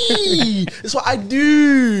me. That's what I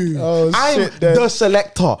do. Oh, I'm shit, then. the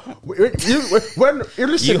selector. When you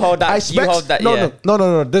listen, You hold that- I you specs, hold that, no, yeah.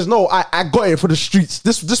 no. There's no. I got it for the streets.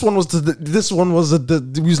 This one was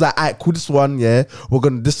we was like, alright, cool. This one, yeah, we're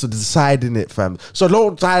gonna this to decide in it, fam. So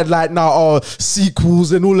don't try like now,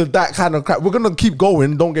 sequels and all of that kind of crap. We're gonna keep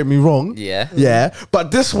going. Don't get me wrong. Yeah. But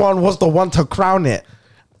this one was the one to crown it.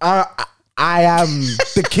 I am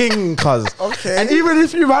the king, cuz. Okay. And even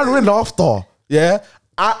if you man win after, yeah.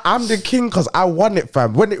 I'm the king because I won it,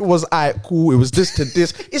 fam. When it was cool, it was this to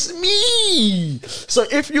this. It's me. So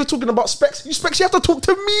if you're talking about specs, you have to talk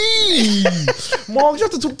to me. Mom, you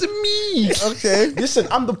have to talk to me. Okay. Listen,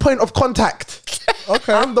 I'm the point of contact.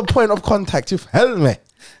 Okay. I'm the point of contact. You've helped me.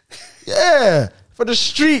 Yeah. For the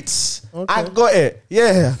streets. Okay. I got it.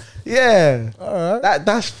 Yeah. All right.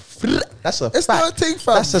 That's a It's fact. not a thing,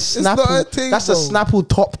 fam. That's a It's not a Snapple. thing, That's a bro. Snapple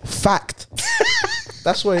top fact.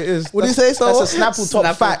 That's what it is. What do you say, so? That's a Snapple top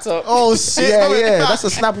Snapple fact. top. Oh, shit. Yeah. That's a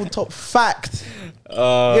Snapple top fact.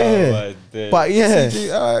 Oh, Yeah. my days. But yeah,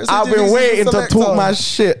 CG, alright, I've CG been is waiting to selector. talk my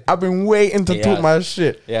shit. I've been waiting to talk my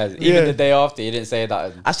shit. Yeah, even the day after, you didn't say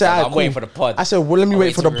that. I said, I'm alright, waiting cool. for the pod. I said, well, let me I'll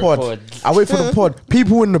wait for to the pod. record. I wait for the pod.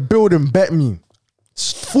 People in the building bet me.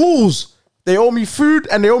 Fools. They owe me food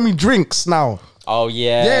and they owe me drinks now. Oh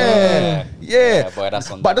yeah. Boy, that's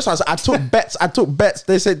on. But that's why I took bets.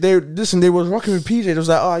 They said they was rocking with PJ. They was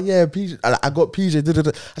like, oh yeah, PJ. I got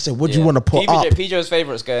PJ. I said, what do you want to put up? PJ's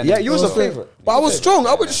favourites going. Yeah, you was a favourite. But I was strong.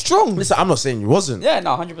 I went strong. Listen, I'm not saying you wasn't. Yeah,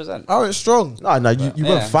 no, 100%. I went strong. No, you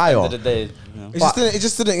went fire. End of the day, It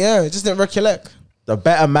just didn't recollect. The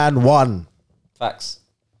better man won. Facts.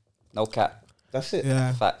 No cap. That's it.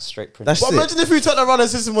 Yeah. Facts. Straight print. But imagine if we took the runner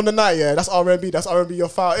system on the night, yeah, that's R&B, your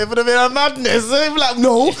foul. It would have been a madness. It'd be like,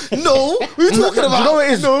 no, what are you talking about? You know what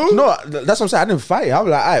it is? No, that's what I'm saying. I didn't fight it. I was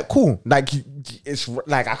like, all right, cool. Like, it's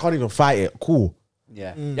like, I can't even fight it. Cool.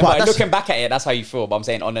 Yeah. But looking back at it, that's how you feel. But I'm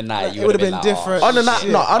saying on the night, you it would have been like, different. On the night,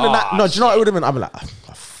 no, do you know what it would have been? I'd be like,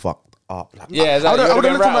 I fucked up. Like, yeah, exactly. I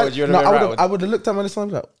would have looked at my list and I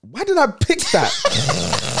was like, why did I pick that?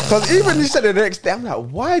 Because even you said it the next day, I'm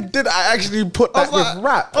like, why did I actually put that with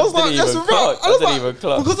rap? I was like, that's rap.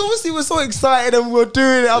 Because obviously we're so excited and we were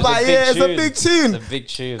doing it. I was like, yeah, it's a big tune. It's a big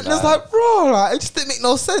tune. And it's like, bro, like, it just didn't make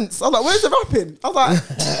no sense. I was like, where's the rapping? I was like,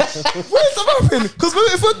 where's the rapping? Because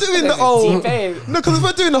if we're doing if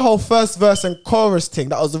we're doing the whole first verse and chorus thing,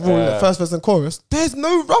 that was the rule, the first verse and chorus, there's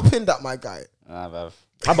no rapping that, my guy.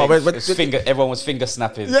 Everyone was finger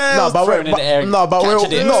snapping. Yeah, but we're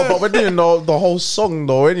doing the whole song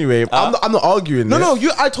though. Anyway, I'm not arguing. No,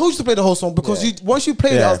 I told you to play the whole song because once you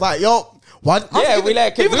played it, I was like, yo, one. Yeah, we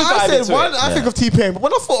like. Even I said one. I think of T-Pain, but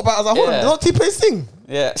when I thought about it, I was like, hold on, don't T-Pain sing?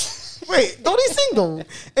 Yeah. Wait, don't he sing though?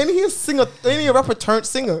 And he a rapper turned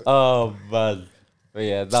singer. Oh man. But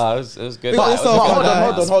yeah, it was good. Hold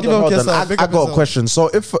on. I got a question. So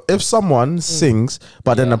if someone sings,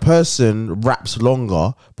 but then the person raps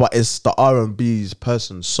longer, but it's the R&B's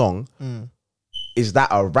person's song, is that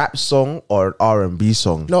a rap song or an R&B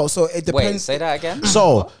song? No, so it depends. Wait, say that again.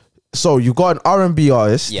 So you got an R&B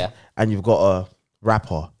artist, yeah, and you've got a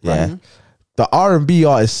rapper, yeah. Mm-hmm. The R&B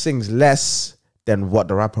artist sings less than what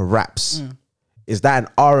the rapper raps. Is that an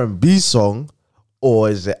R&B song?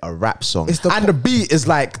 Or is it a rap song? The beat is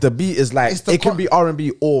like it can be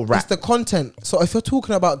R&B or rap. It's the content. So if you're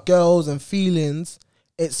talking about girls and feelings,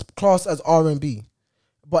 it's classed as R&B.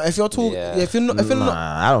 But if you're talking, if you're not,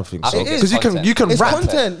 I don't think so. Because you can it's rap.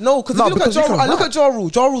 Content. No, because I look at Ja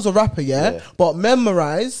Rule. Ja Rule's a rapper, but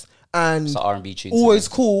Memorize and it's an R&B tune. Always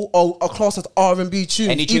Cool are classed as R&B tunes.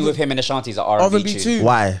 Any tune with him in the Shanties are R&B tune.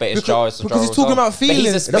 Why? But it's Ja. Because he's talking about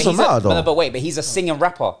feelings. It doesn't matter though. But he's a singing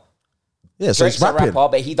rapper. Yeah, so Drake's it's rapping. a rapper,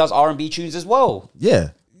 but he does R&B tunes as well. Yeah.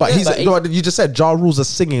 But you just said Ja Rule's a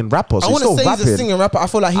singing rapper, so I want to say rapping. he's a singing rapper. I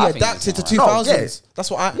feel like he adapted to 2000s. That's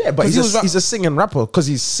what I... Yeah, but he's a singing rapper because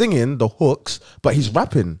he's singing the hooks, but he's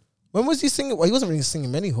rapping. When was he singing? Well, he wasn't really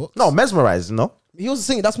singing many hooks. No, Mesmerized, no? He was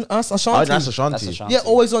singing. That's Ashanti. Oh, that's Ashanti. Yeah,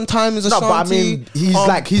 Always on Time is Ashanti. No, but I mean,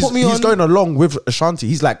 he's going along with Ashanti.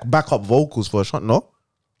 He's like backup vocals for Ashanti, no?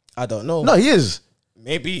 I don't know. No, he is.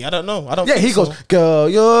 Maybe, I don't know. I don't. Yeah, he goes, girl,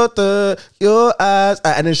 your eyes,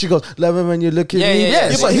 and then she goes, love it when you look at me.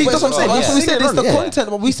 Yeah, but he doesn't say. That's what we said. It's the content.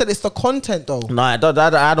 But we said it's the content, though. No, I don't.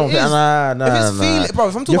 Nah. If it's feeling, bro.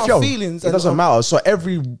 If I'm talking about feelings, it doesn't matter. So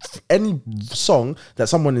any song that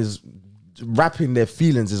someone is rapping their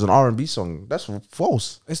feelings is an R&B song. That's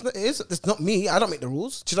false. It's not me. I don't make the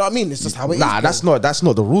rules. Do you know what I mean? It's just how it is. Nah, that's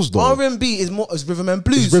not the rules though. R&B is more as rhythm and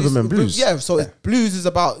blues. It's rhythm and blues. Yeah, so blues is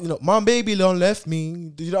about, my baby don't left me.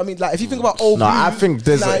 Do you know what I mean? Like if you think about old blues, I think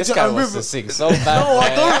there's this guy wants to sing so bad. No,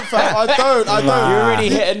 I don't, fam. I don't. You already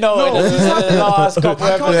hit a note. The last couple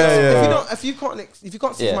episodes. If you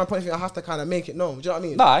can't see my point of view, I have to kind of make it known. Do you know what I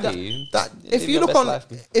mean? No, I hear you.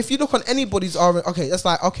 If you look on anybody's R&B, okay, that's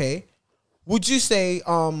like okay. Would you say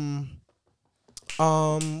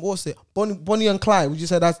what's it? Bonnie and Clyde? Would you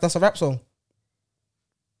say that's a rap song?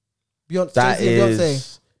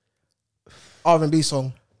 Beyonce R&B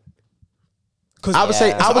song. I would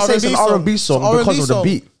say it's an R&B song because of the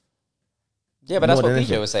beat. Yeah, but that's what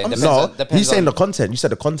PJ was saying. He's saying the content. You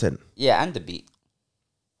said the content. Yeah, and the beat.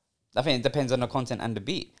 I think it depends on the content and the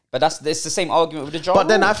beat. But it's the same argument with the genre. But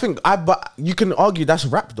then but you can argue that's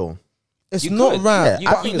rap though. It's not rap. You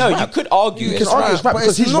could argue it's rap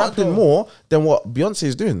because he's rapping more than what Beyonce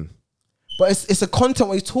is doing. But it's a content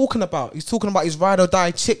what he's talking about. He's talking about his ride or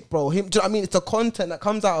die chick, bro. Do you know what I mean? It's the content that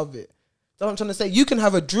comes out of it. That's what I'm trying to say. You can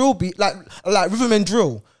have a drill beat, like rhythm and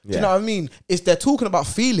drill. Do you know what I mean? They're talking about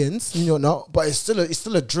feelings, but it's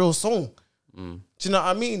still a drill song. Do you know what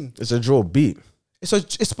I mean? It's a drill beat. It's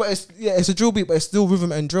a drill beat, but it's still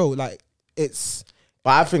rhythm and drill. Like it's.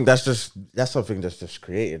 But I think that's something that's just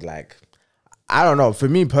created. Like I don't know. For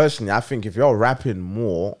me personally, I think if you're rapping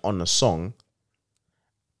more on a song,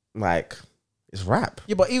 like it's rap.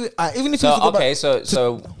 Yeah, but even if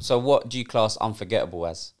so what do you class Unforgettable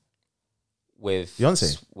as? with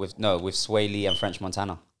Beyonce? with Sway Lee and French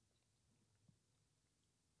Montana.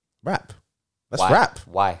 Rap. That's Why? rap.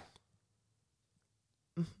 Why?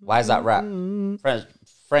 Why is that rap?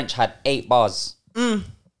 French had 8 bars, and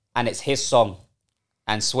it's his song,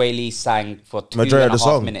 and Sway Lee sang for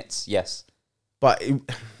 2.5 minutes. Yes, but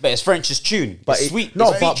it's French's tune. But it's sweet.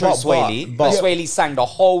 No, it's featuring Sway Lee. But Sway Lee sang the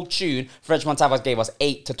whole tune. French Montana gave us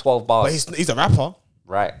 8 to 12 bars. But he's a rapper,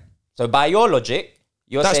 right? So by your logic,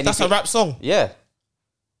 you're saying that's a rap song. Yeah.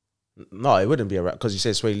 No, it wouldn't be a rap because you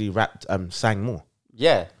said Sway Lee rapped sang more.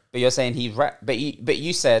 Yeah, but you're saying he rap. But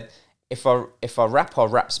you said if a rapper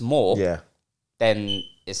raps more, then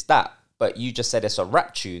it's that. But you just said it's a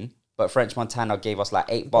rap tune. But French Montana gave us like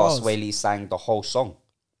 8 bars. Sway Lee sang the whole song.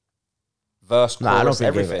 Verse, chorus, I don't think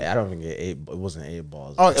everything. I don't think it wasn't 8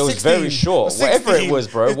 bars. Oh, it was very short. Whatever it was,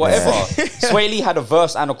 bro. Whatever. Sway Lee had a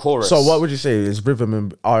verse and a chorus. So what would you say is rhythm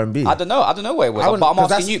and R&B? I don't know what it was. But I'm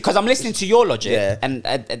asking you because I'm listening to your logic, and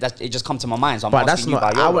it just come to my mind. So I'm asking you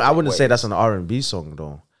about your logic. I wouldn't say that's an R&B song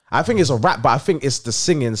though. I think it's a rap, but I think it's the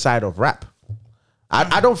singing side of rap.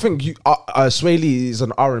 I don't think Sway Lee is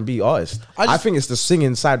an R&B artist. I think it's the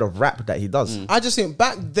singing side of rap that he does. I just think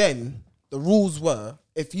back then the rules were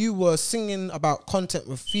if you were singing about content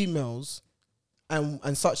with females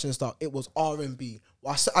and such and stuff, it was R&B.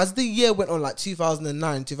 As the year went on, like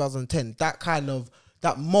 2009, 2010,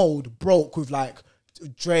 that mold broke with like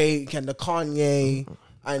Drake and the Kanye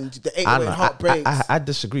and the 808 Heartbreaks. I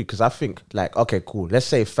disagree because I think like, okay, cool. Let's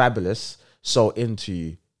say Fabulous, So Into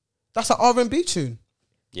You. That's an R&B tune.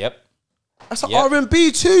 Yep. That's an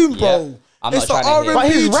R&B tune, bro. Yep. I'm not trying to hear.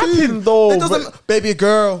 But he's rapping though. It doesn't, baby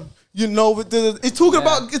girl. You know, it's talking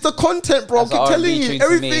about it's a content, bro. I'm telling you,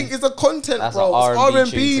 everything is a content, bro.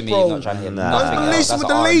 It's R&B, bro. Not trying to hear I'm relation with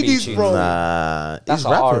the ladies, bro. Nah, that's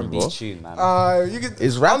an R&B tune, man.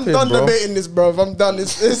 It's rapping, I'm done bro. debating this, bro. I'm done.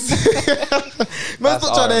 It's man's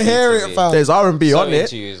not trying to hear it, fam. There's R&B on it.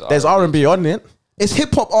 There's R&B on it. It's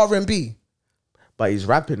hip hop R&B. But he's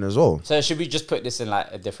rapping as well. So should we just put this in like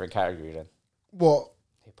a different category then? What?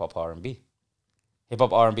 Hip hop R&B. Hip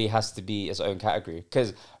hop R&B has to be its own category.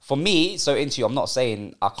 Because for me, So Into You, I'm not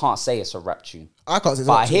saying I can't say it's a rap tune. I can't say.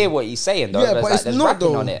 But I hear what he's saying though. Yeah, but there's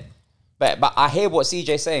rapping on it. But I hear what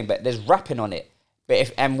CJ's saying. But there's rapping on it. But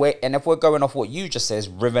if we're going off what you just says,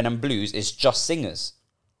 rhythm and blues is just singers.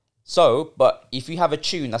 So, but if you have a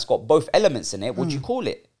tune that's got both elements in it, what do you call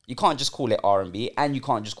it? You can't just call it R&B and you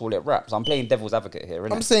can't just call it rap. So I'm playing devil's advocate here,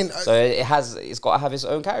 innit? I'm saying so it's got to have its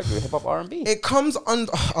own category, hip hop R&B. It comes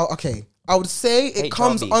under okay. I would say it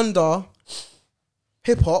comes under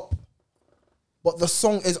hip hop, but the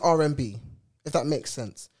song is R&B, if that makes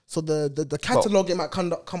sense. So the catalog it might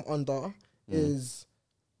come under is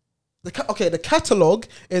the catalog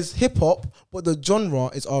is hip hop, but the genre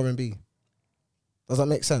is R&B. Does that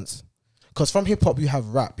make sense? Because from hip hop you have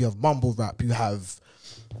rap, you have mumble rap, you have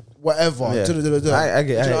whatever. Yeah. I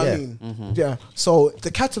get it. What I mean? Mm-hmm. Yeah. So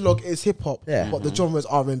the catalog is hip hop, but the genre is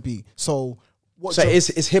R&B. So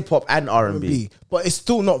it's hip hop and R&B, but it's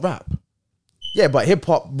still not rap. Yeah, but hip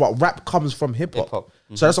hop, rap comes from hip hop.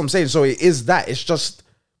 Mm-hmm. So that's what I'm saying. So it is that. It's just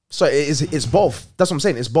it's both. That's what I'm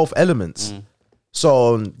saying. It's both elements.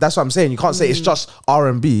 So that's what I'm saying. You can't say it's just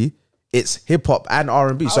R&B. It's hip hop and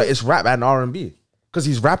R&B. So it's rap and R&B because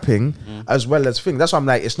he's rapping as well as thing. That's why I'm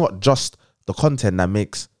like, it's not just the content that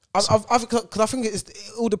makes. Because I think it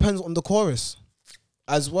all depends on the chorus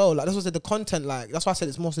as well. Like that's what I said. The content, like that's why I said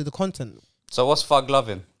it's mostly the content. So what's Thug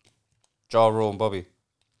Lovin'? Ja Rule and Bobby.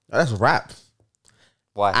 That's rap.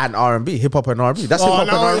 Why? And R&B, hip hop and R&B. That's hip hop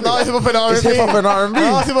and R&B. No, hip hop and R&B. It's hip hop and R&B.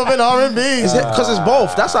 No, hip hop and R&B. Because it's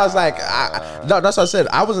both. That's why I was like, that's what I said.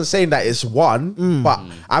 I wasn't saying that it's one, but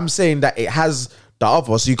I'm saying that it has the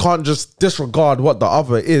other. So you can't just disregard what the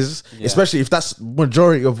other is, especially if that's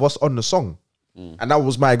majority of what's on the song. And that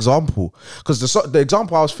was my example. Because the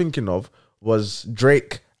example I was thinking of was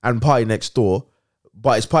Drake and Party Next Door,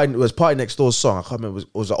 but it was Party Next Door's song. I can't remember. It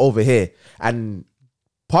was Over Here. And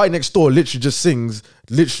Party Next Door literally just sings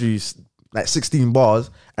like 16 bars,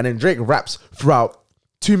 and then Drake raps throughout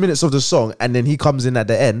 2 minutes of the song, and then he comes in at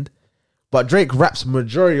the end. But Drake raps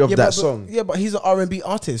majority of that song. Yeah, but he's an R&B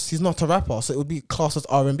artist. He's not a rapper, so it would be classed as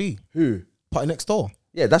R&B. Who? Party Next Door.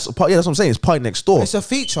 Yeah, that's what I'm saying. It's Party Next Door. It's a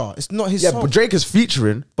feature. It's not his song. Yeah, but Drake is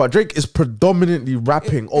featuring, but Drake is predominantly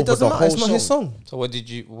rapping over the whole song. It's not his song. So what did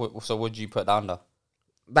you put down there?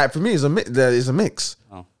 Like for me, it's a mix,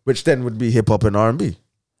 which then would be hip hop and R&B.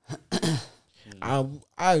 I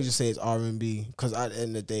would just say it's R&B because at the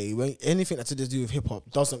end of the day, when anything that's to do with hip hop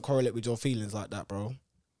doesn't correlate with your feelings like that, bro.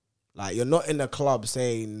 Like you're not in a club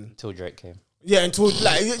saying until Drake came. Yeah, until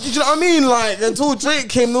like, you know what I mean? Like until Drake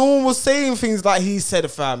came, no one was saying things like he said,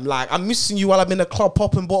 fam. Like I'm missing you while I'm in the club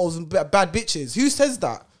popping bottles and bad bitches. Who says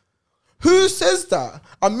that? Who says that?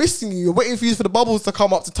 I'm missing you. You're waiting for you for the bubbles to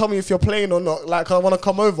come up to tell me if you're playing or not. Like I want to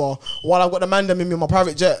come over while I've got the man them in me on my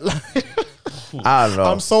private jet. Like, I don't know.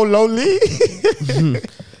 I'm so lonely.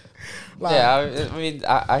 Like, yeah, I mean,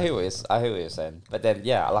 I hear what you're saying, but then,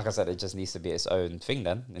 yeah, like I said, it just needs to be its own thing.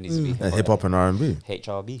 Then it needs to be hip hop and R&B.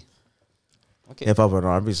 HRB. Okay. Hip hop and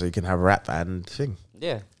R&B, so you can have rap and thing.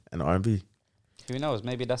 Yeah. And R&B. Who knows?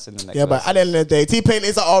 Maybe that's in the next. Yeah, but at the end of the day, T-Pain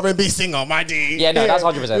is an R&B singer, my D. Yeah, no, that's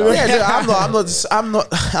 100%. Yeah,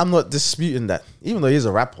 dude, I'm not disputing that. Even though he's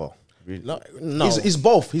a rapper. No. He's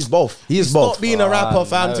both. He's both. He's both. Stop being a rapper,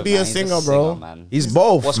 fam, to be a singer, bro. Man. He's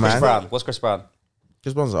both, What's man. Chris Brown? What's Chris Brown?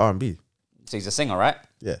 Chris Brown's R&B. So he's a singer, right?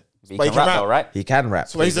 Yeah. But he can rap, though, right? He can rap.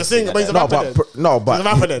 So he's a singer, but he's a rapper then. But He's a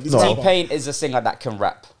rapper then. He's a rapper. T-Pain is a singer that can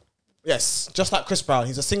rap. Yes, just like Chris Brown.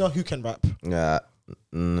 He's a singer who can rap. Yeah.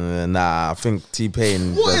 Nah, I think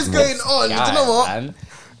T-Pain. What is going on? Do you know what? Man.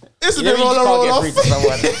 It's a bit roll off.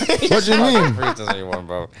 What do you mean? Free to someone,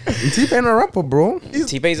 bro. T-Pain a rapper, bro.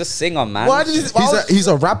 T-Pain's a singer, man. Why did He's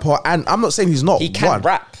a rapper, and I'm not saying he's not. He can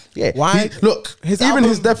rap. Yeah. Why? Look, His even album-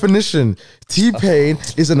 his definition, T-Pain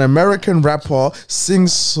is an American rapper,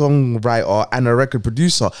 sing-songwriter, and a record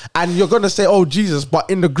producer. And you're going to say, oh, Jesus, but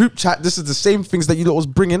in the group chat, this is the same things that you lot was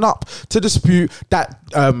bringing up to dispute that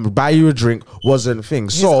Buy You a Drink wasn't thing.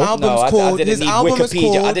 So, album's No, I called- didn't his need album is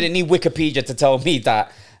Wikipedia. I called- didn't need Wikipedia to tell me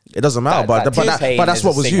that. it doesn't matter, but T-Pain that's is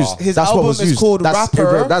what a was singer. used. His That's what album was is used. called That's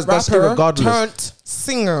that's irregardless. turned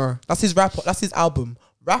singer. That's his rapper. That's his album.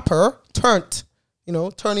 Rapper turned.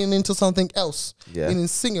 Turning into something else. Yeah. Meaning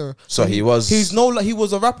singer. So he was- he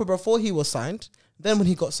was a rapper before he was signed. Then when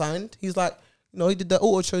he got signed, he's like, he did the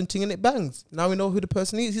auto-tune thing and it bangs. Now we know who the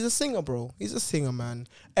person is. He's a singer, bro. He's a singer, man.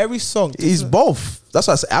 Every song. He's both. That's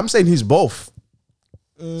what I'm saying. He's both.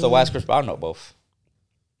 So why is Chris Brown not both?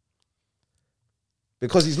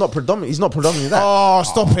 Because he's not predominantly that. Oh,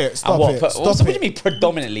 stop it. Stop And it. what do you mean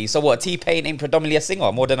predominantly? So what? T-Pain ain't predominantly a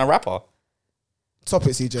singer more than a rapper? Stop it,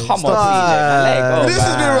 CJ. Come Stop on, CJ, man. Let it go, This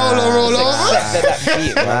man. has been roll on. Accept that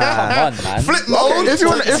beat, man. Come on, man. Flip mode. Okay, if you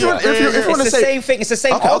want to It's the say same thing. It's the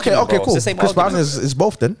same okay, argument, bro. cool. It's the same Chris Brown argument. is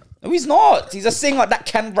both then. No, he's not. He's a singer that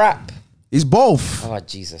can rap. He's both. Oh,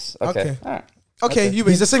 Jesus. Okay. All right. Okay, you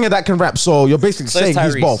win. He's a singer that can rap, so you're basically So is saying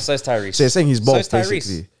he's Tyrese. both. So is Tyrese. So you're saying he's So both, is Tyrese.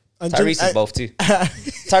 basically. And Tyrese is both too.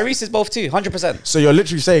 Tyrese is both too. 100%. So you're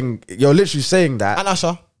literally saying that. And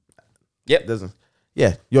Usher. Yep. Doesn't.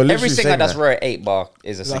 Yeah, you're literally Every singer saying that's that. wrote 8 bar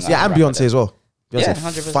is a singer. Yeah, and rapper Beyonce then. as well. Beyonce, Yeah,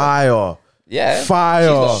 100%. fire, Yeah. fire, She's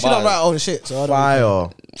got She don't bars. write her own shit, so I don't fire,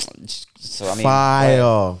 So I mean,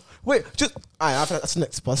 fire. Wait, just I think that's the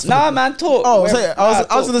next part. Nah, man, talk. Oh, Where- sorry, I was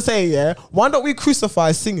talk. gonna say, yeah. Why don't we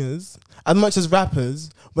crucify singers as much as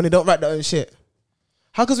rappers when they don't write their own shit?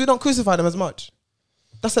 How come we don't crucify them as much?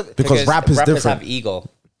 That's a Because rap is rappers different. have ego.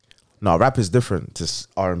 No, rap is different to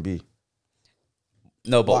R&B.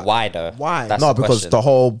 No, but why though? Why? That's No, the because question. the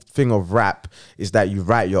whole thing of rap is that you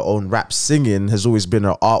write your own rap. Singing has always been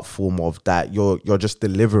an art form of that. You're just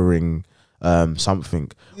delivering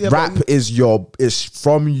something. Yeah, Rap but- is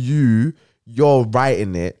from you. You're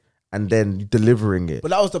writing it and then delivering it. But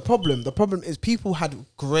that was the problem. The problem is people had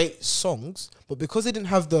great songs, but because they didn't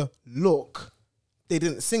have the look, they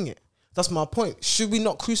didn't sing it. That's my point. Should we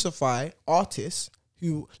not crucify artists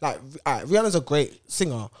who like Rihanna's a great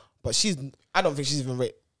singer, but I don't think she's even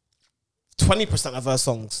rate 20% of her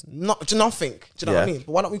songs. Nothing. Do you know what I Yeah. mean?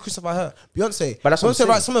 But why don't we crucify her? Beyonce. But that's what I'm Beyonce saying.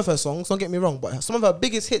 writes some of her songs, don't get me wrong, but some of her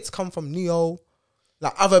biggest hits come from Neo,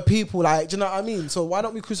 like other people, like, do you know what I mean? So why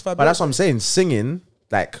don't we crucify But that's Beyonce? what I'm saying. Singing,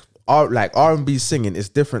 like R&B singing is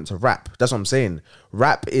different to rap. That's what I'm saying.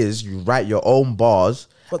 Rap is you write your own bars.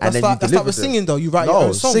 But and that's then like, you that's like deliver with them. singing though. You write your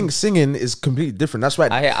own song. Singing is completely different. That's why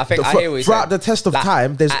I hear what you're throughout saying. the test of Like,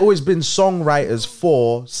 time, there's always been songwriters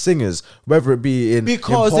for singers, whether it be in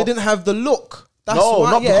Because in they pop- didn't have the look. That's No,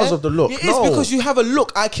 why, not yeah. because of the look. It is No. because you have a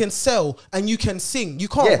look I can sell and you can sing. You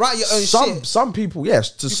can't write your own shit. Some people, yes,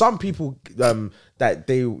 to some people, that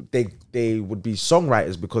they would be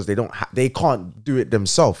songwriters because they can't do it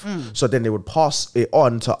themselves. So then they would pass it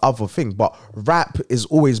on to other things. But rap has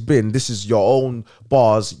always been, this is your own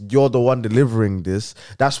bars. You're the one delivering this.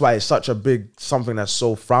 That's why it's such a big something that's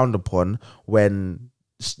so frowned upon when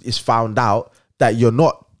it's found out that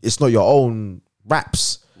it's not your own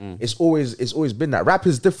raps. It's always been that. Rap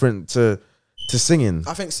is different to singing.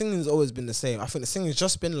 I think singing's always been the same. I think the singing's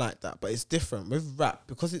just been like that, but it's different with rap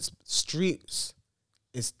because it's streets.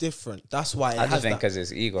 It's different. That's why I just think because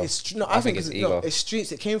it's ego. I think it's ego. It's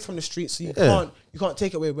streets. It came from the streets, so you Yeah. can't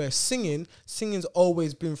take it away. Where singing's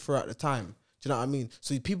always been throughout the time. Do you know what I mean?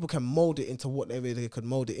 So people can mold it into whatever they could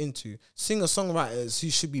mold it into. Singer-songwriters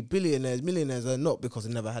who should be billionaires, millionaires are not because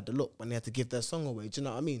they never had the look when they had to give their song away. Do you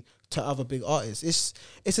know what I mean? To other big artists.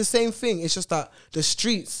 It's the same thing. It's just that the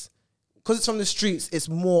streets, because it's from the streets, it's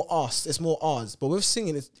more us, it's more ours. But with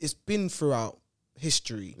singing, it's been throughout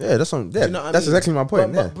history. Yeah, that's exactly my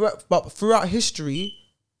point. But throughout history,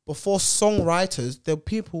 before songwriters, there were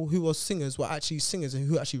people who were singers and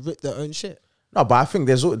who actually wrote their own shit. No, but I think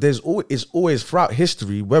it's always throughout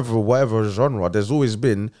history, whatever genre, there's always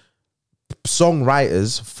been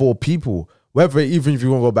songwriters for people. Whether even if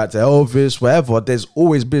you want to go back to Elvis, whatever, there's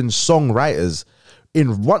always been songwriters.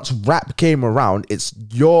 Once rap came around, it's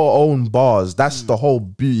your own bars. That's the whole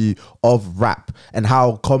beauty of rap and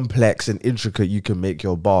how complex and intricate you can make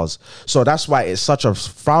your bars. So that's why it's such a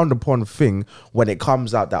frowned upon thing when it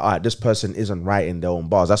comes out that, all right, this person isn't writing their own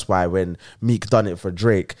bars. That's why when Meek done it for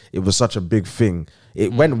Drake, it was such a big thing.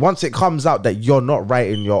 Once it comes out that you're not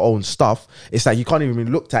writing your own stuff, it's like you can't even be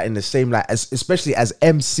looked at in the same light, especially as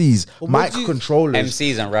MCs, mic controllers,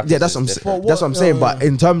 MCs and rappers. Yeah, that's what I'm saying. But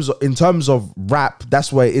in terms of rap,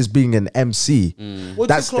 that's where it is being an MC. What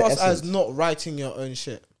do you class as not writing your own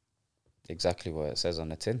shit? Exactly what it says on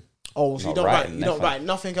the tin. Oh, so you don't write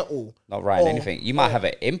nothing at all. Not writing anything. You might have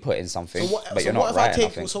an input in something, but you're not writing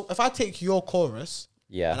nothing. So if I take your chorus,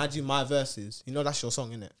 and I do my verses, that's your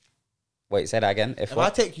song, innit? Wait, say that again. If I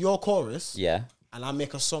take your chorus, and I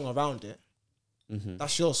make a song around it,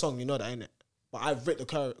 that's your song. You know that, innit? But I've written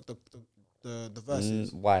the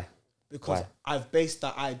verses. Why? Because I've based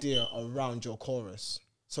that idea around your chorus,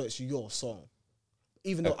 so it's your song.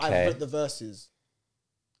 Even though I've written the verses,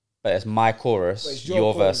 but it's my chorus, it's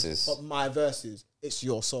your verses. But my verses, it's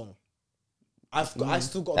your song. I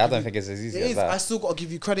still got. I don't think it's as easy as that. I still got to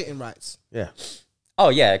give you credit in rights. Yeah. Oh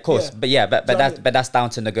yeah, of course, but that's down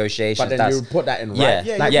to negotiations. But then you put that in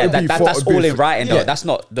writing. That's all in writing though. That's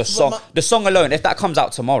not the song. The song alone, if that comes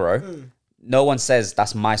out tomorrow, no one says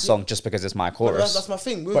that's my song just because it's my chorus. That's my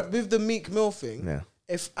thing with the Meek Mill thing. Yeah.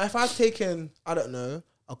 If I've taken, I don't know,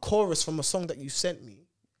 a chorus from a song that you sent me,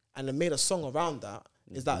 and then made a song around that,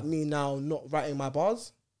 is that me now not writing my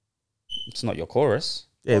bars? It's not your chorus.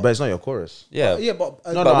 Yeah, but it's not your chorus. Yeah, but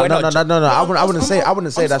no. I wouldn't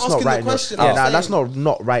say that's not writing. That's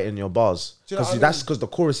not writing your bars because the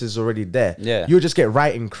chorus is already there. Yeah, you just get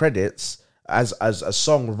writing credits as a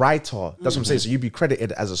songwriter. That's what I'm saying. So you'd be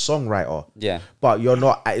credited as a songwriter. Yeah, but you're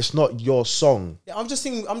not. It's not your song. Yeah, I'm just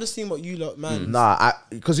seeing what you lot, man. Nah,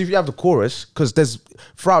 because if you have the chorus, because there's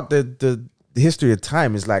throughout the history of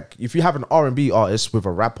time is like if you have an R&B artist with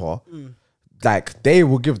a rapper. Like they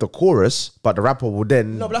will give the chorus, but the rapper will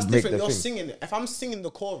then. No, but that's different. You're thing. singing it. If I'm singing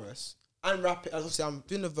the chorus and rapping, obviously I'm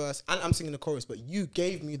doing the verse and I'm singing the chorus, but you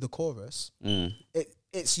gave me the chorus.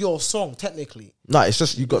 It's your song technically. No, it's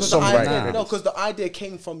just you got songwriting. No, because the idea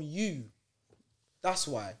came from you. That's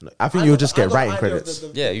why. No, I think you'll just get writing credits.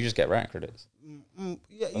 Yeah, you just get writing credits.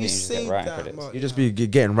 Yeah, you say that. You just be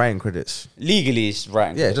getting writing credits. Legally, it's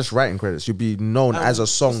writing. Yeah, just writing credits. You'll be known as a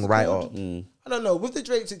songwriter. I don't know. With the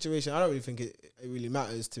Drake situation, I don't really think it really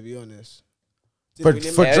matters, to be honest. For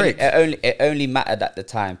Drake, it only mattered at the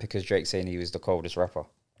time because Drake saying he was the coldest rapper.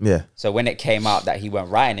 Yeah. So when it came out that he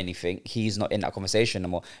weren't writing anything, he's not in that conversation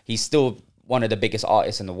anymore. He's still one of the biggest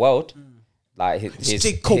artists in the world. Like his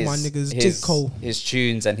J. Cole, my niggas. J. Cole. His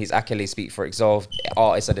tunes and his accolades speak for itself.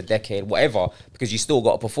 Artist of the decade, whatever. Because you still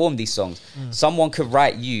got to perform these songs. Someone could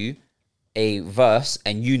write you a verse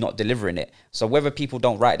and you not delivering it. So whether people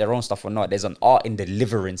don't write their own stuff or not, there's an art in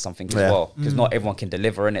delivering something as well. Because not everyone can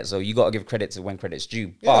deliver in it. So you got to give credit to when credit's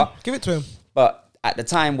due. Yeah, but give it to him. But at the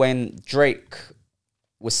time when Drake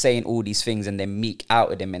was saying all these things and then Meek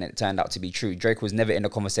outed him and it turned out to be true, Drake was never in a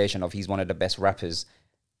conversation of he's one of the best rappers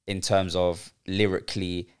in terms of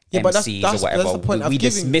lyrically, MCs or whatever. That's the point we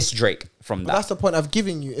dismiss Drake from that. That's the point I've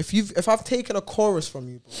given you. If I've taken a chorus from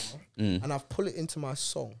you, bro, and I've put it into my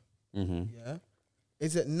song, yeah,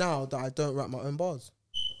 is it now that I don't write my own bars?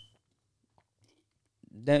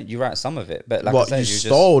 Then you write some of it, but like what, I said, you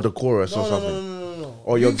stole the chorus or something? No.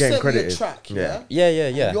 Or you're getting credited. Track, yeah.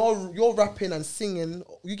 You're rapping and singing.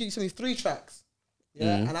 You send me 3 tracks,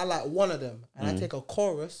 yeah, and I like one of them, and I take a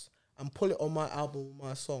chorus and pull it on my album,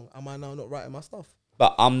 my song. Am I now not writing my stuff?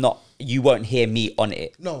 But I'm not. You won't hear me on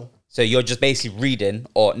it. No. So you're just basically reading,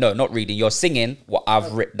 or no, not reading. You're singing what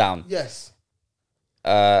I've written down. Yes.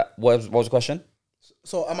 What was the question?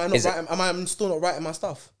 So am I not writing? Am I still not writing my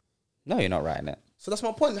stuff? No, you're not writing it. So that's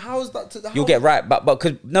my point. How is that? You'll get right, but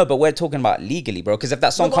we're talking about legally, bro. Because if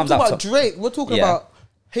that song comes out, about Drake, we're talking about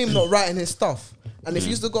him not writing his stuff. And if you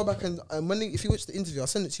used to go back and if you watch the interview, I'll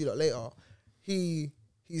send it to you later. He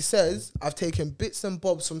he says, I've taken bits and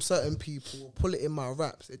bobs from certain people, pull it in my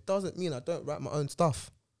raps. It doesn't mean I don't rap my own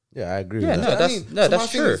stuff. Yeah, I agree. Yeah, with no, that. that's So no, my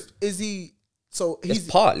that's thing true. Is he? So he's It's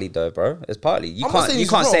partly though, bro. It's partly. You I'm not saying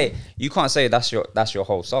can't he's you can't say that's your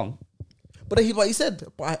whole song. But he said,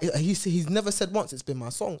 he's never said once it's been my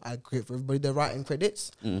song. I give everybody their writing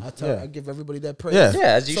credits. I give everybody their praise. Yeah. Yeah,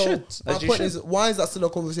 as you So should. My As you point should. is, why is that still a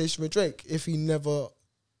conversation with Drake if he never?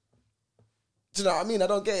 Do you know what I mean? I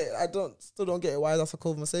don't get it. Still don't get it. Why that's a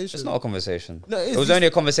conversation? It's not a conversation. No, it is. was only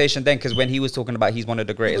a conversation then because when he was talking about he's one of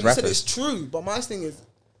the greatest But you said rappers. it's true. But my thing is,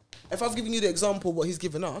 if I've given you the example of what he's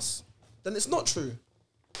given us, then it's not true.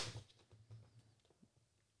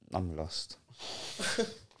 I'm lost.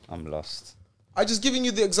 I'm lost. I just giving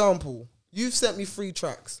you the example. You've sent me 3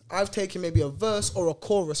 tracks. I've taken maybe a verse or a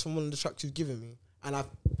chorus from one of the tracks you've given me, and I've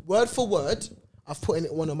word for word, I've put in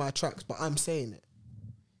it one of my tracks, but I'm saying it.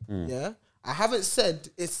 Yeah, I haven't said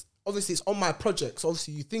it's obviously it's on my project, so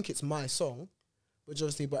obviously you think it's my song, which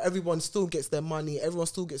obviously, but everyone still gets their money, everyone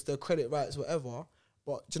still gets their credit rights, whatever.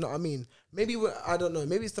 But do you know what I mean? Maybe I don't know.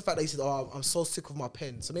 Maybe it's the fact that he said, "Oh, I'm so sick of my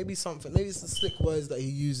pen." So maybe something. Maybe it's the slick words that he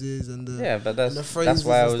uses and the Yeah, but and the phrases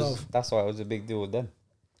why and stuff. that's why it was a big deal with them.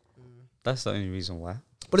 That's the only reason why.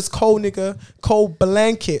 But it's cold, nigga. Cold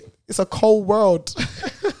blanket. It's a cold world.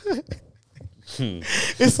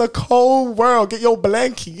 It's a cold world. Get your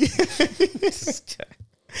blankie.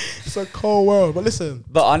 It's a cold world. But listen,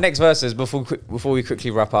 But our next verses before we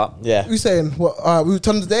quickly wrap up. Yeah. you saying what? We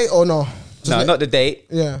turn the date or no? No, not the date.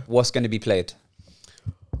 Yeah. What's going to be played?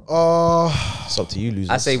 It's up to you, losers.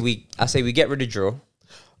 I say we get rid of drill.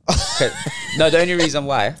 No, the only reason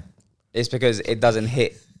why is because it doesn't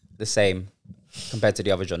hit the same compared to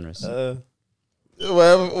the other genres.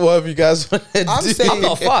 whatever you guys want to I'm do. saying- I'm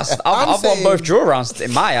not fussed. I've won saying- both drill rounds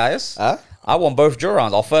in my eyes. Huh? I won both drill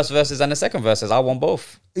rounds. Our first verses and the second verses. I won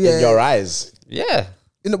both. Yeah. In your eyes. Yeah.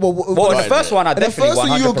 In the, Well, in the first one, I in the definitely first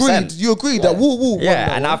one, 100%. you agreed that woo woo.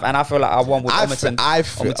 Yeah, and I feel like I won with Omerton. I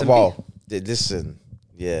feel, Omerton well, listen,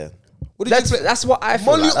 yeah. What did you That's expect? that's what I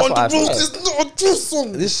feel Money like. That's on what I the feel road like. is not a true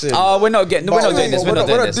song. Listen. We're not doing this. We're not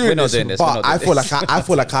doing this. We're not doing this. But I feel like I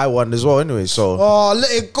feel like I won as well anyway, so Oh,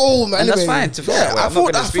 let it go, man. And that's Anyway. fine to feel that way. I I'm not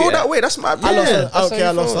gonna I dispute feel it. that way. That's my I lost. yeah. it. Okay,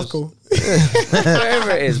 I lost. That's cool.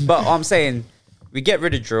 Whatever it is. But I'm saying we get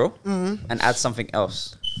rid of drill and add something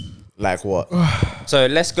else. Like what? So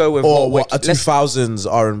let's go with Or what what? A 2000s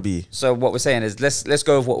R&B. So what we're saying is let's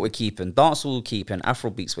go with what we're keeping. Dancehall we're keeping.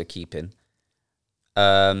 Afrobeats we're keeping.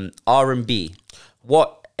 R&B.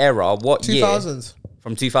 What era? What year? 2000s.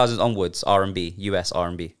 From 2000s onwards. R&B. US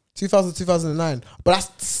R&B. 2000, 2009. But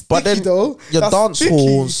that's sticky, But then though. your That's dancehall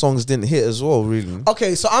sticky. songs didn't hit as well, really.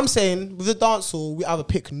 Okay, so I'm saying with the dancehall, we either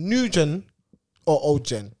pick new gen or old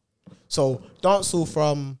gen. So dancehall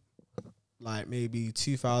from like maybe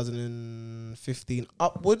 2015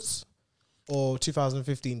 upwards or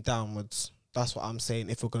 2015 downwards. That's what I'm saying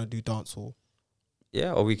if we're gonna do dancehall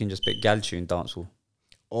Yeah, or we can just pick gal tune dancehall.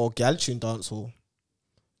 or gal tune dancehall.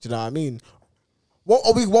 Do you know what I mean? What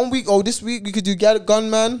are we 1 week? Oh, this week we could do gal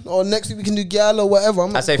gunman, or next week we can do gal or whatever.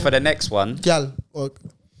 I say for the next one, gal or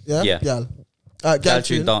yeah Yeah. gal. gal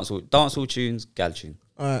tune dancehall. Dancehall tunes, gal tune.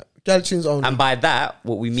 All right, gal tunes only. And by that,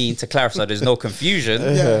 what we mean to clarify, so there's no confusion,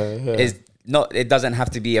 is not. It doesn't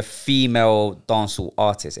have to be a female dancehall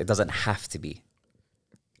artist. It doesn't have to be.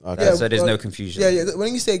 Okay. So there's no confusion. Yeah.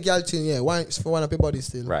 When you say gal tune, yeah, why it's for one up your body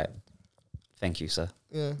still? Right. Thank you, sir.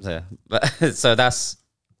 Yeah. Yeah. But so that's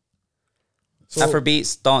So,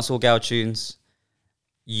 Afrobeats, dancehall, gal tunes,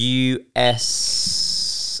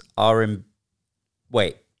 US R&B.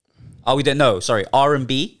 Wait. Oh, we don't know. Sorry,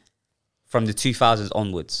 R&B from the 2000s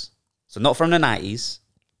onwards. So not from the 90s.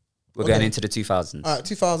 We're going into the 2000s. all right,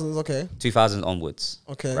 2000s. Okay. 2000s onwards.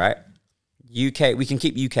 Okay. Right. UK. We can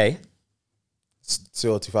keep UK.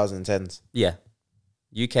 Still 2010s. Yeah.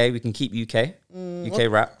 UK. We can keep UK. UK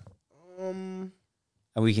rap. And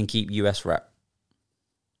we can keep US rap.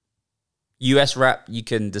 US rap, you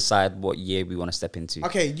can decide what year we want to step into.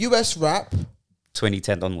 Okay, US rap.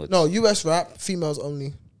 2010 onwards. No, US rap, females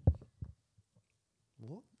only.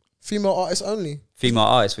 What? Female artists only. Female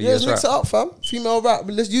artists for Yeah, US let's rap. mix it up, fam. Female rap.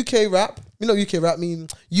 Let's UK rap. You know UK rap mean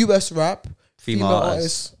US rap. Female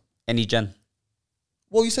artists. Any gen.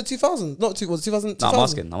 Well, you said 2000. Not two. Was 2000? No, I'm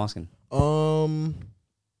asking. All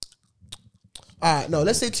right, no.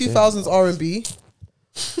 Let's say 2000s R&B.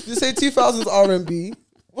 Let's say 2000s R&B.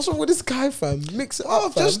 What's wrong with this guy, fam? Mix it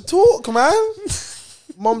up, fam. Just talk, man.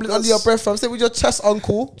 Mumbling under your breath, fam. Say it with your chest,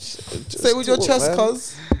 uncle. Say it with your talk, chest, man.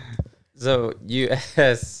 cuz. So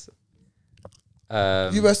US.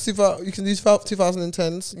 US, you can do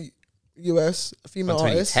 2010s. US, female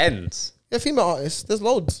artists. 2010s. Yeah, female artists. There's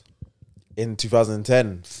loads. In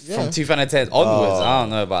 2010. Yeah. From 2010 onwards. I don't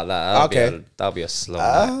know about that. That'll be a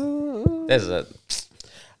slow. There's a.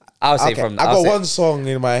 I'll say Okay, from. I got one song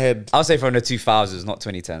in my head. I'll say from the 2000s, not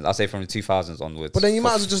 2010s. I'll say from the 2000s onwards. But then you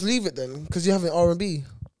might as well just leave it then, because you have an R&B.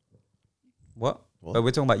 What? But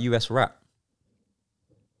we're talking about US rap.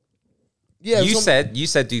 Yeah, You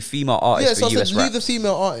said do female artists so for I US said rap. leave the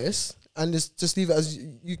female artists and just leave it as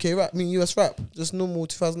UK rap. I mean US rap, just normal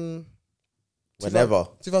 2000. Whenever.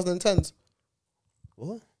 2010s.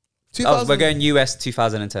 What? Oh, we're going US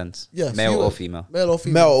 2010s. Yes, Male or US. female? Male or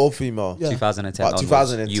female. Male or female. Yeah. 2010. But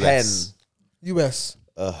onwards. 2010. US.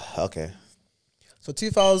 Okay. So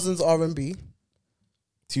 2000s R&B.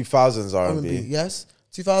 2000s R&B. Yes.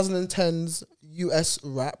 2010s US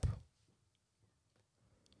rap.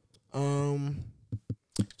 Do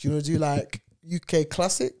you want to do like UK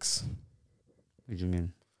classics? What do you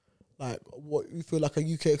mean? Like what you feel like a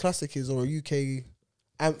UK classic is or a UK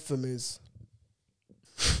anthem is?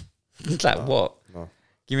 It's like what? No.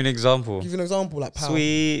 Give me an example. Give you an example, like Power.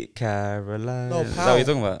 Sweet Caroline. No, Is that what you're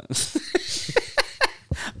talking about?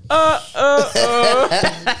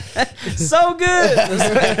 So good.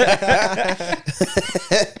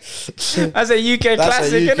 That's a UK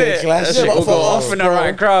classic, UK isn't it? classic, That shit will go bro. off in the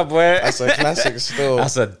right crowd, boy. That's a classic still.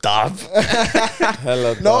 That's a dub.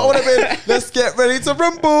 Hella No, I want to be. Let's get ready to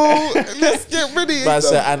rumble. Let's get ready. I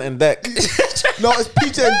said Ant and Deck. No, it's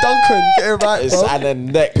PJ and Duncan. Get it right, It's bro. Ant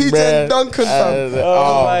and Deck, PJ and Duncan, fam.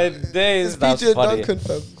 Oh my days. It's That's PJ and funny. Duncan,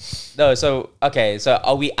 fam. No, so okay, so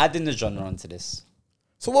are we adding the genre onto this?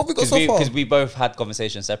 So what have we got so far? Because we both had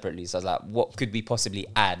conversations separately. So I was like, what could we possibly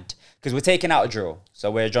add? Because we're taking out a drill,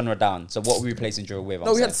 so we're a genre down. So what are we replacing drill with?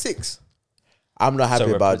 No, we had 6. I'm not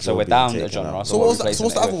happy about so Joe we're being down taken a genre. out. So what's the replacing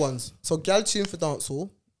it other with? ones? So Gal Tune for dancehall.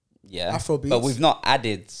 Yeah, Afrobeats. but we've not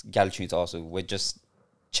added gal tunes also. We're just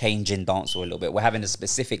changing dancehall a little bit. We're having a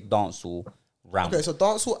specific dancehall round. Okay, so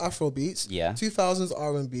dancehall Afrobeats. Yeah. 2000s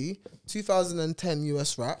R&B. 2010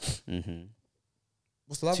 US rap. Mm-hmm.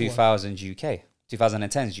 What's the other one? 2000s UK.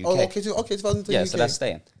 2010s UK. Oh, okay, 2010 yeah, UK. so that's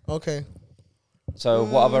staying. Okay. So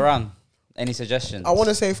what other round? Any suggestions? I want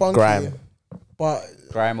to say funky. Grime. But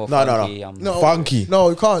grime or No, funky? no. Funky. No,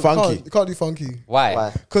 you can't. Funky. You can't do funky. Why?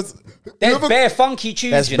 Because There's bare funky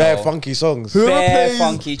tunes. There's you bare know. funky songs. Bare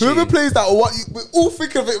funky Whoever tune. plays that, or what we're all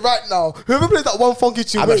thinking of it right now. Whoever plays that one funky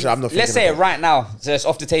tune, I'm not thinking Let's say of it right now, so it's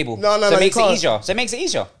off the table. No, so you it makes it can't. easier. So it makes it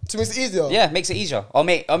easier. to make it easier. Yeah, it makes it easier. Or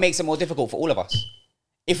makes it more difficult for all of us.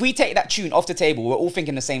 If we take that tune off the table, we're all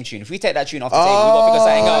thinking the same tune. If we take that tune off the table, we gotta figure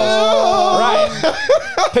something else.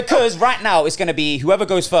 Right. Because right now it's gonna be whoever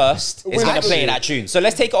goes first is gonna play that tune. So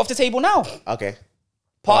let's take it off the table now. Okay.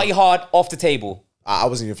 Party hard off the table. I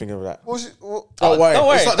wasn't even thinking of that. Don't Don't worry. Don't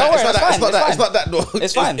worry. It's not Don't that. worry. It's not That's that. fine. It's not that. No.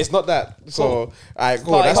 It's fine. It's not that. So, all right,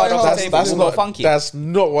 cool. Party hard off the table, That's we'll not go funky. That's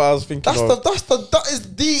not what I was thinking of. That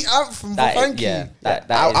is the anthem for funky. Yeah, that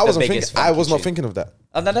is I the wasn't biggest thinking. I funky was not tune. thinking of that.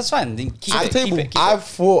 Oh, no, that's fine. Then keep At it. the table. Keep it. I've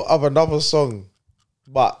thought of another song,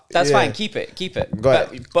 but That's yeah. fine. Keep it. Keep it. Go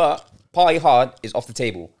ahead. But party hard is off the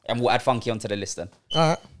table, and we'll add funky onto the list then. All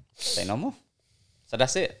right. Say no more. So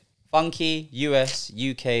that's it. Funky, US,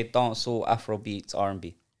 UK, dancehall, Afrobeats,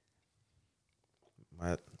 R&B.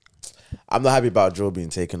 I'm not happy about Joe being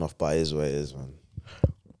taken off, but it is what it is, man.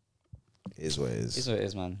 It is what it is. It's what it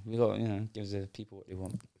is, man. We got give the people what they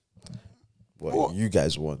want. What you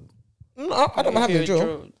guys want. No, I don't mind having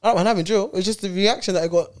drill. I don't mind having drill. It's just the reaction that I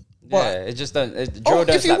got. Yeah, it just don't. Drill don't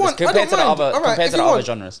if you slap want, this I compared don't to the mind. other All right, compared if to the you other want.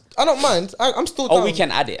 genres. I don't mind. I'm still down. Oh, we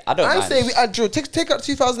can add it. I don't I mind. say we add drill. Take out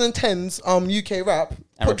 2010's UK rap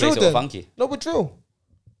And put replace drill it with then. funky. No, with drill.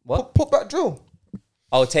 What? Put back drill.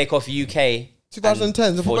 I'll take off UK 2010's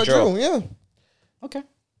and put for back drill. Yeah. Okay.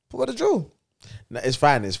 Put back the drill. No, it's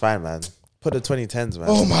fine, man. Put the 2010s, man.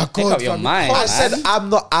 Oh my Make god. up your fam, mind, you I can't- man.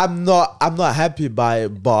 said I'm not happy by it,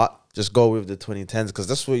 but just go with the 2010s because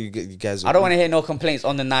that's what you guys. I don't want to hear no complaints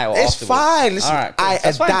on the night or It's afterwards. fine. Listen, All right, cool. I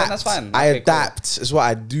That's fine, adapt. then, that's fine. I Okay, cool. adapt. It's what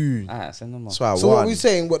I do. All right, say no more. That's what I So what want. are we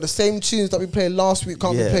saying? What the same tunes that we played last week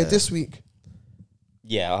can't be Yeah. played this week?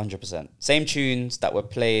 Yeah, 100%. Same tunes that were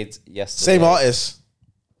played yesterday. Same artist.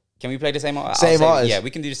 Can we play the same artist? Same artist. Yeah, we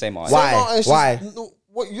can do the same artist. Why? Same artist, Why? just- no,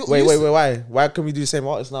 what, you, Wait. you said- Why? Why can we do the same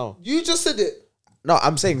artist now? You just said it. No,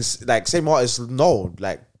 I'm saying like same artist. No,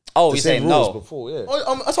 like Oh, the you're same saying rules no. before. Yeah.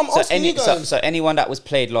 Oh, that's what I'm So, asking you guys. so anyone that was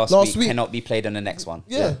played last Last week week. cannot be played on the next one.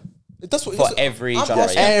 Yeah. That's what For that's- every I'm genre.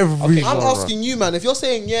 asking- Yeah? Every I'm genre. asking you, man. If you're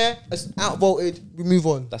saying yeah, it's outvoted, we move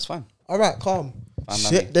on. That's fine. All right, calm. Fine,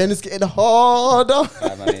 Shit, mommy. then it's getting harder.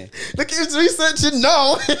 Fine, mommy. Look at him researching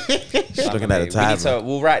now. Just looking at the time.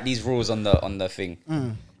 We'll write these rules on the thing.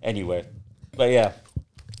 Anyway. But yeah.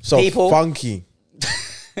 So people- funky,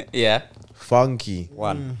 Yeah. funky.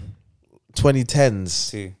 One.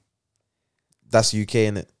 2010s. 2. That's UK,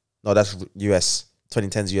 innit? No, that's US.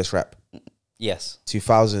 2010s US rap. Yes.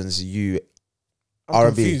 2000s I'm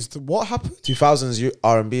R&B. confused. What happened? 2000s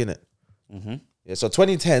R&B, innit? Mm-hmm. Yeah, so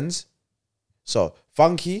 2010s. So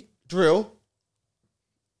funky. Drill.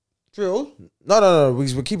 No.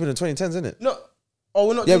 We're keeping the 2010s, innit? No. Oh,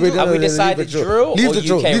 we're not. Yeah, doing drill? Have we decided leave the drill Leave or the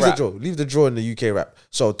drill. UK Leave rap? the drill. Leave the drill in the UK rap.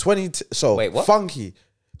 So Wait, what? funky.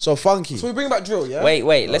 So funky. So we bring back drill, yeah?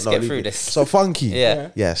 Wait. Let's get leave through it. this. So funky.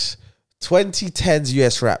 Yeah. Yes. 2010s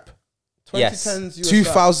US rap. 2010s US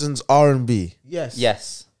 2000s R&B. Yes.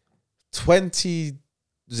 Yes. 10s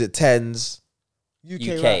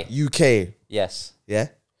UK rap. UK. Yes. Yeah.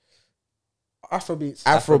 Afrobeats.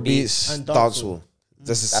 Afrobeats and dancehall.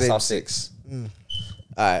 That's the That's same our 6.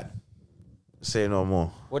 Alright. Say no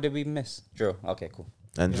more. What did we miss? Drill. Okay, cool.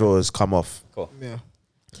 And drawers come off. Cool. Yeah.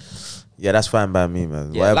 Yeah, that's fine by me,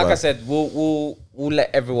 man. Yeah, Whatever. like I said, we'll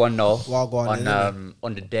let everyone know Well, go on,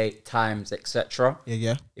 on the date, times, etc.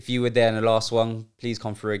 Yeah. If you were there in the last one, please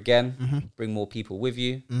come through again. Bring more people with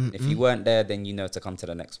you. If you weren't there, then you know to come to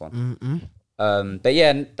the next one. But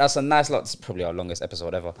yeah, that's a nice lot. It's probably our longest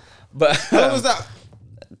episode ever. But How long was that?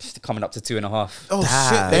 coming up to 2.5. Oh,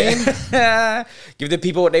 shit, Dane. Give the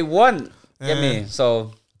people what they want. Get me?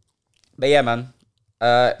 So, but yeah, man.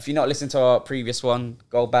 If you're not listening to our previous one,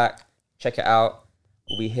 go back, check it out.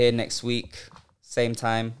 We'll be here next week, same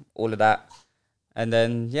time, all of that. And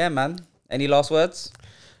then, yeah, man. Any last words?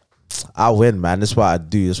 I win, man. That's what I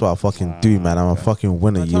do. That's what I fucking do, man. I'm a fucking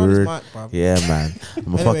winner, you turn his heard? mic, bruv. Yeah, man.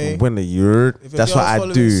 I'm a Anyway, fucking winner, you heard? If That's what I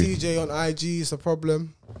do. CJ on IG, it's a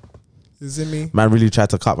problem. Is it me? Man really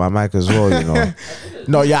tried to cut my mic as well, you know.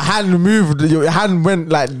 No, your hand moved. Your hand went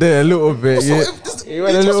like there a little bit. Yeah. It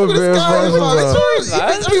went a little bit.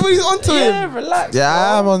 Everybody's onto him. Relax.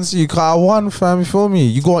 Yeah, I'm on to you. I won, fam. For me,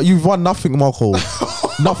 you've won nothing, Marco.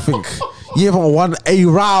 Nothing. You haven't won a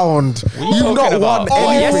round. You've not won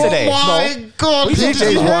anything. Yesterday. My God.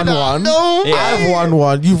 PJ's won one. No. Yeah. I've won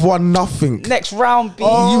one. You've won nothing. Next round, B.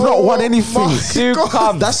 You've not won anything. Two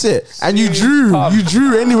come. That's it. And you drew. You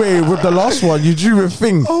drew anyway with the last one. You drew with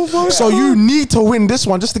thing. So you need to win this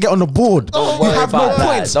one just to get on the board. You worry have no about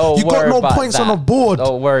that. points. Don't You got worry no about points on that. the board.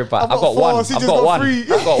 Don't worry about it. I've got four, one. CJ's I've got got one. three.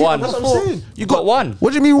 I've got one. That's what I'm saying. You got one.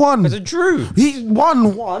 What do you mean one? It's a drew. He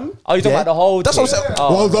won one. Oh, you're talking about the whole That's thing? what I'm saying.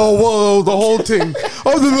 Oh. Well, the whole thing.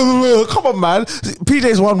 Come on, man.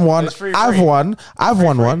 PJ's won one. It's 3-3. I've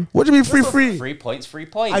won one. What do you mean 3-3? 3 points, 3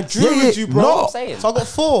 points. I drew with you, bro. No. I'm saying. So I got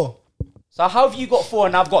 4. So how have you got 4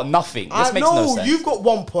 and I've got nothing? This makes no sense. You've got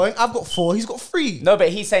 1 point. I've got 4. He's got 3. No, but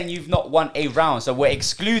he's saying you've not won a round, so we're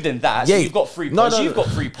excluding that. So Yeah. you've got 3 No, points. no, You've no.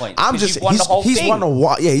 got 3 points. I'm 'cause just you've won the whole he's thing. won a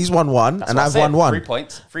one. Yeah, he's won one, That's and what I I've said. won one. 3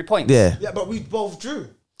 points. 3 points. Yeah. Yeah, but we both drew.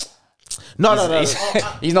 No.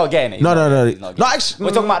 He's not getting it. No. He's not getting No, it. actually,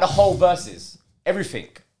 We're talking about the whole versus everything.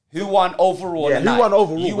 Who won overall? Yeah, the who night? won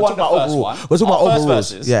overall? You We're won the talking about first overall. one. We're talking Our about first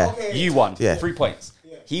overalls. versus, Yeah. You won. Yeah. 3 points.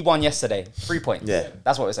 He won yesterday. 3 points. Yeah.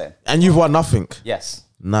 That's what we're saying. And you've won nothing. Yes.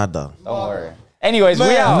 Nada. Don't worry. Anyways, we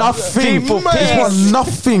Man, out. Nothing. People, He's peace. won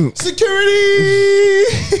nothing. Security.